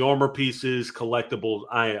 Everything else, the armor pieces, collectibles,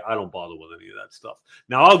 I don't bother with any of that stuff.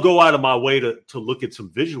 Now, I'll go out of my way to look at some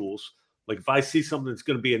visuals. Like, if I see something that's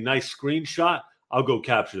going to be a nice screenshot, I'll go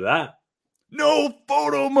capture that. No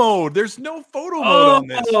photo mode. There's no photo mode on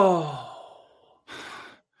this.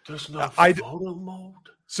 There's no photo mode.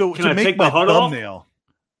 So can I make take my HUD thumbnail off?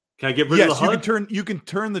 Can I get rid of the HUD? You can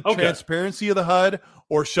turn the transparency of the HUD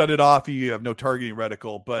or shut it off if you have no targeting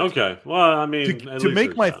reticle. But okay, well, I mean, to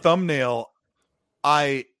make my thumbnail,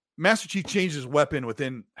 Master Chief changed his weapon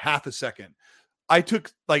within half a second. I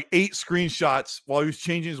took like 8 screenshots while he was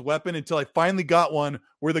changing his weapon until I finally got one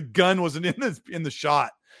where the gun wasn't in the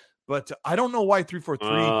shot. But I don't know why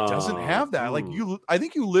 343 doesn't have that. Like, I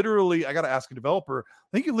think you literally, I got to ask a developer.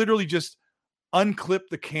 I think you literally just unclip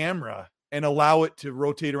the camera and allow it to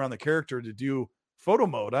rotate around the character to do photo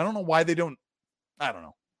mode. I don't know why they don't. I don't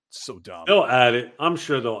know. It's so dumb. They'll add it. I'm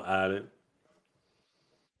sure they'll add it.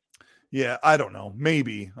 Yeah, I don't know.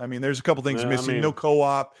 Maybe. I mean, there's a couple things missing. No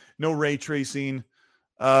co-op, no ray tracing.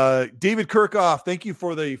 David Kirchhoff, thank you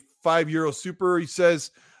for the €5 super. He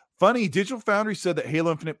says, funny, Digital Foundry said that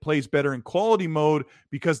Halo Infinite plays better in quality mode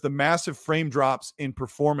because the massive frame drops in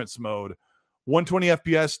performance mode. 120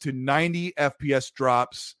 FPS to 90 FPS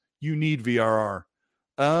drops. You need VRR.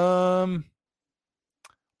 I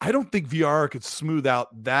don't think VRR could smooth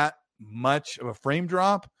out that much of a frame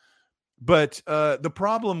drop. But the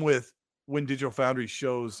problem with when Digital Foundry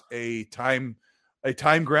shows a time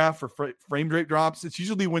graph for frame rate drops, it's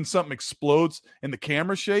usually when something explodes and the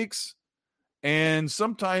camera shakes. And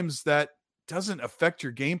sometimes that doesn't affect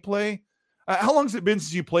your gameplay. How long has it been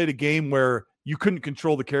since you played a game where you couldn't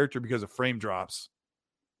control the character because of frame drops?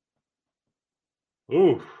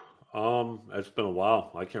 Ooh, it's been a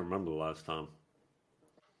while. I can't remember the last time.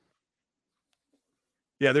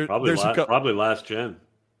 Yeah, there's probably last gen.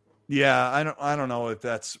 Yeah, I don't know if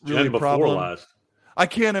that's really a problem. Last. I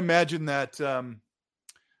can't imagine that.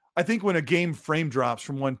 I think when a game frame drops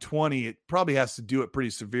from 120, it probably has to do it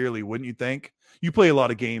pretty severely, wouldn't you think? You play a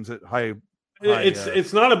lot of games at high.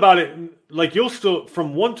 It's not about it. Like, you'll still,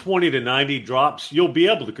 from 120 to 90 drops, you'll be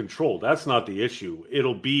able to control. That's not the issue.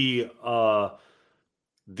 It'll be there'll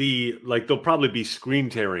probably be screen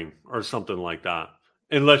tearing or something like that,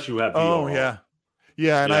 unless you have VRR. Oh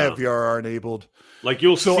yeah, and I have VRR enabled. Like,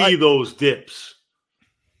 you'll see those dips.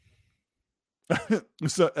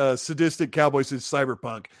 So, Sadistic Cowboy says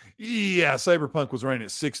Cyberpunk. Yeah, Cyberpunk was running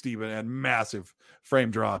at 60, but it had massive frame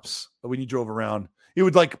drops when you drove around. It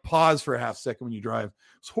would like pause for a half second when you drive.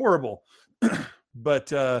 It's horrible.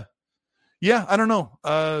 But yeah, I don't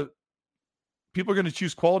know. People are going to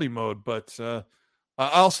choose quality mode, but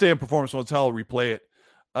I'll stay in performance mode. I'll replay it.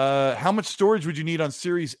 How much storage would you need on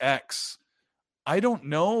Series X? I don't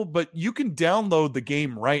know, but you can download the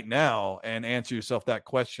game right now and answer yourself that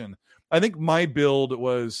question. I think my build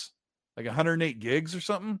was like 108 gigs or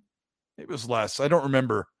something. It was less. I don't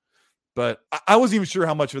remember, but I wasn't even sure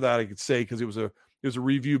how much of that I could say because it was a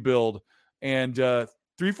review build, and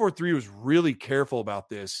 343 was really careful about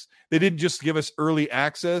this. They didn't just give us early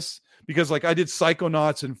access because like I did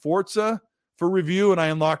Psychonauts and Forza for review and I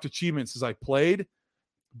unlocked achievements as I played.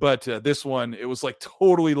 But this one, it was like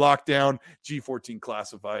totally locked down, G14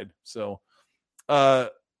 classified. So we're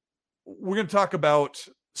going to talk about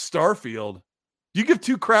Starfield. Do you give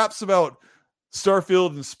two craps about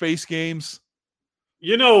Starfield and space games?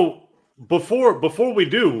 You know, before we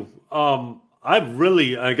do, a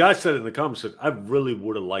guy said it in the comments that I really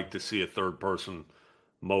would have liked to see a third-person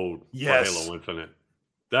mode for Halo Infinite.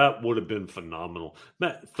 That would have been phenomenal.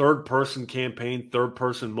 That third-person campaign,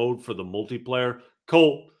 third-person mode for the multiplayer.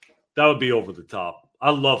 Cole, that would be over the top.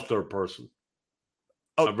 I love third person.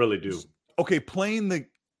 I really do. Okay,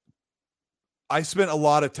 I spent a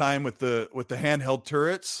lot of time with the handheld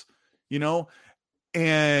turrets,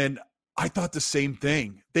 and I thought the same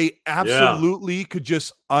thing. They absolutely could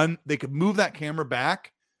just they could move that camera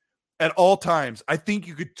back at all times. I think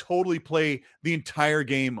you could totally play the entire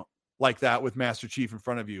game like that with Master Chief in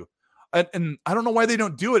front of you. And I don't know why they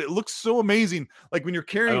don't do it. It looks so amazing. Like when you're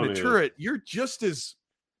carrying a turret, you're just as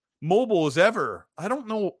mobile as ever. I don't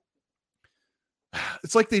know.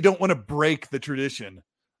 It's like they don't want to break the tradition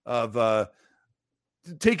of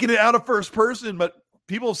taking it out of first person, but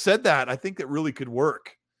people have said that. I think that really could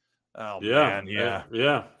work. Oh, man.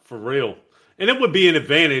 Yeah, for real. And it would be an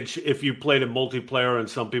advantage if you played in multiplayer and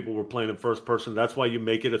some people were playing in first person. That's why you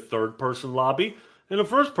make it a third person lobby and a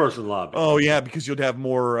first person lobby. Oh, yeah, because you'd have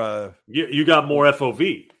more. You got more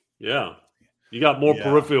FOV. Yeah. You got more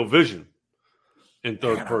peripheral vision in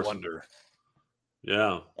third person. I wonder.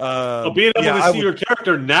 Yeah. Being able to see your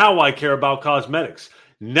character, now I care about cosmetics.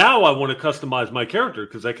 Now I want to customize my character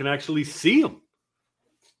because I can actually see him.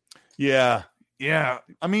 Yeah. Yeah.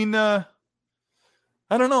 I mean, I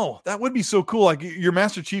don't know. That would be so cool. Like your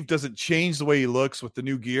Master Chief doesn't change the way he looks with the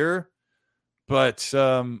new gear, but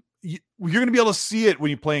you're going to be able to see it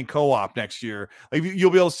when you play in co-op next year. Like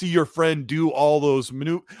you'll be able to see your friend do all those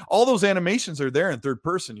all those animations are there in third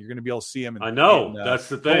person. You're going to be able to see them. I know that's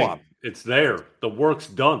the thing. Co-op. It's there. The work's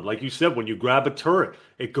done. Like you said, when you grab a turret,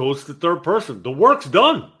 it goes to third person. The work's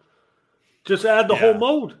done. Just add the whole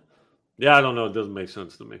mode. Yeah, I don't know. It doesn't make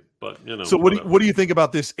sense to me, but So what do you think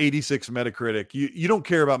about this 86 Metacritic? You don't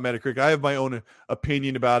care about Metacritic. I have my own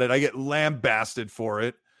opinion about it. I get lambasted for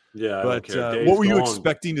it. Yeah, but what were you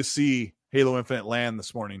expecting to see Halo Infinite land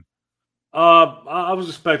this morning? I was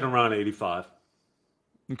expecting around 85.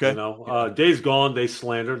 Okay. Days Gone, they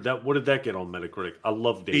slandered that. What did that get on Metacritic? I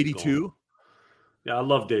love Days 82. Gone. Yeah, I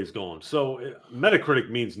love Days Gone. So Metacritic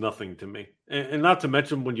means nothing to me. And not to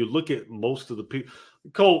mention when you look at most of the people,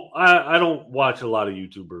 Cole, I don't watch a lot of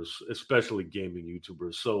YouTubers, especially gaming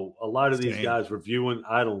YouTubers. So a lot of these guys reviewing,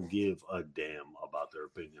 I don't give a damn about their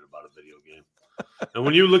opinion about a video game. And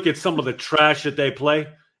when you look at some of the trash that they play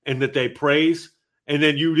and that they praise, and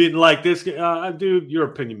then you didn't like this, dude, your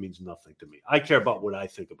opinion means nothing to me. I care about what I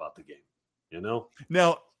think about the game,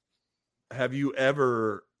 Now, have you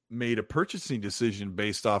ever made a purchasing decision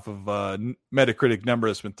based off of Metacritic number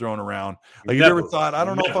that's been thrown around? Like you ever thought, I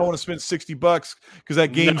don't know if I want to spend $60 because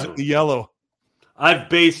that game's in the yellow. I've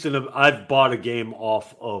bought a game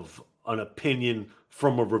off of an opinion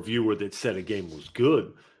from a reviewer that said a game was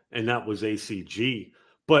good, and that was ACG.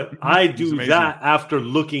 But I do that after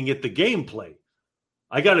looking at the gameplay.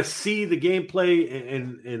 I got to see the gameplay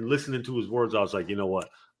and listening to his words. I was like, you know what?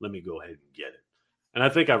 Let me go ahead and get it. And I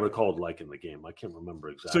think I recalled liking the game. I can't remember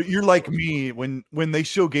exactly. So you're like me when they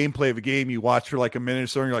show gameplay of a game, you watch for like a minute or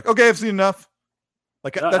so, and you're like, okay, I've seen enough.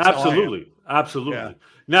 Like that's absolutely. Yeah.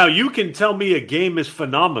 Now you can tell me a game is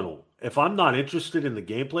phenomenal. If I'm not interested in the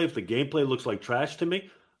gameplay, if the gameplay looks like trash to me,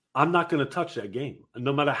 I'm not going to touch that game,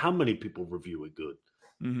 no matter how many people review it good.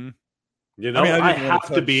 Mm-hmm. I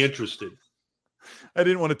have to be interested. I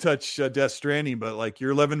didn't want to touch Death Stranding, but like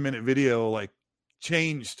your 11-minute video like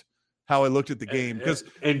changed how I looked at the game.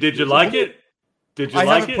 And did you like it? I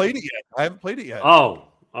haven't played it yet.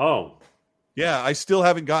 Oh. Yeah, I still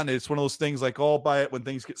haven't gotten it. It's one of those things like I'll buy it when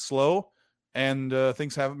things get slow, and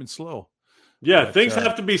things haven't been slow. Yeah, but things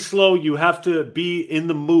have to be slow. You have to be in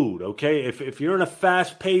the mood, okay? If you're in a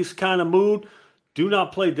fast-paced kind of mood, do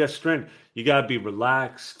not play Death Stranding. You got to be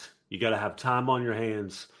relaxed. You got to have time on your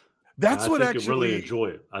hands. That's what I think actually you'll really enjoy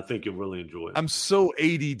it. I think you'll really enjoy it. I'm so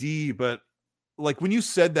ADD, but like when you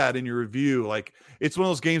said that in your review, like it's one of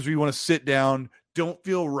those games where you want to sit down, don't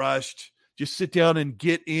feel rushed, just sit down and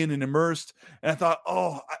get in and immersed. And I thought,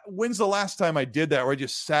 when's the last time I did that where I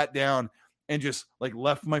just sat down and just like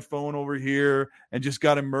left my phone over here and just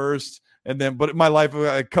got immersed? And then, but in my life, I've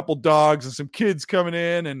got a couple dogs and some kids coming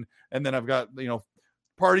in, and then I've got,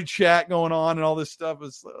 party chat going on and all this stuff.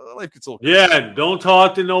 Is life gets a little crazy. Yeah, don't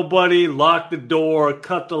talk to nobody, lock the door,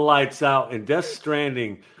 cut the lights out. And Death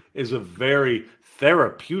Stranding is a very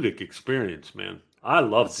therapeutic experience, man. I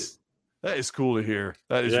loved it. That is cool to hear.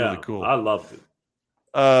 That is really cool. I loved it.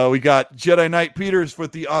 We got Jedi Knight Peters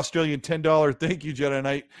with the Australian $10. Thank you, Jedi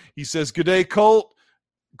Knight. He says, "Good day, Colt.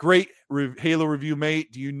 Great Halo review,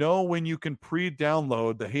 mate. Do you know when you can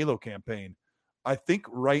pre-download the Halo campaign?" I think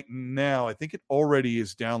right now, it already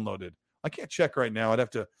is downloaded. I can't check right now. I'd have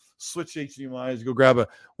to switch HDMIs, go grab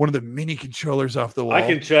one of the mini controllers off the wall. I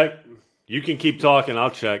can check. You can keep talking. I'll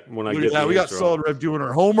check when I get there. We got Solid Rev doing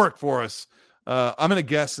our homework for us. I'm going to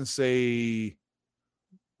guess and say,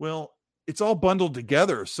 well, it's all bundled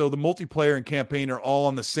together. So the multiplayer and campaign are all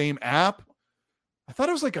on the same app. I thought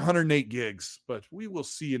it was like 108 gigs, but we will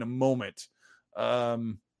see in a moment.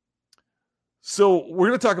 So we're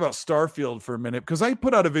going to talk about Starfield for a minute, because I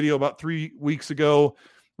put out a video about 3 weeks ago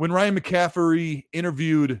when Ryan McCaffrey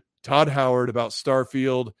interviewed Todd Howard about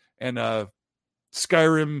Starfield and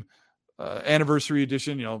Skyrim Anniversary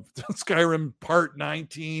Edition, Skyrim Part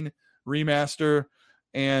 19 remaster.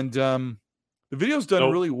 And the video's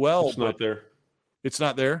done really well. It's not there. It's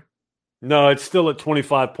not there? No, it's still at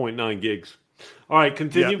 25.9 gigs. All right,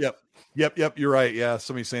 continue. Yep. You're right. Yeah,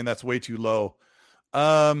 somebody's saying that's way too low.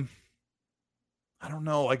 I don't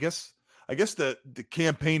know. I guess the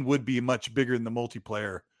campaign would be much bigger than the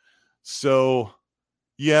multiplayer. So,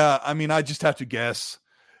 yeah, I mean, I just have to guess.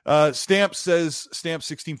 Stamp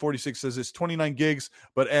 1646 says it's 29 gigs,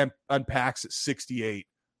 but unpacks at 68.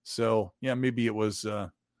 So, yeah, maybe it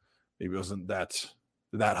wasn't that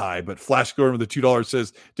high. But Flash Gordon with the $2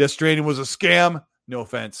 says Death Stranding was a scam. No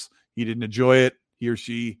offense. He didn't enjoy it. He or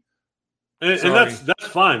she. And that's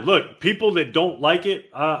fine. Look, people that don't like it,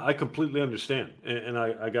 I completely understand. And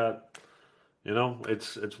I got,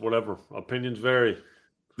 it's whatever. Opinions vary.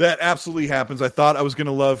 That absolutely happens. I thought I was going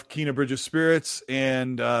to love Kena Bridge of Spirits,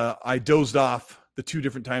 and I dozed off the 2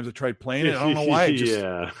 different times I tried playing it. I don't know why.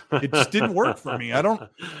 It just didn't work for me. I don't.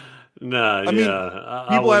 No, I mean,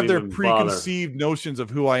 people have their preconceived notions of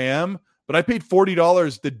who I am, but I paid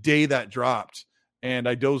 $40 the day that dropped, and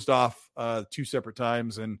I dozed off 2 separate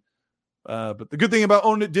times. And but the good thing about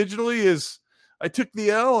owning it digitally is I took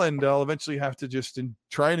the L, and I'll eventually have to just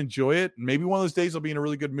try and enjoy it. And maybe one of those days I'll be in a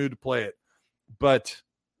really good mood to play it. But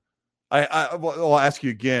I'll ask you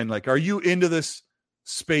again, like, are you into this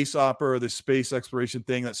space opera or this space exploration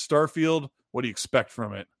thing? That Starfield, what do you expect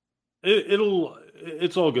from it?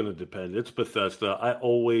 It's all going to depend. It's Bethesda. I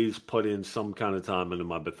always put in some kind of time into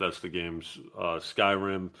my Bethesda games.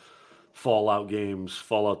 Skyrim, Fallout games,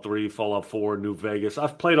 Fallout 3, Fallout 4, New Vegas.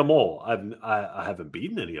 I've played them all. I haven't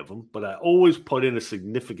beaten any of them, but I always put in a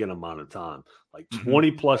significant amount of time, like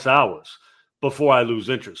 20 plus hours before I lose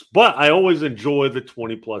interest. But I always enjoy the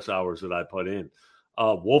 20 plus hours that I put in.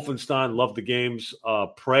 Wolfenstein, love the games.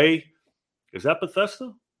 Prey, is that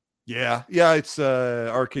Bethesda? Yeah, it's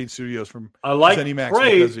Arcane Studios from I like ZeniMax.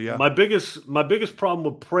 Prey. Bethesda, yeah. My biggest problem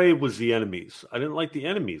with Prey was the enemies. I didn't like the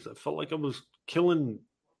enemies. I felt like I was killing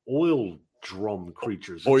oil drum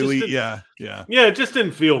creatures. Yeah. It just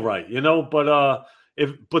didn't feel right,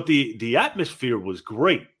 But the atmosphere was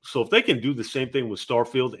great. So if they can do the same thing with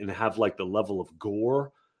Starfield and have like the level of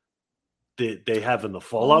gore that they have in the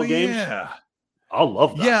Fallout games, I'll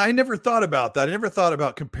love that. Yeah, I never thought about that. I never thought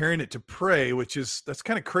about comparing it to Prey, that's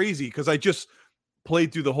kind of crazy because I just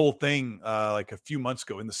played through the whole thing like a few months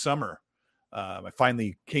ago in the summer. I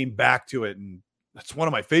finally came back to it, and that's one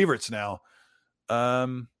of my favorites now.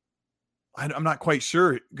 I'm not quite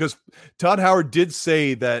sure because Todd Howard did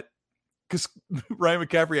say that, because Ryan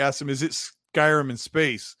McCaffrey asked him, is it Skyrim in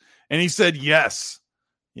space? And he said yes.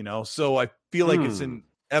 So I feel like it's an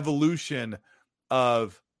evolution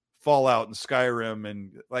of Fallout and Skyrim,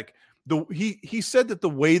 and like he said that the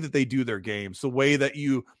way that they do their games, the way that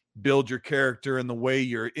you build your character and the way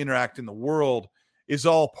you interact in the world is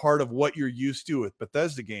all part of what you're used to with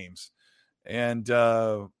Bethesda games. And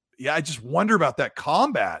I just wonder about that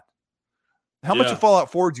combat. How much of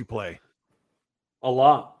Fallout 4 did you play? A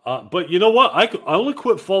lot. But you know what? I only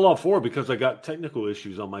quit Fallout 4 because I got technical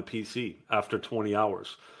issues on my PC after 20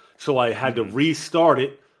 hours. So I had to restart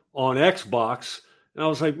it on Xbox And I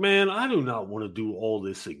was like, man, I do not want to do all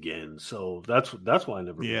this again. So that's why I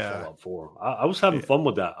never did Fallout 4. I was having fun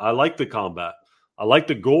with that. I like the combat. I like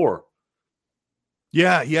the gore.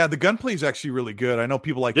 Yeah. The gunplay is actually really good. I know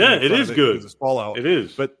people like it is good. It's Fallout. It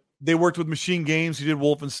is. But they worked with Machine Games. He did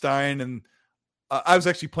Wolfenstein, and I was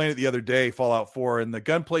actually playing it the other day, Fallout 4, and the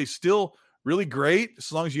gunplay is still really great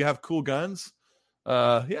as long as you have cool guns.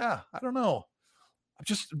 I don't know.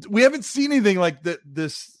 We haven't seen anything like that.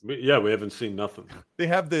 We haven't seen nothing. They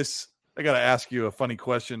have this. I got to ask you a funny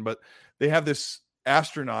question, but they have this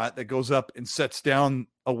astronaut that goes up and sets down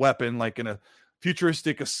a weapon like in a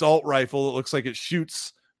futuristic assault rifle. It looks like it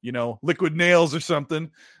shoots, liquid nails or something.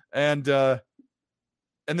 And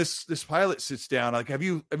this pilot sits down. Like, have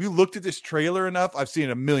you looked at this trailer enough? I've seen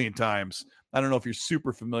it a million times. I don't know if you're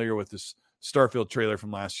super familiar with this Starfield trailer from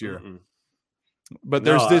last year, but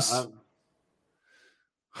there's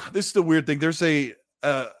this is the weird thing. There's an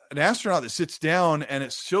astronaut that sits down and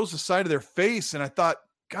it shows the side of their face. And I thought,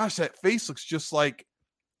 gosh, that face looks just like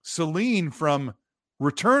Celine from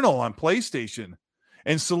Returnal on PlayStation.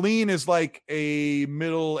 And Celine is like a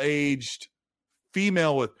middle-aged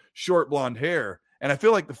female with short blonde hair. And I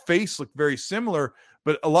feel like the face looked very similar,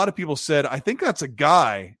 but a lot of people said, I think that's a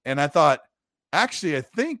guy. And I thought, actually, I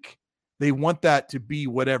think they want that to be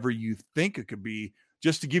whatever you think it could be,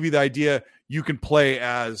 just to give you the idea you can play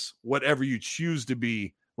as whatever you choose to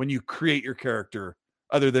be when you create your character,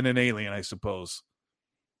 other than an alien, I suppose.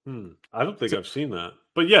 I don't think I've seen that.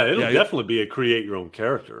 But it'll definitely be a create your own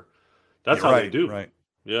character. That's how they do. Right.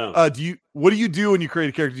 Yeah. What do you do when you create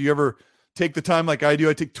a character? Do you ever take the time like I do?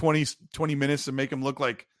 I take 20 minutes to make him look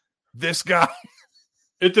like this guy.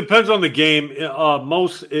 It depends on the game.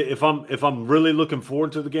 If I'm really looking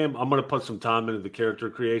forward to the game, I'm going to put some time into the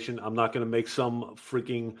character creation. I'm not going to make some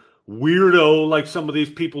freaking weirdo like some of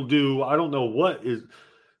these people do. I don't know what is.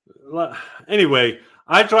 Anyway,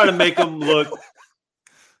 I try to make them look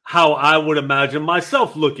how I would imagine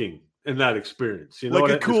myself looking in that experience.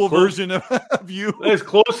 Like a cool version of you. As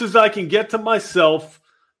close as I can get to myself.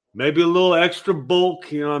 Maybe a little extra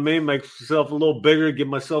bulk, you know what I mean? Make myself a little bigger, give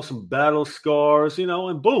myself some battle scars,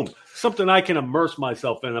 and boom, something I can immerse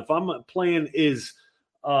myself in. If I'm playing is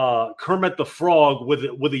Kermit the Frog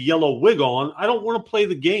with a yellow wig on, I don't want to play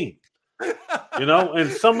the game,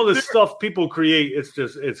 And some of the stuff people create,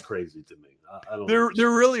 it's crazy to me. I don't.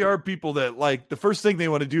 There really are people that like the first thing they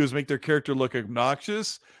want to do is make their character look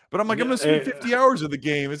obnoxious. But I'm like, I'm going to spend 50 hours of the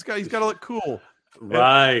game. He's got to look cool.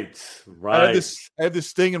 Right. I have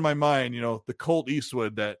this thing in my mind, the Colt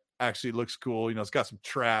Eastwood that actually looks cool. It's got some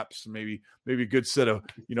traps, maybe a good set of,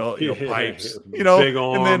 pipes, big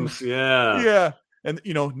arms. And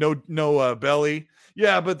no belly.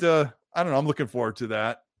 Yeah. But I don't know. I'm looking forward to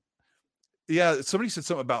that. Yeah. Somebody said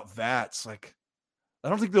something about VATS. Like, I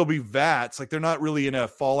don't think there'll be VATS. Like, they're not really in a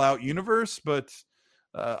Fallout universe, but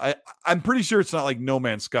I'm pretty sure it's not like No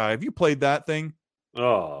Man's Sky. Have you played that thing?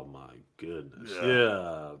 Oh my goodness.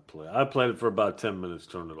 Yeah. I played it for about 10 minutes,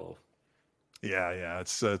 turned it off. Yeah.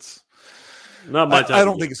 It's not my time. I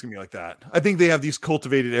don't think it's gonna be like that. I think they have these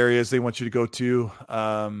cultivated areas they want you to go to.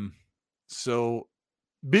 So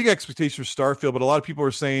big expectations for Starfield, but a lot of people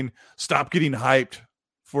are saying stop getting hyped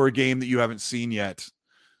for a game that you haven't seen yet.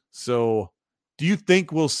 So do you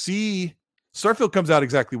think we'll see Starfield comes out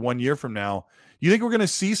exactly 1 year from now? You think we're going to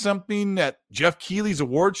see something at Jeff Keighley's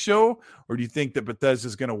award show, or do you think that Bethesda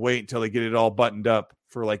is going to wait until they get it all buttoned up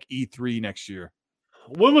for like E3 next year?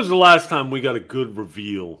 When was the last time we got a good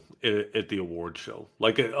reveal at the award show?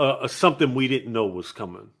 Like a something we didn't know was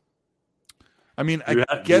coming? I mean, I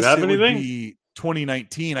guess it would be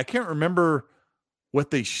 2019. I can't remember what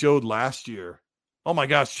they showed last year. Oh my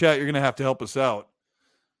gosh, chat, you're going to have to help us out.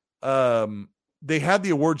 They had the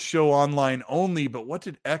award show online only, but what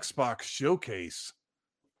did Xbox showcase?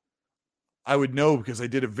 I would know because I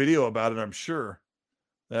did a video about it, I'm sure.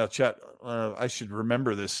 Chat, I should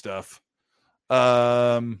remember this stuff.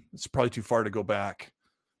 It's probably too far to go back.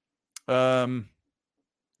 Perfect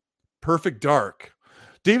Dark.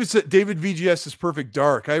 David VGS is Perfect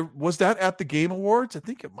Dark. Was that at the Game Awards? I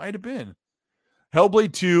think it might have been.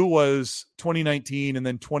 Hellblade 2 was 2019, and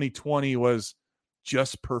then 2020 was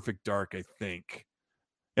just Perfect Dark, I think.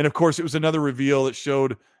 And of course, it was another reveal that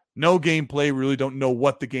showed no gameplay. We really don't know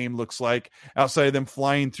what the game looks like outside of them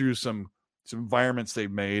flying through some environments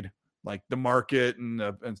they've made, like the market and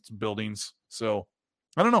some buildings. So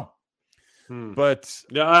I don't know. But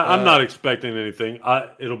yeah, I'm not expecting anything.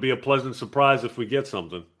 It'll be a pleasant surprise if we get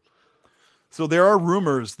something. So there are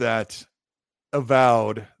rumors that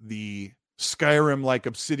Avowed, the Skyrim-like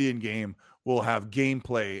Obsidian game, will have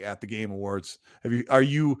gameplay at the Game Awards. Are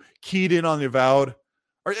you keyed in on the Avowed?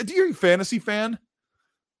 Are you a fantasy fan?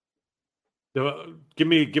 Give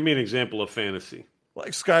me an example of fantasy.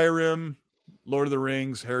 Like Skyrim, Lord of the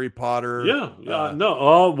Rings, Harry Potter. Yeah. No.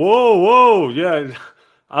 Oh, whoa. Yeah.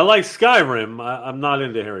 I like Skyrim. I'm not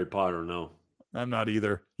into Harry Potter, no. I'm not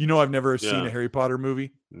either. I've never seen a Harry Potter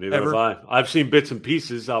movie. Neither ever. have I. I've seen bits and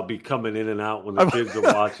pieces. I'll be coming in and out when the kids are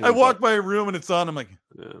watching. I walk by a room and it's on. I'm like,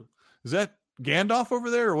 yeah. Is that Gandalf over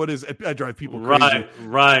there, or what is it? I drive people crazy.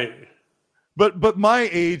 Right. But my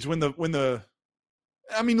age, when the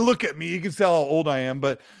I mean, look at me. You can tell how old I am.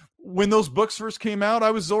 But when those books first came out,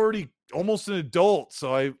 I was already almost an adult.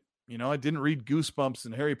 So I didn't read Goosebumps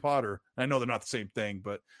and Harry Potter. I know they're not the same thing,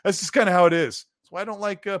 but that's just kind of how it is. That's why I don't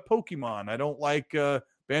like Pokemon. I don't like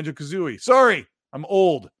Banjo-Kazooie. Sorry, I'm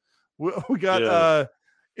old. We got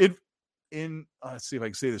let's see if I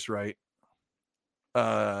can say this right.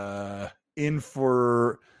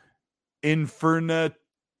 Infernal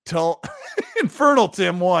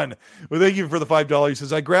Tim 1. Well, thank you for the $5. He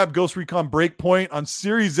says, I grabbed Ghost Recon Breakpoint on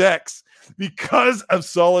Series X because of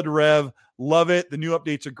Solid Rev. Love it. The new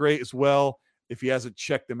updates are great as well. If he hasn't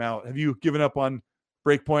checked them out, have you given up on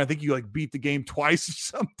Breakpoint? I think you beat the game twice or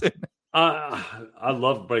something. I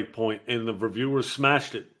love Breakpoint, and the reviewers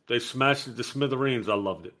smashed it. They smashed it to smithereens. I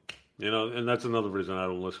loved it. And that's another reason I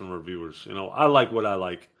don't listen to reviewers. I like what I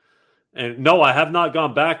like. And no, I have not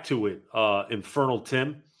gone back to it, Infernal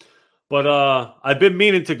Tim. But I've been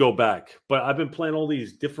meaning to go back. But I've been playing all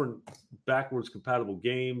these different backwards compatible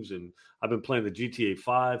games, and I've been playing the GTA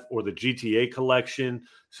 5 or the GTA collection.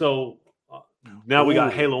 So now we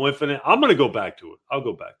got Halo Infinite. I'm going to go back to it. I'll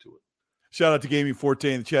go back to it. Shout out to Gaming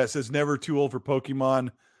Forte in the chat. It says never too old for Pokemon.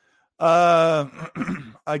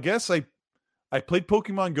 I guess I played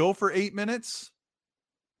Pokemon Go for 8 minutes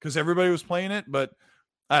because everybody was playing it, but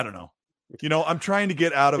I don't know. I'm trying to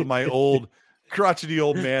get out of my old crotchety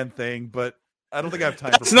old man thing, but I don't think I have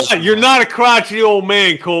time for Pokemon. You're not a crotchety old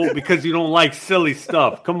man, Cole, because you don't like silly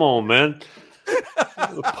stuff. Come on, man.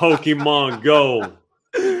 Pokemon Go.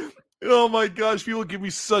 Oh my gosh, people give me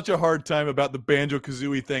such a hard time about the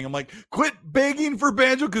Banjo-Kazooie thing. I'm like, quit begging for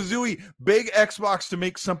Banjo-Kazooie. Beg Xbox to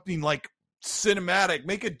make something like cinematic.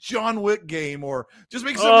 Make a John Wick game or just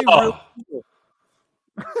make something real cool.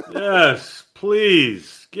 Yes,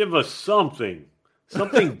 please. Give us something.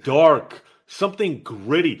 Something dark. Something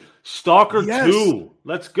gritty. Stalker 2.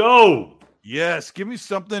 Let's go. Yes, give me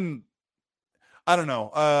something. I don't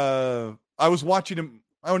know. I was watching him.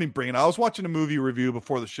 I won't even bring it up. I was watching a movie review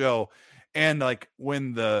before the show, and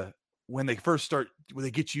when they first start, when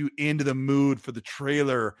they get you into the mood for the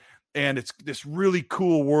trailer, and it's this really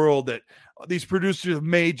cool world that these producers have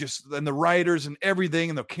made, and the writers and everything,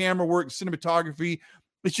 and the camera work, cinematography,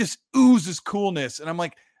 it just oozes coolness. And I'm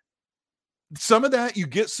like, some of that, you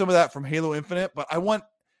get some of that from Halo Infinite, but I want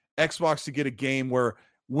Xbox to get a game where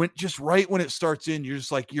when it starts in, you're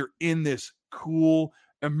just like, you're in this cool,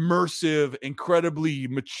 immersive, incredibly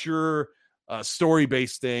mature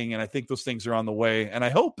story-based thing. And I think those things are on the way. And I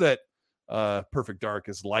hope that Perfect Dark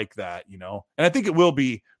is like that, and I think it will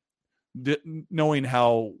be, knowing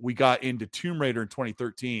how we got into Tomb Raider in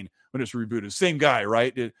 2013 when it was rebooted. Same guy,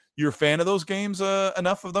 right? You're a fan of those games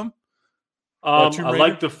enough of them? I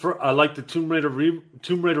like the Tomb Raider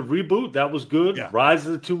reboot. That was good. Yeah. Rise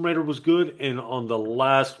of the Tomb Raider was good. And on the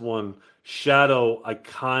last one, Shadow, I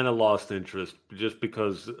kind of lost interest just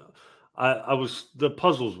because the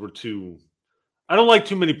puzzles were too. I don't like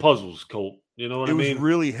too many puzzles, Colt. You know what I mean? It was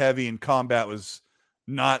really heavy, and combat was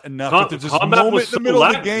not enough. But there's this moment was in the middle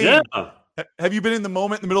of the game. Yeah. Have you been in the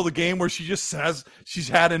moment in the middle of the game where she just says she's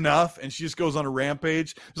had enough and she just goes on a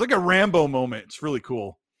rampage? It's like a Rambo moment. It's really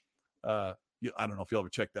cool. I don't know if you'll ever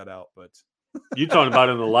check that out, but you talking about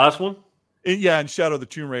in the last one? In Shadow of the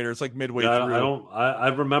Tomb Raider, it's like midway through. I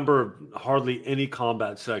remember hardly any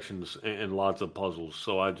combat sections and lots of puzzles,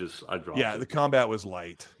 so I dropped. Yeah, it. The combat was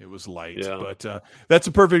light. It was light, yeah. But that's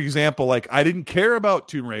a perfect example. Like, I didn't care about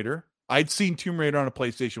Tomb Raider. I'd seen Tomb Raider on a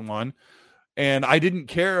PlayStation 1, and I didn't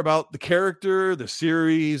care about the character, the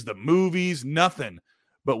series, the movies, nothing.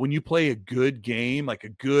 But when you play a good game, like a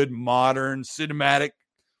good modern cinematic,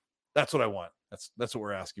 that's what I want. That's what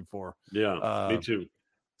we're asking for. Yeah, me too.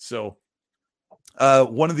 So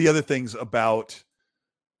one of the other things about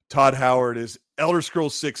Todd Howard is Elder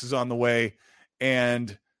Scrolls 6 is on the way,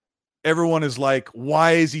 and everyone is like,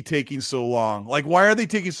 why is he taking so long? Like, why are they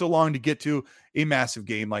taking so long to get to a massive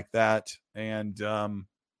game like that? And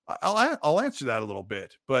I'll answer that a little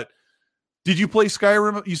bit. But did you play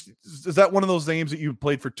Skyrim? Is that one of those games that you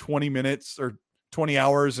played for 20 minutes or 20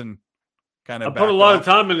 hours and kind of? I put a lot of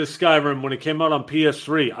time into Skyrim when it came out on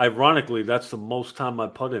PS3. Ironically, that's the most time I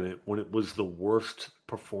put in it when it was the worst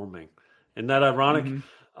performing. Isn't that ironic?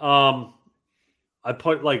 Mm-hmm. I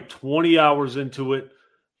put like 20 hours into it,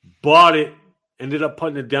 bought it, ended up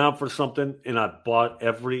putting it down for something, and I bought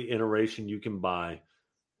every iteration you can buy.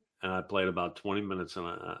 And I played about 20 minutes, and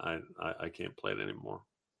I can't play it anymore.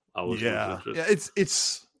 I was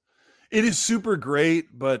it is super great,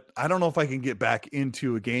 but I don't know if I can get back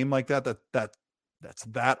into a game like that's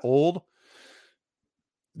that old.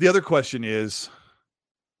 The other question is,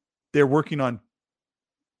 they're working on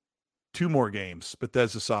 2 more games.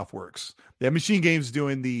 Bethesda Softworks. They have Machine Games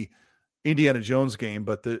doing the Indiana Jones game,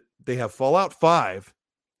 but they have Fallout 5,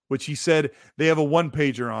 which he said they have a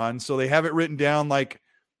 1-pager on, so they have it written down like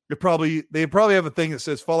they probably have a thing that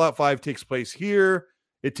says Fallout 5 takes place here.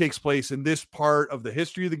 It takes place in this part of the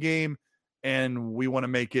history of the game, and we want to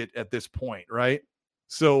make it at this point, right?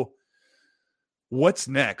 So what's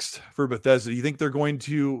next for Bethesda? You think they're going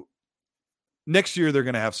to next year they're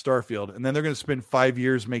going to have Starfield, and then they're going to spend 5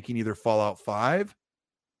 years making either Fallout 5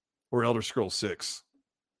 or Elder Scrolls 6?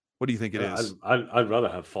 What do you think it is? I'd rather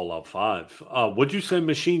have Fallout 5. What'd you say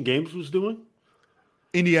Machine Games was doing?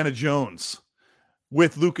 Indiana Jones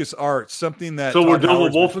with LucasArts, something that So we're done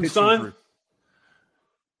with Wolfenstein?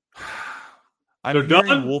 I'm hearing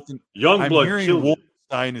Youngblood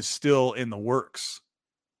Wolfenstein is still in the works.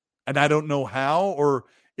 And I don't know how, or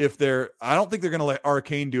if I don't think they're going to let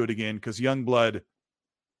Arcane do it again, because Youngblood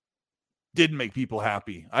didn't make people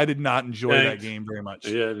happy. I did not enjoy that game very much.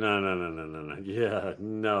 Yeah, no. Yeah,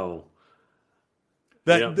 no.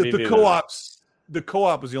 The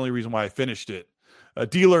co-op was the only reason why I finished it. A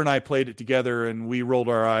dealer and I played it together, and we rolled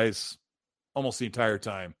our eyes almost the entire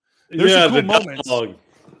time. There's some cool moments.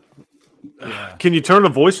 Yeah. Can you turn the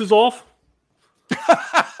voices off?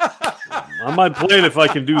 I might play it if I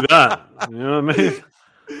can do that. You know what I mean?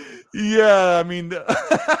 Yeah, I mean,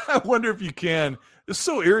 I wonder if you can. It's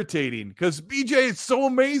so irritating because BJ is so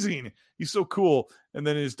amazing. He's so cool. And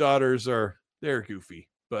then his daughters they're goofy.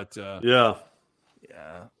 But yeah.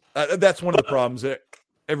 That's one of the problems that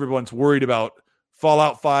everyone's worried about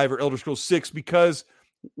Fallout 5 or Elder Scrolls 6, because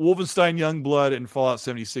Wolfenstein Youngblood and Fallout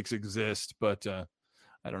 76 exist. But I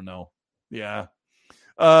don't know. Yeah.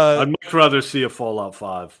 I'd much rather see a Fallout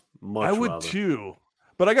 5. I would too.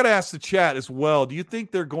 But I got to ask the chat as well. Do you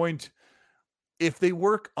think they're going to, if they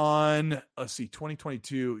work on,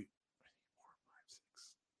 2022.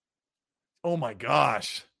 Oh my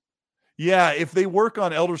gosh. Yeah, if they work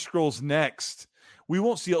on Elder Scrolls next, we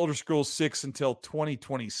won't see Elder Scrolls 6 until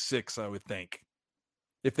 2026, I would think.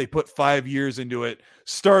 If they put 5 years into it,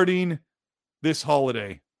 starting this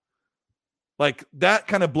holiday. Like, that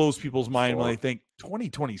kind of blows people's mind when they think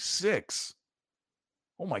 2026.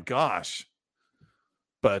 Oh my gosh.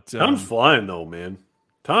 But time's flying though, man.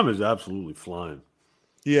 Time is absolutely flying.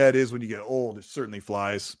 Yeah, it is when you get old. It certainly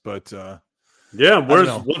flies. But yeah,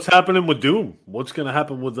 what's happening with Doom? What's going to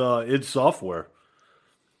happen with id Software?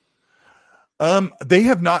 They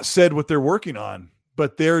have not said what they're working on,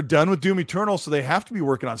 but they're done with Doom Eternal, so they have to be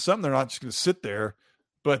working on something. They're not just going to sit there.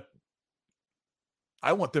 But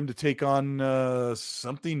I want them to take on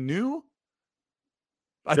something new.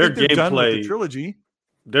 I think they're done with the trilogy.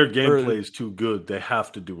 Their gameplay is too good. They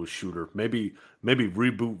have to do a shooter. Maybe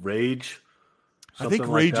reboot Rage. I think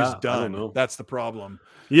Rage is done. That's the problem.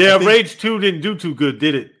 Yeah, Rage 2 didn't do too good,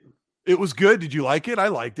 did it? It was good. Did you like it? I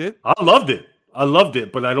liked it. I loved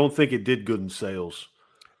it, but I don't think it did good in sales.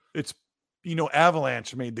 It's,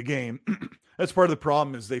 Avalanche made the game. That's part of the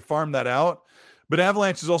problem, is they farmed that out. But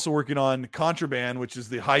Avalanche is also working on Contraband, which is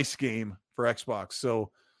the heist game for Xbox.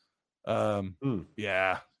 So,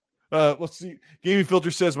 yeah. Let's see. Gaming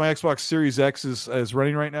Filter says my Xbox Series X is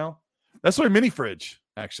running right now. That's my mini fridge,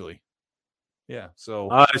 actually. Yeah. So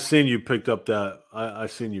I seen you picked up that. I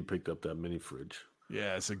seen you picked up that mini fridge.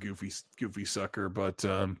 Yeah, it's a goofy sucker, but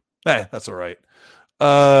that's all right.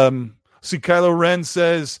 See, Kylo Ren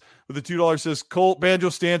says with the $2 says Colt banjo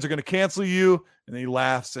stands are going to cancel you, and he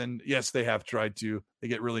laughs. And yes, they have tried to. They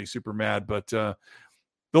get really super mad, but the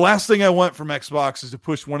last thing I want from Xbox is to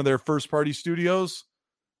push one of their first party studios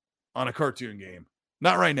on a cartoon game.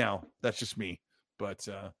 Not right now. That's just me. But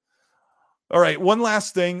all right, one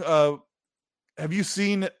last thing. Have you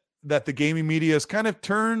seen that the gaming media has kind of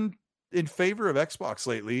turned in favor of Xbox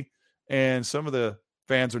lately, and some of the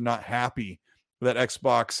fans are not happy that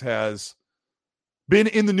Xbox has been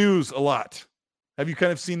in the news a lot? Have you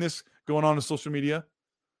kind of seen this going on in social media?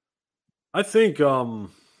 I think I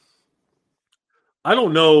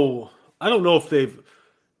don't know if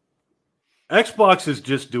Xbox is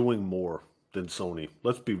just doing more than Sony.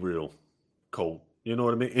 Let's be real, Cole. You know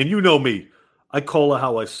what I mean? And you know me. I call it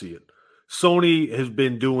how I see it. Sony has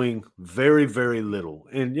been doing very, very little.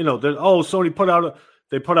 And, Sony put out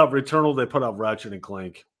Returnal, they put out Ratchet and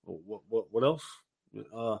Clank. What else?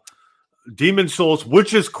 Demon's Souls,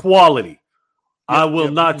 which is quality. I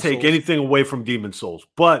will not Demon's take Souls. anything away from Demon's Souls,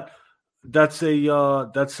 but that's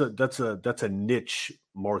a niche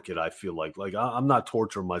market. I feel like I'm not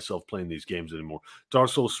torturing myself playing these games anymore. Dark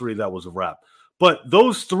Souls 3, that was a wrap. But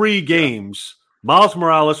those 3 games, Miles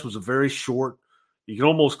Morales was a very short. You can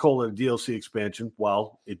almost call it a DLC expansion.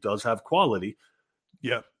 While it does have quality,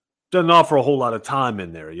 doesn't offer a whole lot of time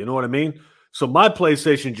in there. You know what I mean? So my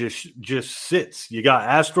PlayStation just sits. You got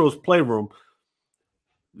Astro's Playroom,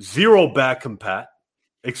 0 back compat,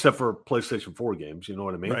 except for PlayStation 4 games. You know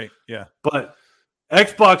what I mean? Right. Yeah. But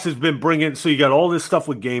Xbox has been bringing. So you got all this stuff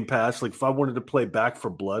with Game Pass. Like if I wanted to play Back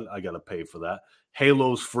 4 Blood, I got to pay for that.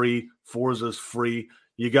 Halo's free. Forza's free.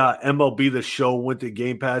 You got MLB The Show went to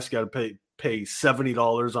Game Pass. You got to pay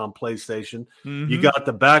 $70 on PlayStation. Mm-hmm. You got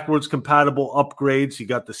the backwards compatible upgrades. You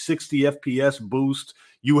got the 60 FPS boost.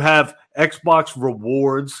 You have Xbox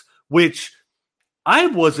Rewards, which I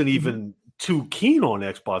wasn't even too keen on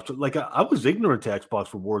Xbox. Like I was ignorant to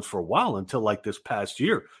Xbox Rewards for a while until like this past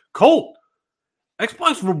year. Colt,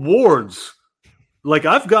 Xbox Rewards, like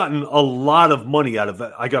I've gotten a lot of money out of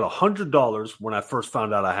it. I got $100 when I first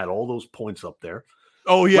found out I had all those points up there.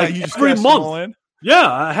 Oh yeah, like you just every cashed them all month. in?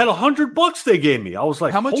 Yeah, I had $100 they gave me. I was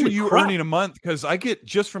like, how much are holy you crap. earning a month? Because I get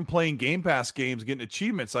just from playing Game Pass games, getting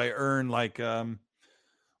achievements, I earn like $10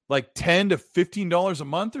 to $15 a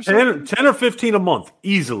month or something. 10 or 15 a month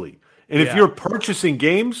easily. And if you're purchasing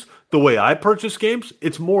games the way I purchase games,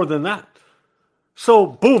 it's more than that. So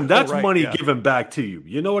boom, that's money given back to you.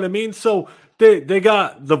 You know what I mean? So they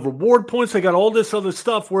got the reward points, they got all this other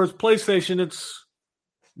stuff. Whereas PlayStation, it's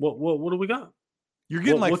what do we got? You're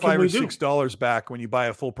getting like $5 or $6 back when you buy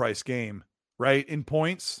a full price game, right? In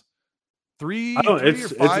points,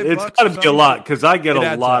 it's got to be a lot because I get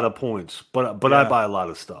a lot of points, but I buy a lot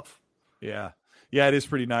of stuff. Yeah, it is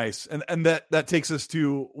pretty nice, and that takes us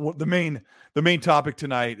to the main topic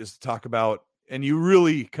tonight is to talk about, and you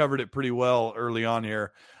really covered it pretty well early on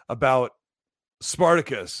here about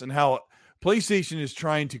Spartacus and how PlayStation is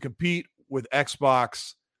trying to compete with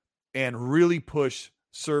Xbox and really push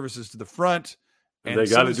services to the front. And they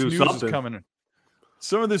got to do something.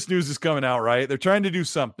 Some of this news is coming out, right? They're trying to do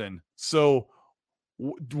something. So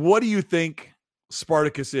what do you think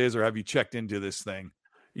Spartacus is, or have you checked into this thing?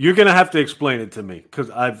 You're going to have to explain it to me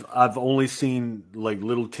because I've only seen like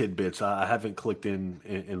little tidbits. I haven't clicked in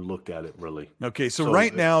and looked at it really. Okay, so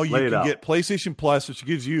right now you can get PlayStation Plus, which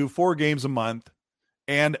gives you 4 games a month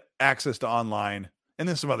and access to online and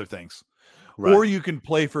then some other things. Right. Or you can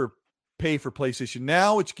pay for PlayStation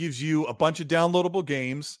Now, which gives you a bunch of downloadable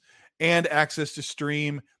games and access to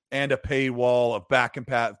stream and a paywall of back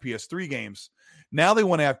compat PS3 games. Now they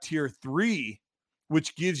want to have tier 3,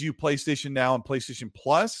 which gives you PlayStation Now and PlayStation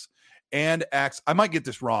Plus and I might get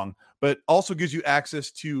this wrong, but also gives you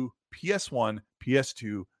access to PS1,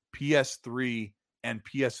 PS2, PS3, and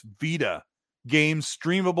PS Vita games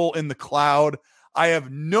streamable in the cloud. I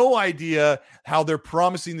have no idea how they're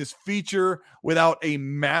promising this feature without a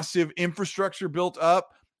massive infrastructure built up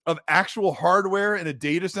of actual hardware in a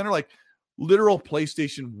data center, like literal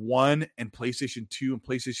PlayStation 1 and PlayStation 2 and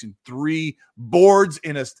PlayStation 3 boards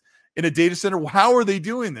in a data center. How are they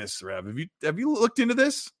doing this, Rev? Have you looked into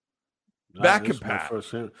this? Back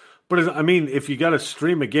compat. But I mean, if you got to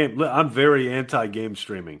stream a game, I'm very anti-game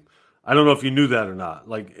streaming. I don't know if you knew that or not.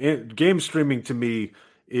 Like game streaming to me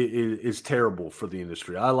is terrible for the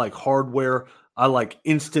industry. I like hardware. I like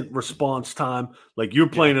instant response time. Like you're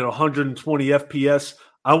playing at 120 FPS.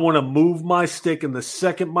 I want to move my stick, and the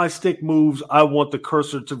second my stick moves, I want the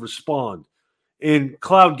cursor to respond. And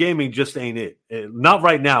cloud gaming just ain't it. Not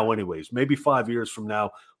right now, anyways. Maybe 5 years from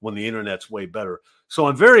now when the internet's way better. So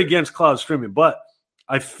I'm very against cloud streaming, but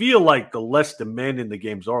I feel like the less demanding the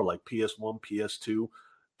games are, like PS1, PS2,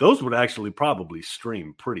 those would actually probably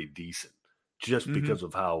stream pretty decent. Just because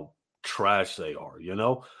of how trash they are, you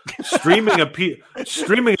know? Streaming a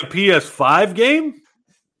PS5 game?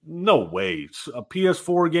 No way. A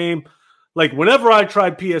PS4 game, like whenever I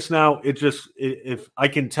try PS Now, if I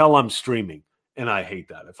can tell I'm streaming, and I hate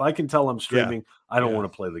that. If I can tell I'm streaming, I don't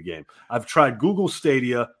want to play the game. I've tried Google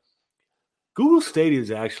Stadia. Google Stadia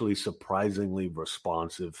is actually surprisingly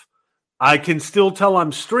responsive. I can still tell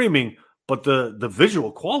I'm streaming, but the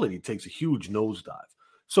visual quality takes a huge nosedive.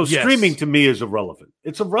 So streaming to me is irrelevant.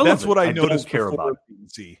 It's irrelevant. That's what I noticed. Don't care about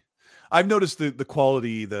it. I've noticed the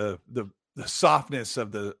quality, the softness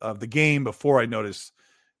of the game before I noticed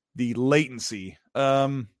the latency.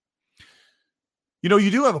 You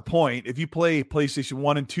do have a point. If you play PlayStation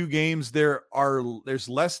 1 and 2 games, there's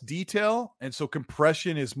less detail, and so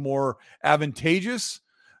compression is more advantageous.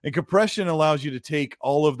 And compression allows you to take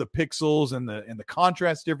all of the pixels and the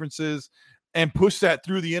contrast differences and push that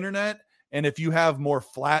through the internet. And if you have more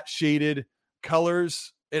flat shaded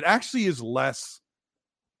colors, it actually is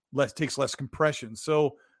takes less compression.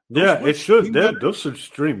 So it should. Those should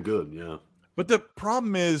stream good. Yeah. But the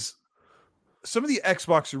problem is some of the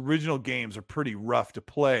Xbox original games are pretty rough to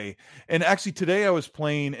play. And actually today I was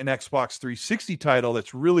playing an Xbox 360 title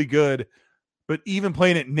that's really good, but even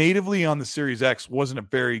playing it natively on the Series X wasn't a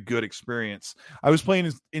very good experience. I was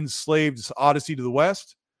playing Enslaved Odyssey to the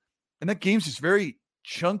West, and that game's just very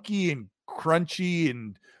chunky and crunchy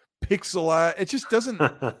and pixel. It just doesn't,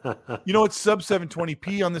 it's sub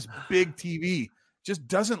 720p on this big TV. Just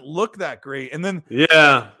doesn't look that great. And then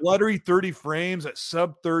fluttery 30 frames at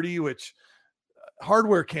sub 30, which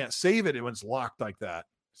hardware can't save it when it's locked like that.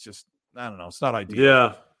 It's just, I don't know. It's not ideal.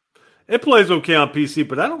 Yeah. It plays okay on PC,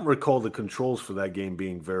 but I don't recall the controls for that game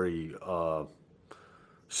being very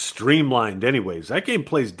streamlined anyways. That game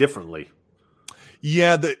plays differently.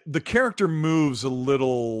 Yeah, the character moves a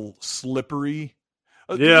little slippery.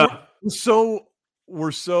 Yeah.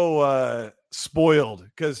 We're so spoiled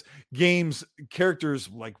because characters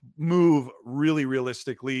like move really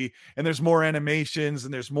realistically, and there's more animations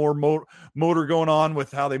and there's more motor going on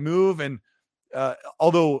with how they move. And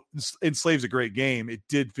although Enslaved's a great game, it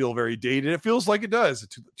did feel very dated. It feels like it does.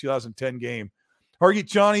 It's a 2010 game. Hargeet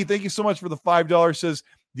Johnny, thank you so much for the $5. Says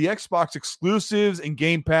the Xbox exclusives and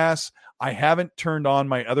Game Pass. I haven't turned on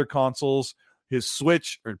my other consoles, his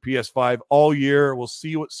Switch or PS5 all year. We'll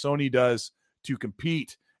see what Sony does to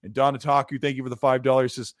compete. And Donataku, thank you for the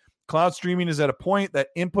 $5. Says cloud streaming is at a point that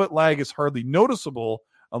input lag is hardly noticeable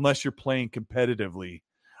unless you're playing competitively.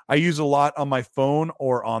 I use a lot on my phone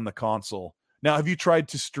or on the console. Now, have you tried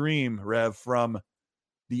to stream, Rev, from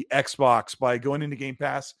the Xbox by going into Game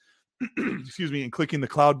Pass, excuse me, and clicking the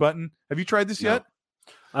cloud button? Have you tried this yet?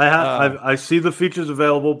 I have. I see the features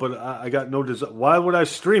available, but I got no desire. Why would I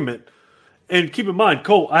stream it? And keep in mind,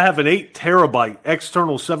 Cole, I have an 8 terabyte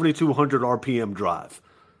external 7,200 RPM drive.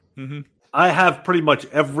 Mm-hmm. I have pretty much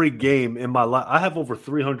every game in my life. I have over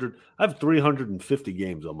 300. I have 350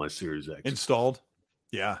 games on my Series X installed.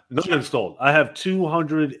 Yeah, not installed. I have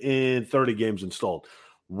 230 games installed.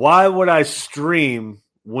 Why would I stream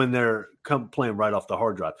when they're playing right off the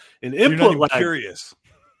hard drive? And input lag. Curious.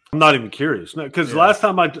 I'm not even curious because last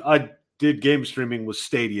time I did game streaming was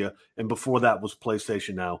Stadia, and before that was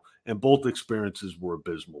PlayStation Now, and both experiences were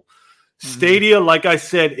abysmal. Stadia, like I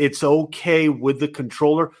said, it's okay with the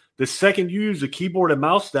controller. The second you use a keyboard and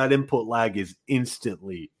mouse, that input lag is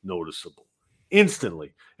instantly noticeable.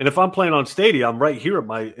 Instantly. And if I'm playing on Stadia, I'm right here at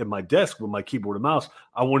my desk with my keyboard and mouse.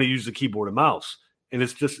 I want to use the keyboard and mouse. And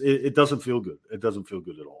it's just, it doesn't feel good. It doesn't feel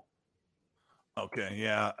good at all. Okay,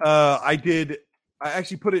 yeah. I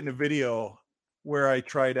actually put it in a video where I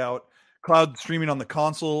tried out cloud streaming on the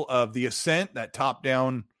console of the Ascent, that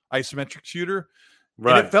top-down isometric shooter.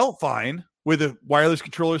 Right. And it felt fine with a wireless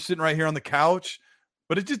controller sitting right here on the couch,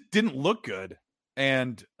 but it just didn't look good.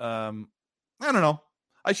 And I don't know.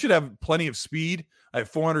 I should have plenty of speed. I have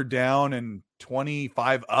 400 down and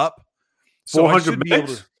 25 up. So 400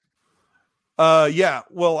 megs? Yeah.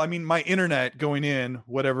 Well, I mean, my internet going in,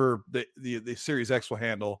 whatever the Series X will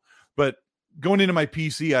handle, but going into my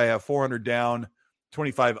PC, I have 400 down,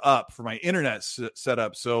 25 up for my internet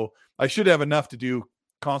setup. So I should have enough to do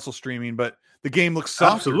console streaming, but the game looks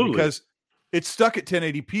softer because it's stuck at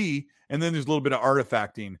 1080p, and then there's a little bit of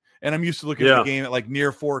artifacting. And I'm used to looking at the game at like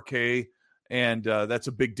near 4K, and that's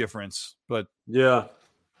a big difference. But yeah,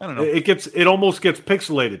 I don't know. It almost gets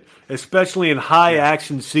pixelated, especially in high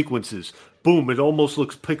action sequences. Boom! It almost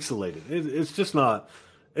looks pixelated. It's just not.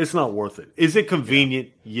 It's not worth it. Is it convenient?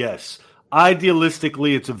 Yes.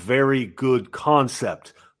 Idealistically, it's a very good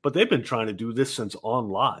concept, but they've been trying to do this since On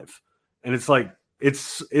Live, and it's like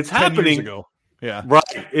it's happening. 10 years ago. Yeah,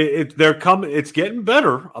 right. They're coming. It's getting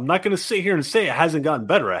better. I'm not going to sit here and say it hasn't gotten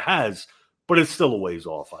better. It has, but it's still a ways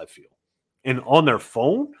off, I feel. And on their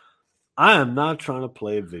phone, I am not trying to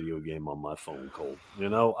play a video game on my phone, Cole. You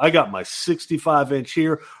know, I got my 65-inch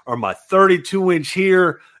here or my 32-inch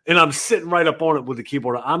here, and I'm sitting right up on it with the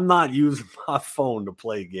keyboard. I'm not using my phone to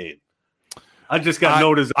play a game. I just got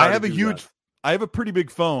no desire. I have a pretty big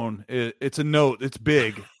phone. It's a Note. It's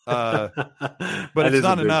big. But it's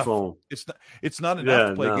not enough. Phone. It's not enough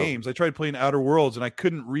to play games. I tried playing Outer Worlds and I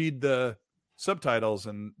couldn't read the subtitles,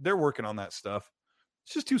 and they're working on that stuff.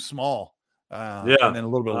 It's just too small. And then a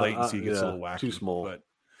little bit of latency gets a little wacky. Too small.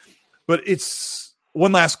 But it's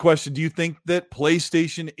one last question. Do you think that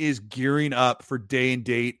PlayStation is gearing up for day and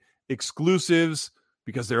date exclusives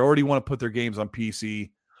because they already want to put their games on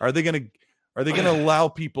PC? Are they going to Are they going to allow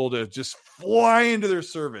people to just fly into their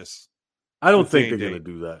service? I don't think they're going to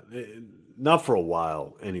do that. Not for a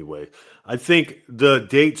while, anyway. I think the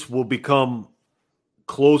dates will become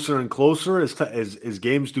closer and closer as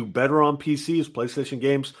games do better on PC, as PlayStation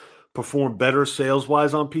games perform better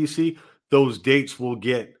sales-wise on PC. Those dates will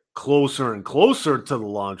get closer and closer to the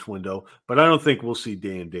launch window, but I don't think we'll see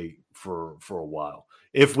day and date for a while.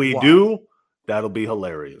 If we do, that'll be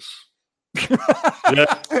hilarious.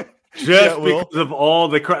 Just because of all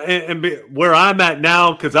the where I'm at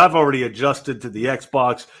now, because I've already adjusted to the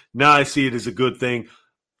Xbox. Now I see it as a good thing.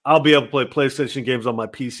 I'll be able to play PlayStation games on my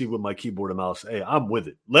PC with my keyboard and mouse. Hey, I'm with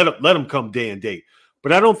it. Let them come day and date.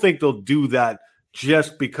 But I don't think they'll do that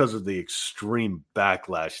just because of the extreme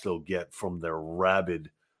backlash they'll get from their rabid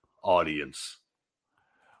audience.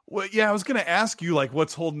 Well, yeah, I was going to ask you, like,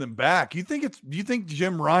 what's holding them back? Do you think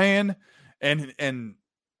Jim Ryan and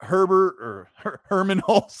Herbert or Herman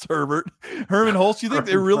Hulst, you think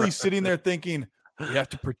they're really sitting there thinking we have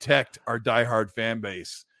to protect our diehard fan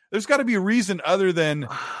base? There's got to be a reason other than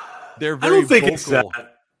they're very I don't think vocal. It's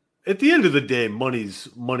that. At the end of the day, money's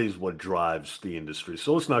what drives the industry.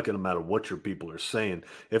 So it's not going to matter what your people are saying.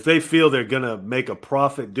 If they feel they're going to make a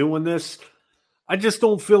profit doing this, I just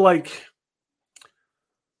don't feel like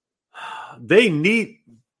they need.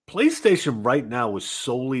 PlayStation right now is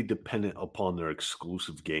solely dependent upon their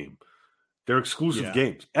exclusive game. Their exclusive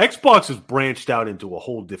games. Xbox has branched out into a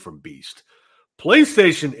whole different beast.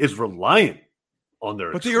 PlayStation is reliant on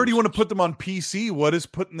their But they already want to put them on PC. What is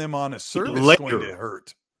putting them on a service going to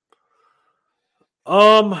hurt?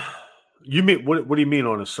 You mean what do you mean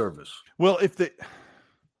on a service? Well,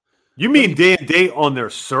 you mean day and date on their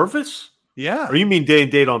service? Yeah. Or you mean day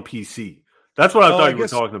and date on PC? That's what I thought you were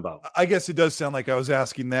talking about. I guess it does sound like I was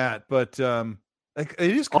asking that, but it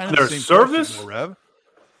is kind on of their the same service, question, Rev.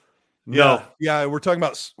 No. Yeah, we're talking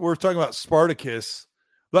about Spartacus,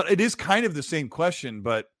 but it is kind of the same question.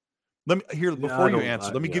 But before you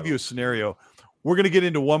answer, let me give you a scenario. We're going to get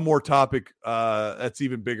into one more topic that's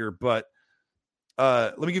even bigger, but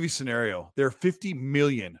let me give you a scenario. There are 50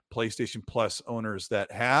 million PlayStation Plus owners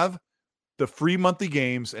that have the free monthly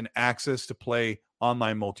games and access to play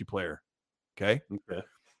online multiplayer. Okay.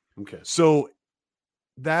 So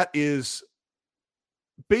that is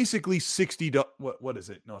basically $60. What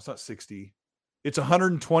is it? No, it's not 60. It's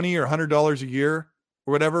 $120 or $100 a year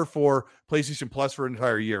or whatever for PlayStation Plus for an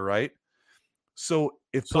entire year, right? So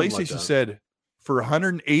if Something PlayStation like said for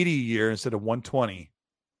 180 a year instead of 120,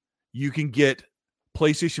 you can get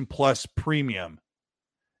PlayStation Plus Premium,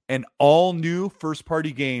 and all new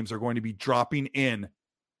first-party games are going to be dropping in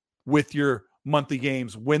with your monthly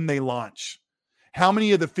games when they launch. How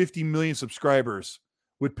many of the 50 million subscribers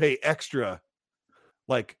would pay extra,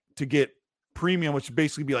 like, to get premium, which would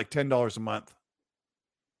basically be like $10 a month?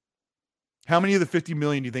 How many of the 50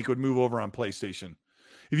 million do you think would move over on PlayStation?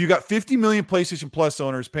 If you got 50 million PlayStation Plus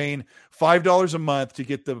owners paying $5 a month to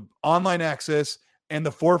get the online access and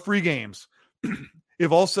the 4 free games,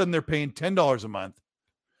 if all of a sudden they're paying $10 a month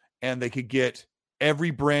and they could get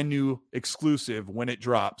every brand new exclusive when it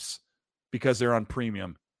drops because they're on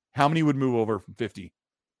premium, how many would move over from 50?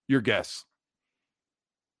 Your guess.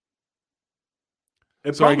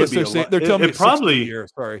 Sorry, I guess they're telling me probably a year.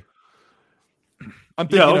 Sorry. I'm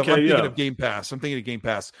thinking of Game Pass. I'm thinking of Game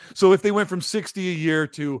Pass. So if they went from 60 a year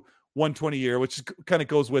to 120 a year, which kind of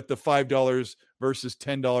goes with the $5 versus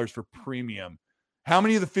 $10 for premium, how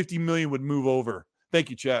many of the 50 million would move over? Thank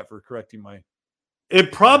you, chat, for correcting my.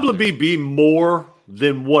 It'd probably be more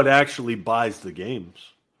than what actually buys the games.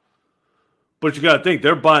 But you got to think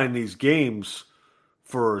they're buying these games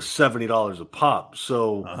for $70 a pop.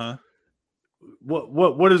 So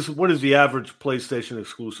what is the average PlayStation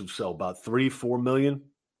exclusive sell? About 3-4 million?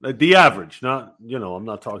 The average, not I'm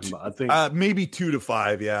not talking about. I think maybe 2 to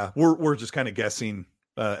 5. Yeah, we're just kind of guessing,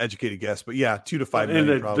 educated guess, but yeah, 2 to 5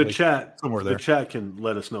 million. And the chat somewhere there. The chat can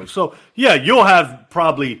let us know. So yeah, you'll have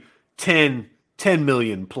probably 10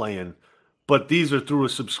 million playing. But these are through a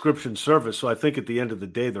subscription service, so I think at the end of the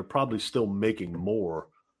day, they're probably still making more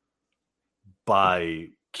by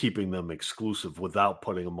keeping them exclusive without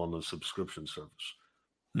putting them on the subscription service.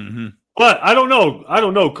 Mm-hmm. But I don't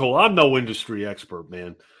know, Cole. I'm no industry expert,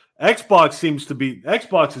 man. Xbox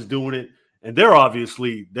is doing it, and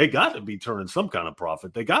they got to be turning some kind of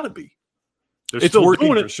profit. They got to be. It's still working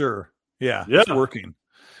doing it for sure. Yeah, it's working.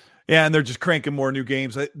 Yeah, and they're just cranking more new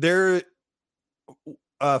games. They're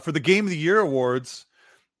for the Game of the Year awards,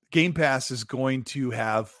 Game Pass is going to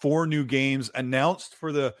have 4 new games announced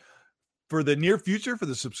for the near future for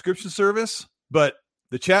the subscription service. But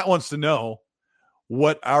the chat wants to know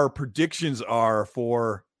what our predictions are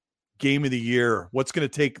for game of the year? What's going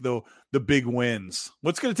to take the big wins?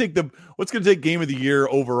 What's going to take game of the year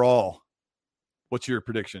overall? What's your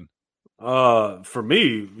prediction? For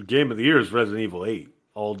me, game of the year is Resident Evil 8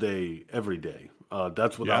 all day, every day.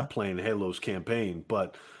 That's without playing Halo's campaign.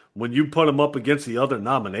 But when you put them up against the other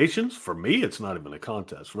nominations, for me, it's not even a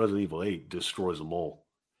contest. Resident Evil 8 destroys them all.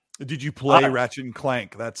 Did you play Ratchet and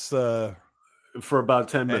Clank? That's for about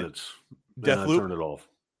 10 minutes. Deathloop? I turned it off.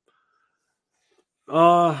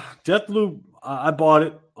 Deathloop, I bought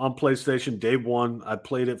it on PlayStation day one. I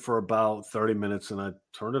played it for about 30 minutes and I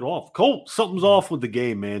turned it off. Colt, something's off with the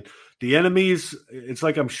game, man. The enemies, it's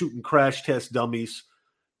like I'm shooting crash test dummies.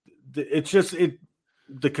 It's just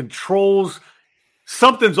the controls.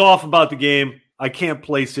 Something's off about the game. I can't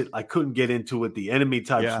place it. I couldn't get into it. The enemy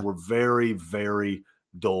types were very, very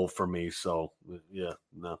dull for me. So, yeah,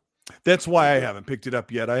 no. That's why I haven't picked it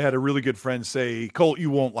up yet. I had a really good friend say, Colt, you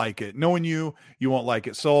won't like it. Knowing you won't like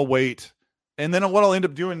it. So I'll wait. And then what I'll end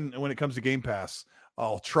up doing when it comes to Game Pass,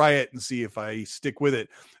 I'll try it and see if I stick with it.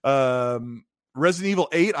 Resident Evil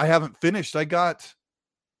 8, I haven't finished.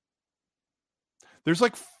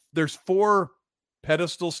 There's 4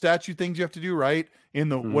 pedestal statue things you have to do, right? In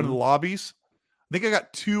the one of the lobbies. I think I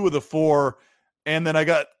got 2 of the 4, and then I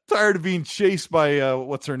got tired of being chased by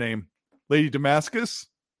what's her name? Lady Damascus.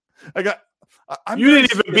 You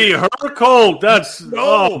didn't even beat her, Colt. That's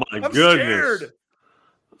oh my I'm goodness. Scared.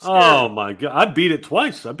 Oh my god. I beat it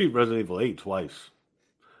twice. I beat Resident Evil 8 twice.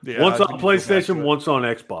 Yeah, once on PlayStation, once on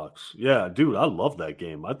Xbox. Yeah, dude, I love that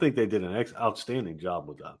game. I think they did an outstanding job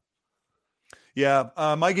with that. Yeah,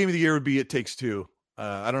 my game of the year would be It Takes Two.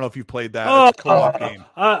 I don't know if you've played that. It's a co-op game.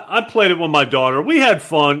 I played it with my daughter. We had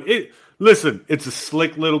fun. Listen, it's a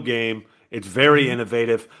slick little game. It's very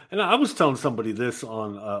innovative. And I was telling somebody this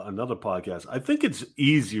on another podcast. I think it's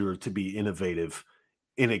easier to be innovative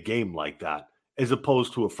in a game like that as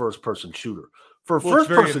opposed to a first-person shooter. For a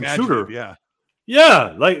first-person shooter,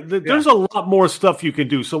 there's a lot more stuff you can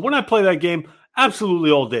do. So when I play that game, absolutely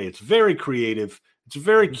all day. It's very creative. It's a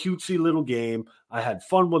very cutesy little game. I had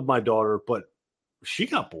fun with my daughter, but she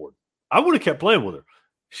got bored. I would have kept playing with her.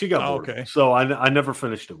 She got bored. Okay. So I never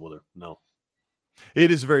finished it with her. No.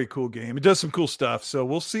 It is a very cool game. It does some cool stuff. So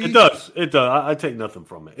we'll see. It does. It does. I take nothing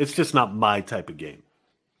from it. It's just not my type of game.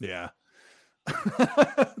 Yeah.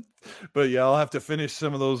 But yeah, I'll have to finish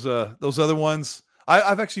some of those other ones.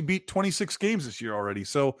 I've actually beat 26 games this year already.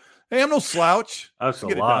 So hey, I'm no slouch. That's a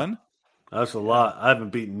lot. That's a lot. I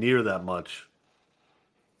haven't beaten near that much.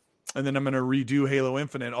 And then I'm going to redo Halo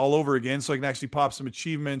Infinite all over again so I can actually pop some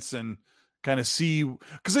achievements and kind of see,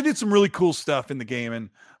 because I did some really cool stuff in the game, and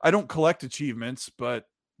I don't collect achievements, but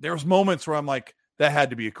there was moments where I'm like, that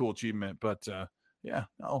had to be a cool achievement. But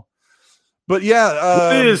what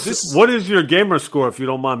is your gamer score, if you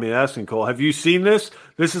don't mind me asking, Cole? Have you seen this?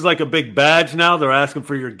 This is like a big badge now. They're asking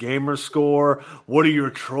for your gamer score. What are your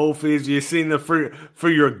trophies? You seen the for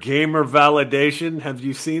your gamer validation? Have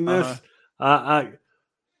you seen this? I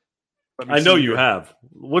know you have.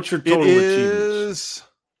 What's your total achievements?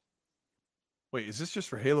 Wait, is this just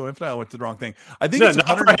for Halo Infinite? I went to the wrong thing. I think it's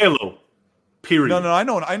not for Halo. Period. No, I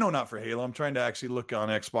know not for Halo. I'm trying to actually look on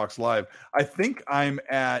Xbox Live. I think I'm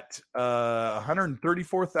at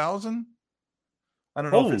 134,000. I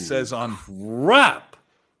don't know if it says on. Crap!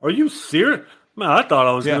 Are you serious? Man, I thought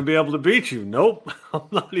I was going to be able to beat you. Nope, I'm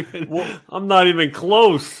not even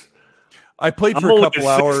close. I played for a couple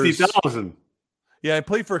hours. 60,000. Yeah, I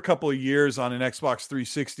played for a couple of years on an Xbox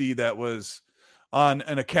 360 that was on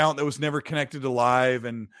an account that was never connected to Live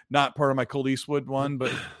and not part of my Colt Eastwood one.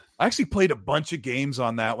 But I actually played a bunch of games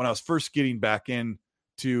on that when I was first getting back into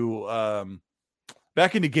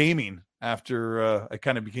gaming after I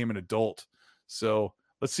kind of became an adult. So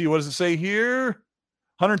let's see, what does it say here?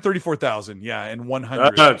 134,000, and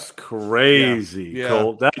 100. That's crazy,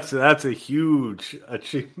 Colt. That's a huge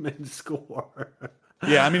achievement score.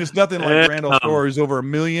 Yeah, I mean, it's nothing like Randall Thor is over 1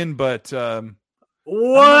 million, but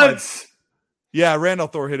what? Randall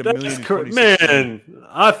Thor hit 1 million. Man,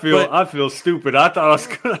 I feel stupid. I thought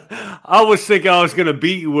I was thinking I was gonna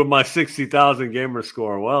beat you with my 60,000 gamer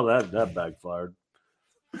score. Well, that backfired.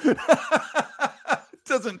 It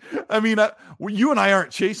doesn't. I mean, you and I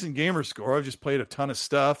aren't chasing gamer score. I've just played a ton of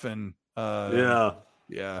stuff, and I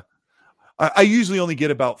usually only get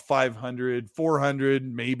about 500,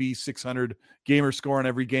 400, maybe 600 gamer score on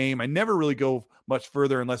every game. I never really go much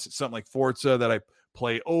further unless it's something like Forza that I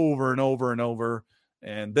play over and over and over.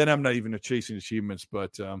 And then I'm not even chasing achievements,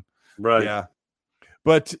 but right. Yeah.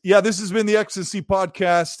 But yeah, this has been the XNC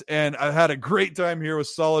podcast, and I had a great time here with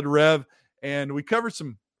Solid Rev, and we covered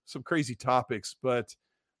some crazy topics, but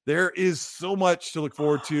there is so much to look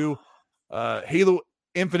forward to. Halo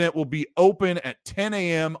Infinite will be open at 10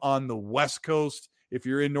 a.m. on the West Coast if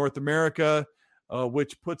you're in North America,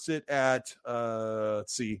 which puts it at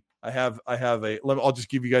let's see. I'll just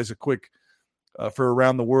give you guys a quick for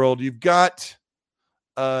around the world. You've got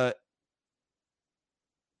 8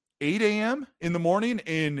 a.m. in the morning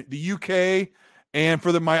in the UK, and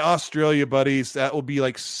for my Australia buddies, that will be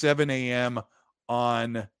like 7 a.m.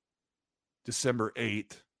 on December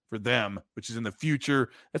 8th for them, which is in the future.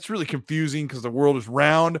 That's really confusing because the world is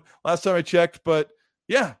round last time I checked, but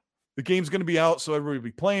yeah, the game's going to be out, so everybody will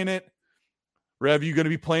be playing it. Rev, you going to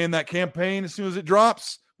be playing that campaign as soon as it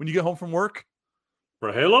drops when you get home from work?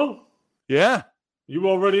 For Halo? Yeah. You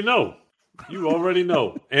already know.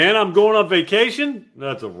 And I'm going on vacation?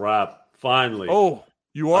 That's a wrap, finally. Oh,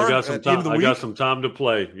 you are? I got some time to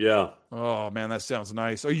play, yeah. Oh, man, that sounds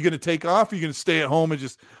nice. Are you going to take off? Or are you going to stay at home and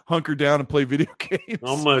just hunker down and play video games?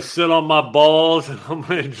 I'm going to sit on my balls and I'm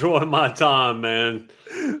going to enjoy my time, man.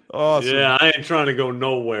 Awesome. Yeah, I ain't trying to go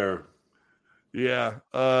nowhere. Yeah.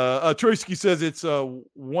 Troyski says it's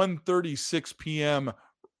 1:36 p.m.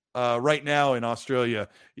 Right now in Australia.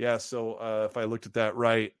 Yeah, so if I looked at that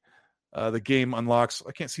right, the game unlocks.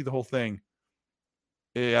 I can't see the whole thing.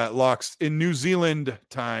 Yeah, it locks in New Zealand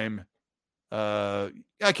time. I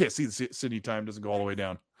can't see the Sydney time. Doesn't go all the way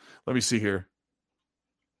down. Let me see here.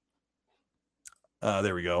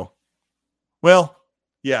 There we go. Well,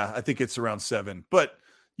 yeah, I think it's around 7, but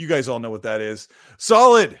you guys all know what that is.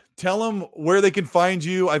 Solid. Tell them where they can find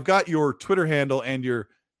you. I've got your Twitter handle and your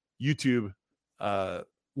YouTube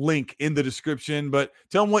link in the description, but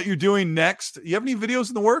tell them what you're doing next. You have any videos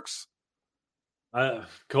in the works?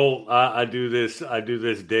 Colt, I do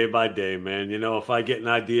this day by day, man. You know, if I get an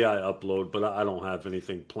idea, I upload, but I don't have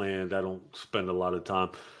anything planned. I don't spend a lot of time.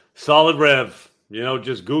 Solid Rev, you know,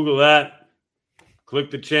 just Google that,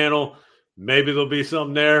 click the channel. Maybe there'll be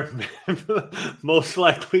something there. Most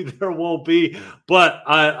likely there won't be, but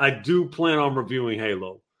I do plan on reviewing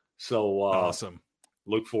Halo. So awesome.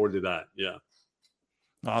 Look forward to that. Yeah.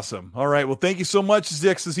 Awesome. All right. Well, thank you so much. This is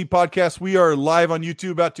the XSC Podcast. We are live on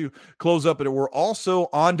YouTube, about to close up, and we're also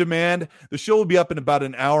on demand. The show will be up in about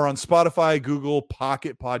an hour on Spotify, Google,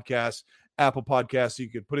 Pocket Podcasts, Apple Podcasts. So you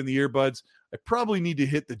could put in the earbuds. I probably need to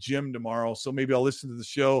hit the gym tomorrow, so maybe I'll listen to the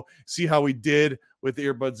show, see how we did with the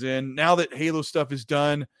earbuds in. Now that Halo stuff is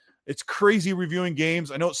done, it's crazy reviewing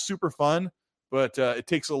games. I know it's super fun, but it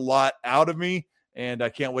takes a lot out of me, and I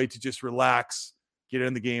can't wait to just relax, get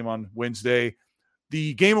in the game on Wednesday.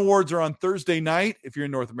 The Game Awards are on Thursday night if you're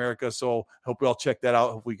in North America, so hope we all check that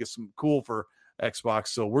out. Hope we get some cool for Xbox.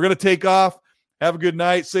 So we're going to take off. Have a good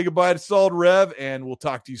night. Say goodbye to Solid Rev, and we'll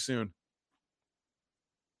talk to you soon.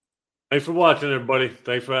 Thanks for watching, everybody.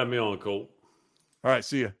 Thanks for having me on, Colt. All right,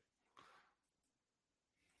 see you.